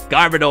 yeah.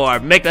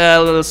 Garbodor, make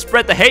the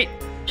spread the hate.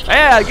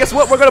 Yeah, guess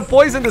what? We're going to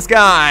poison this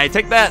guy.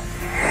 Take that.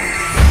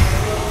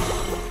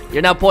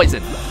 You're now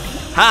poisoned.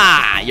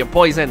 Ha! You're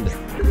poisoned.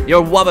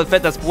 Your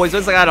Wobbuffet that's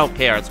poisoned. I don't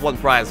care. It's one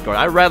prize card.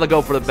 I'd rather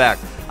go for the back.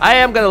 I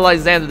am going to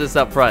Lysander this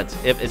up front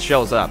if it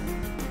shows up.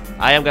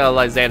 I am going to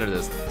Lysander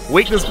this.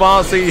 Weakness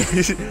policy.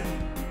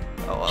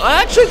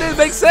 Actually, that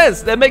makes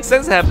sense. That makes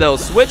sense to have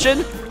those.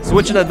 Switching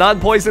a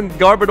non-poisoned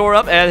Garbodor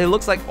up, and it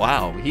looks like,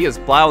 wow, he is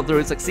plowing through.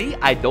 It's like, see,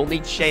 I don't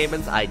need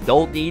shamans. I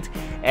don't need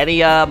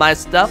any my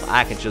stuff.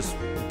 I can just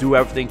do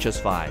everything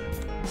just fine.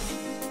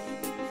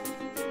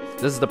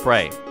 This is the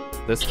prey.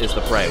 This is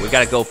the prey. We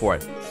gotta go for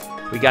it.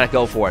 We gotta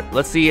go for it.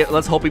 Let's see it.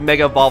 Let's hope he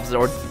Mega Evolves it,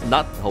 or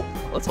not hope.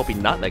 Let's hope he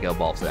not Mega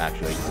Evolves it,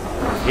 actually.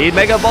 He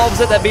Mega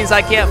Evolves it. That means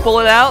I can't pull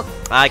it out.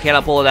 I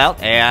cannot pull it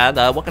out. And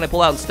what can I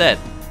pull out instead?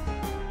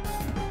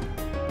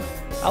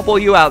 I'll pull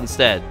you out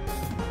instead.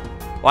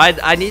 Well,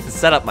 I need to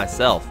set up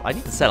myself. I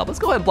need to set up. Let's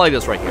go ahead and play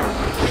this right here.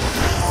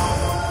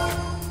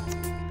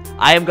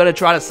 I am going to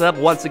try to set up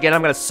once again.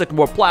 I'm going to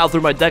Sycamore plow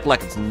through my deck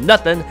like it's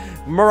nothing.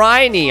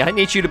 Mariani, I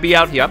need you to be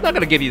out here. I'm not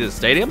going to give you the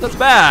stadium. That's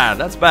bad.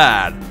 That's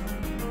bad.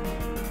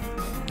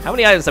 How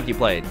many items have you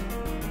played?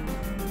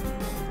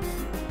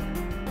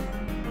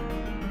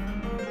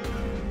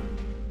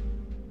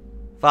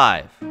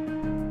 5.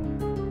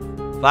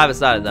 5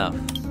 is not enough.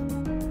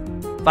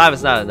 5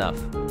 is not enough.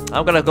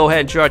 I'm gonna go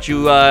ahead and charge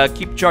you,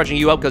 keep charging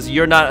you up because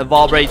you're not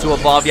ready to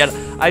evolve yet.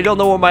 I don't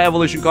know where my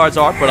evolution cards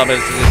are, but I'm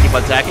just gonna keep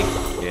attacking.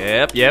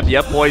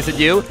 Yep, poison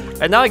you.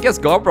 And now I guess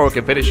Garbodor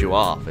can finish you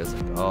off. It's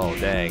like, oh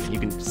dang, you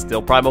can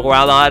still Primal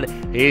Groudon.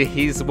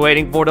 He's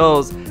waiting for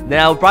those.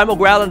 Now Primal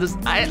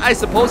Groudon, I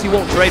suppose he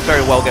won't trade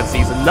very well against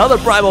these. Another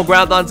Primal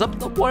Groudon's up.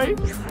 Don't worry,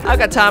 I've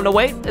got time to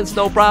wait. It's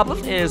no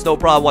problem. It's no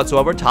problem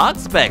whatsoever.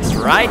 Toxapex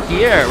right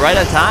here, right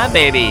on time,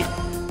 baby.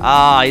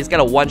 He's got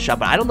a one-shot,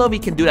 but I don't know if he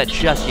can do that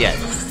just yet.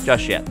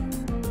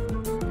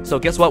 So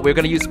guess what? We're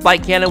gonna use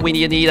Spike Cannon. We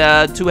need 2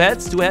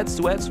 heads.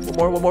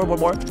 One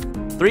more.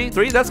 3,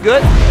 that's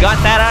good.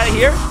 Got that out of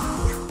here.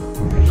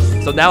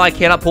 So now I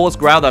cannot pull his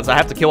Groudons. I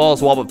have to kill all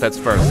his Wobbuffets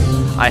first.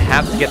 I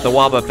have to get the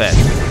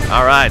Wobbuffet.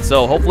 Alright,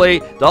 so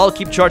hopefully they'll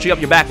keep charging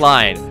up your back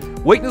line.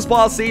 Weakness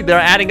policy,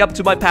 they're adding up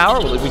to my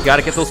power. We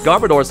gotta get those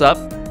Garbodors up.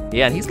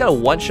 Yeah, and he's got a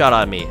one-shot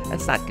on me.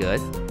 That's not good.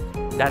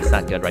 That's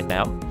not good right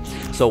now.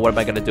 So what am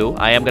I gonna do?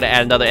 I am gonna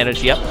add another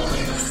energy up.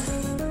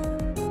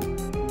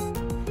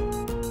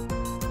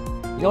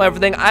 You know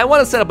everything? I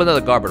want to set up another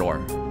Garbodor.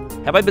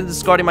 Have I been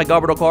discarding my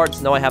Garbodor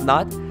cards? No, I have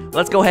not.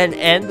 Let's go ahead and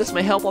end. This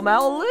may help him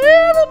out a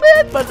little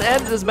bit, but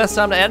end is the best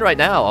time to end right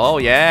now. Oh,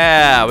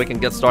 yeah. We can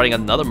get starting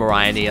another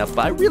Mariani up.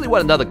 But I really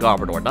want another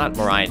Garbodor, not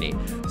Mariani.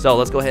 So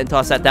let's go ahead and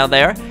toss that down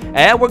there.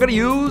 And we're going to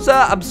use,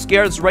 I'm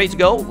scared it's ready to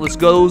go. Let's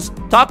go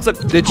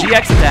Toxapex, the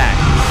GX attack.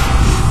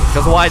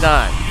 Because why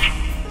not?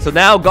 So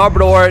now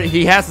Garbodor,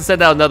 he has to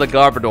send out another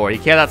Garbodor. He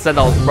cannot send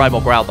out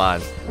Primal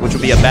Groudon, which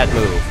would be a bad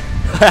move.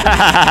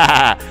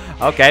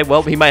 Okay,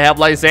 well, he might have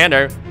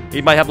Lysander.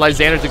 He might have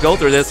Lysander to go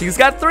through this. He's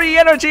got 3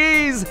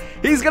 energies.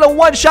 He's gonna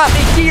one-shot me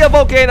Kia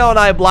Volcano, and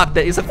I blocked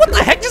it. He's like, what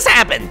the heck just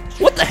happened?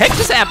 What the heck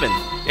just happened?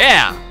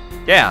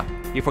 Yeah,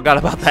 you forgot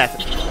about that.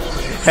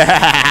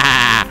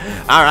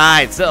 All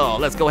right, so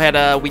let's go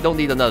ahead. We don't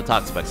need another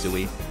Toxapex, do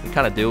we? We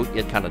kind of do,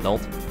 yet kind of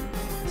don't.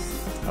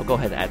 I'll go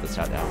ahead and add this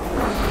out now.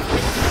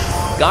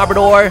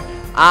 Garbodor.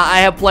 I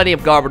have plenty of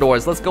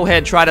Garbodors. Let's go ahead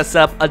and try to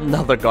set up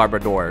another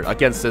Garbodor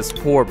against this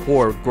poor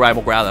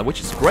Primal Groudon,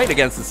 which is great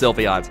against the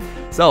Sylveons.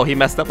 So he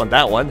messed up on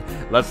that one.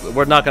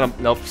 We're not gonna,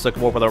 nope,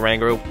 Sycamore with a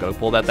Rangaroo. Gonna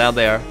pull that down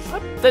there.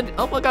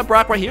 Oh, I got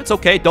Brock right here. It's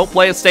okay. Don't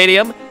play a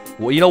stadium.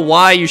 Well, you know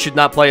why you should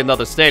not play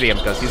another stadium?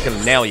 Because he's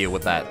gonna nail you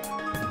with that.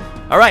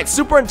 All right,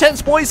 super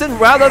intense poison.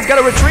 Groudon's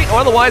gotta retreat, or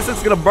otherwise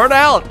it's gonna burn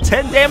out.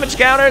 10 damage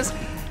counters.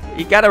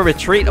 You gotta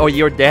retreat, or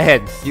you're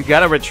dead. You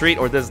gotta retreat,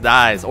 or this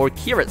dies, or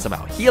cure it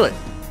somehow. Heal it.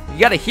 You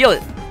gotta heal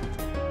it.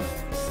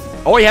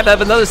 Or you have to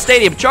have another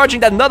stadium. Charging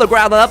that another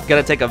Groudon up.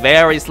 Gonna take a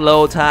very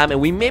slow time. And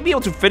we may be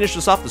able to finish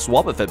this off the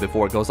Wobbuffet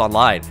before it goes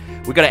online.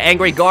 We got an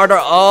Angry Gardner.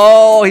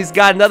 Oh, he's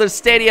got another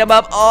stadium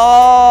up.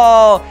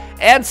 Oh,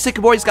 and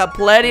Sycamore, he's got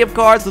plenty of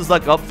cards. It's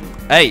like, oh,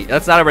 Hey,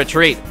 that's not a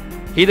retreat.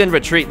 He didn't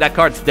retreat. That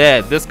card's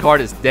dead. This card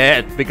is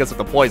dead because of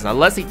the poison.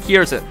 Unless he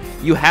cures it,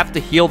 you have to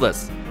heal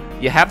this.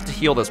 You have to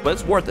heal this, but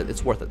it's worth it.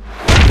 It's worth it.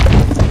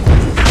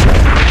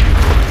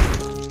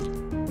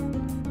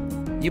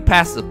 You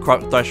passed the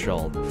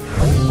threshold.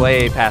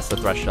 Way past the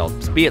threshold.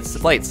 Play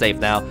it safe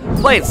now.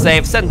 Play it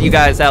safe. Send you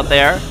guys out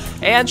there.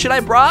 And should I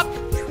Brock?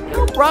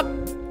 No, Brock.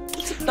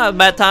 It's not a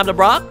bad time to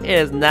Brock. It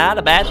is not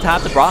a bad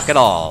time to Brock at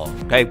all.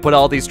 Okay, put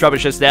all these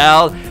trebuchets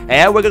down.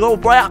 And we're gonna go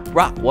Brock.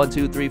 Brock. 1,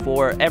 2, 3,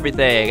 4.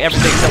 Everything.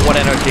 Everything's at 1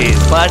 energies.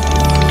 But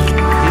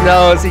he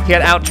knows he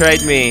can't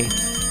outtrade me.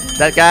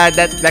 That guy,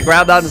 that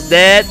Groudon is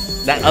dead.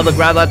 That other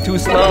Groudon too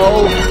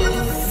slow.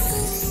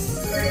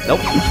 Nope.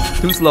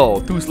 Too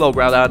slow. Too slow,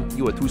 Groudon.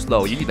 You were too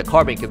slow. You need the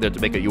Carbink in there to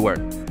make it work.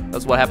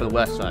 That's what happened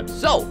last time.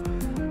 So,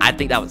 I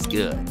think that was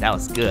good. That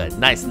was good.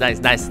 Nice, nice,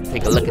 nice.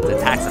 Take a look at the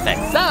tax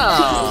effect.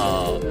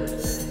 So,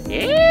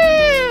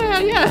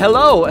 yeah.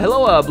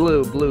 Hello,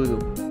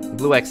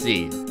 Blue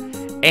XC.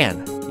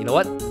 And, you know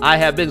what? I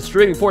have been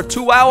streaming for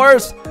 2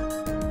 hours.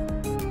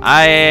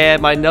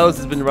 My nose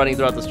has been running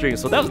throughout the stream,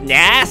 so that was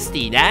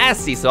nasty.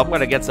 So I'm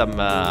gonna get some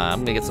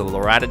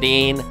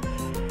loratadine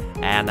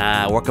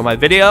and work on my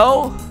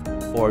video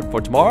for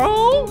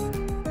tomorrow,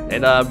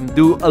 and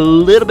do a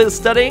little bit of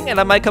studying, and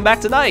I might come back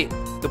tonight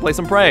to play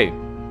some Prey.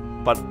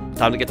 But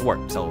time to get to work.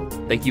 So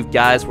thank you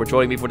guys for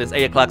joining me for this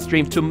 8 o'clock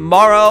stream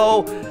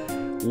tomorrow.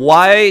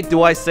 Why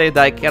do I say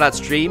that I cannot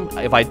stream?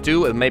 If I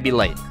do, it may be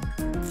late,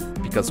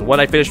 because when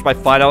I finish my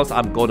finals,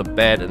 I'm going to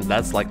bed, and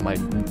that's like my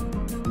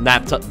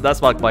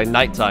that's like my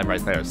nighttime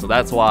right there. So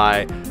that's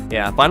why,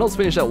 yeah, finals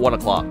finish at 1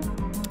 o'clock.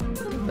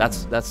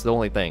 That's the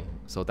only thing.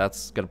 So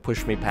that's gonna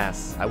push me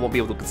past. I won't be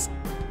able to.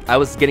 I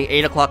was getting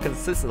 8 o'clock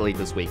consistently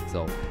this week,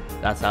 so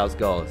that's how it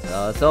goes.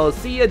 So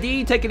see ya,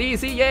 D. Take it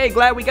easy. Yay!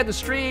 Glad we got to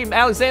stream.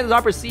 Alexander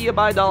Harper. See ya.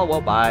 Bye, doll. Well,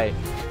 bye.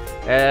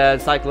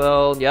 And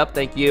Cyclone. Yep.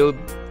 Thank you.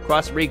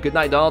 Crossbreed. Good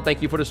night, doll.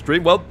 Thank you for the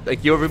stream. Well,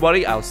 thank you,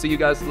 everybody. I'll see you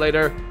guys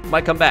later.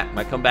 Might come back,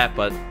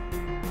 but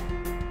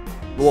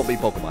it won't be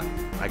Pokemon.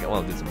 I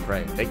want to do some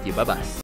Prey. Thank you. Bye-bye.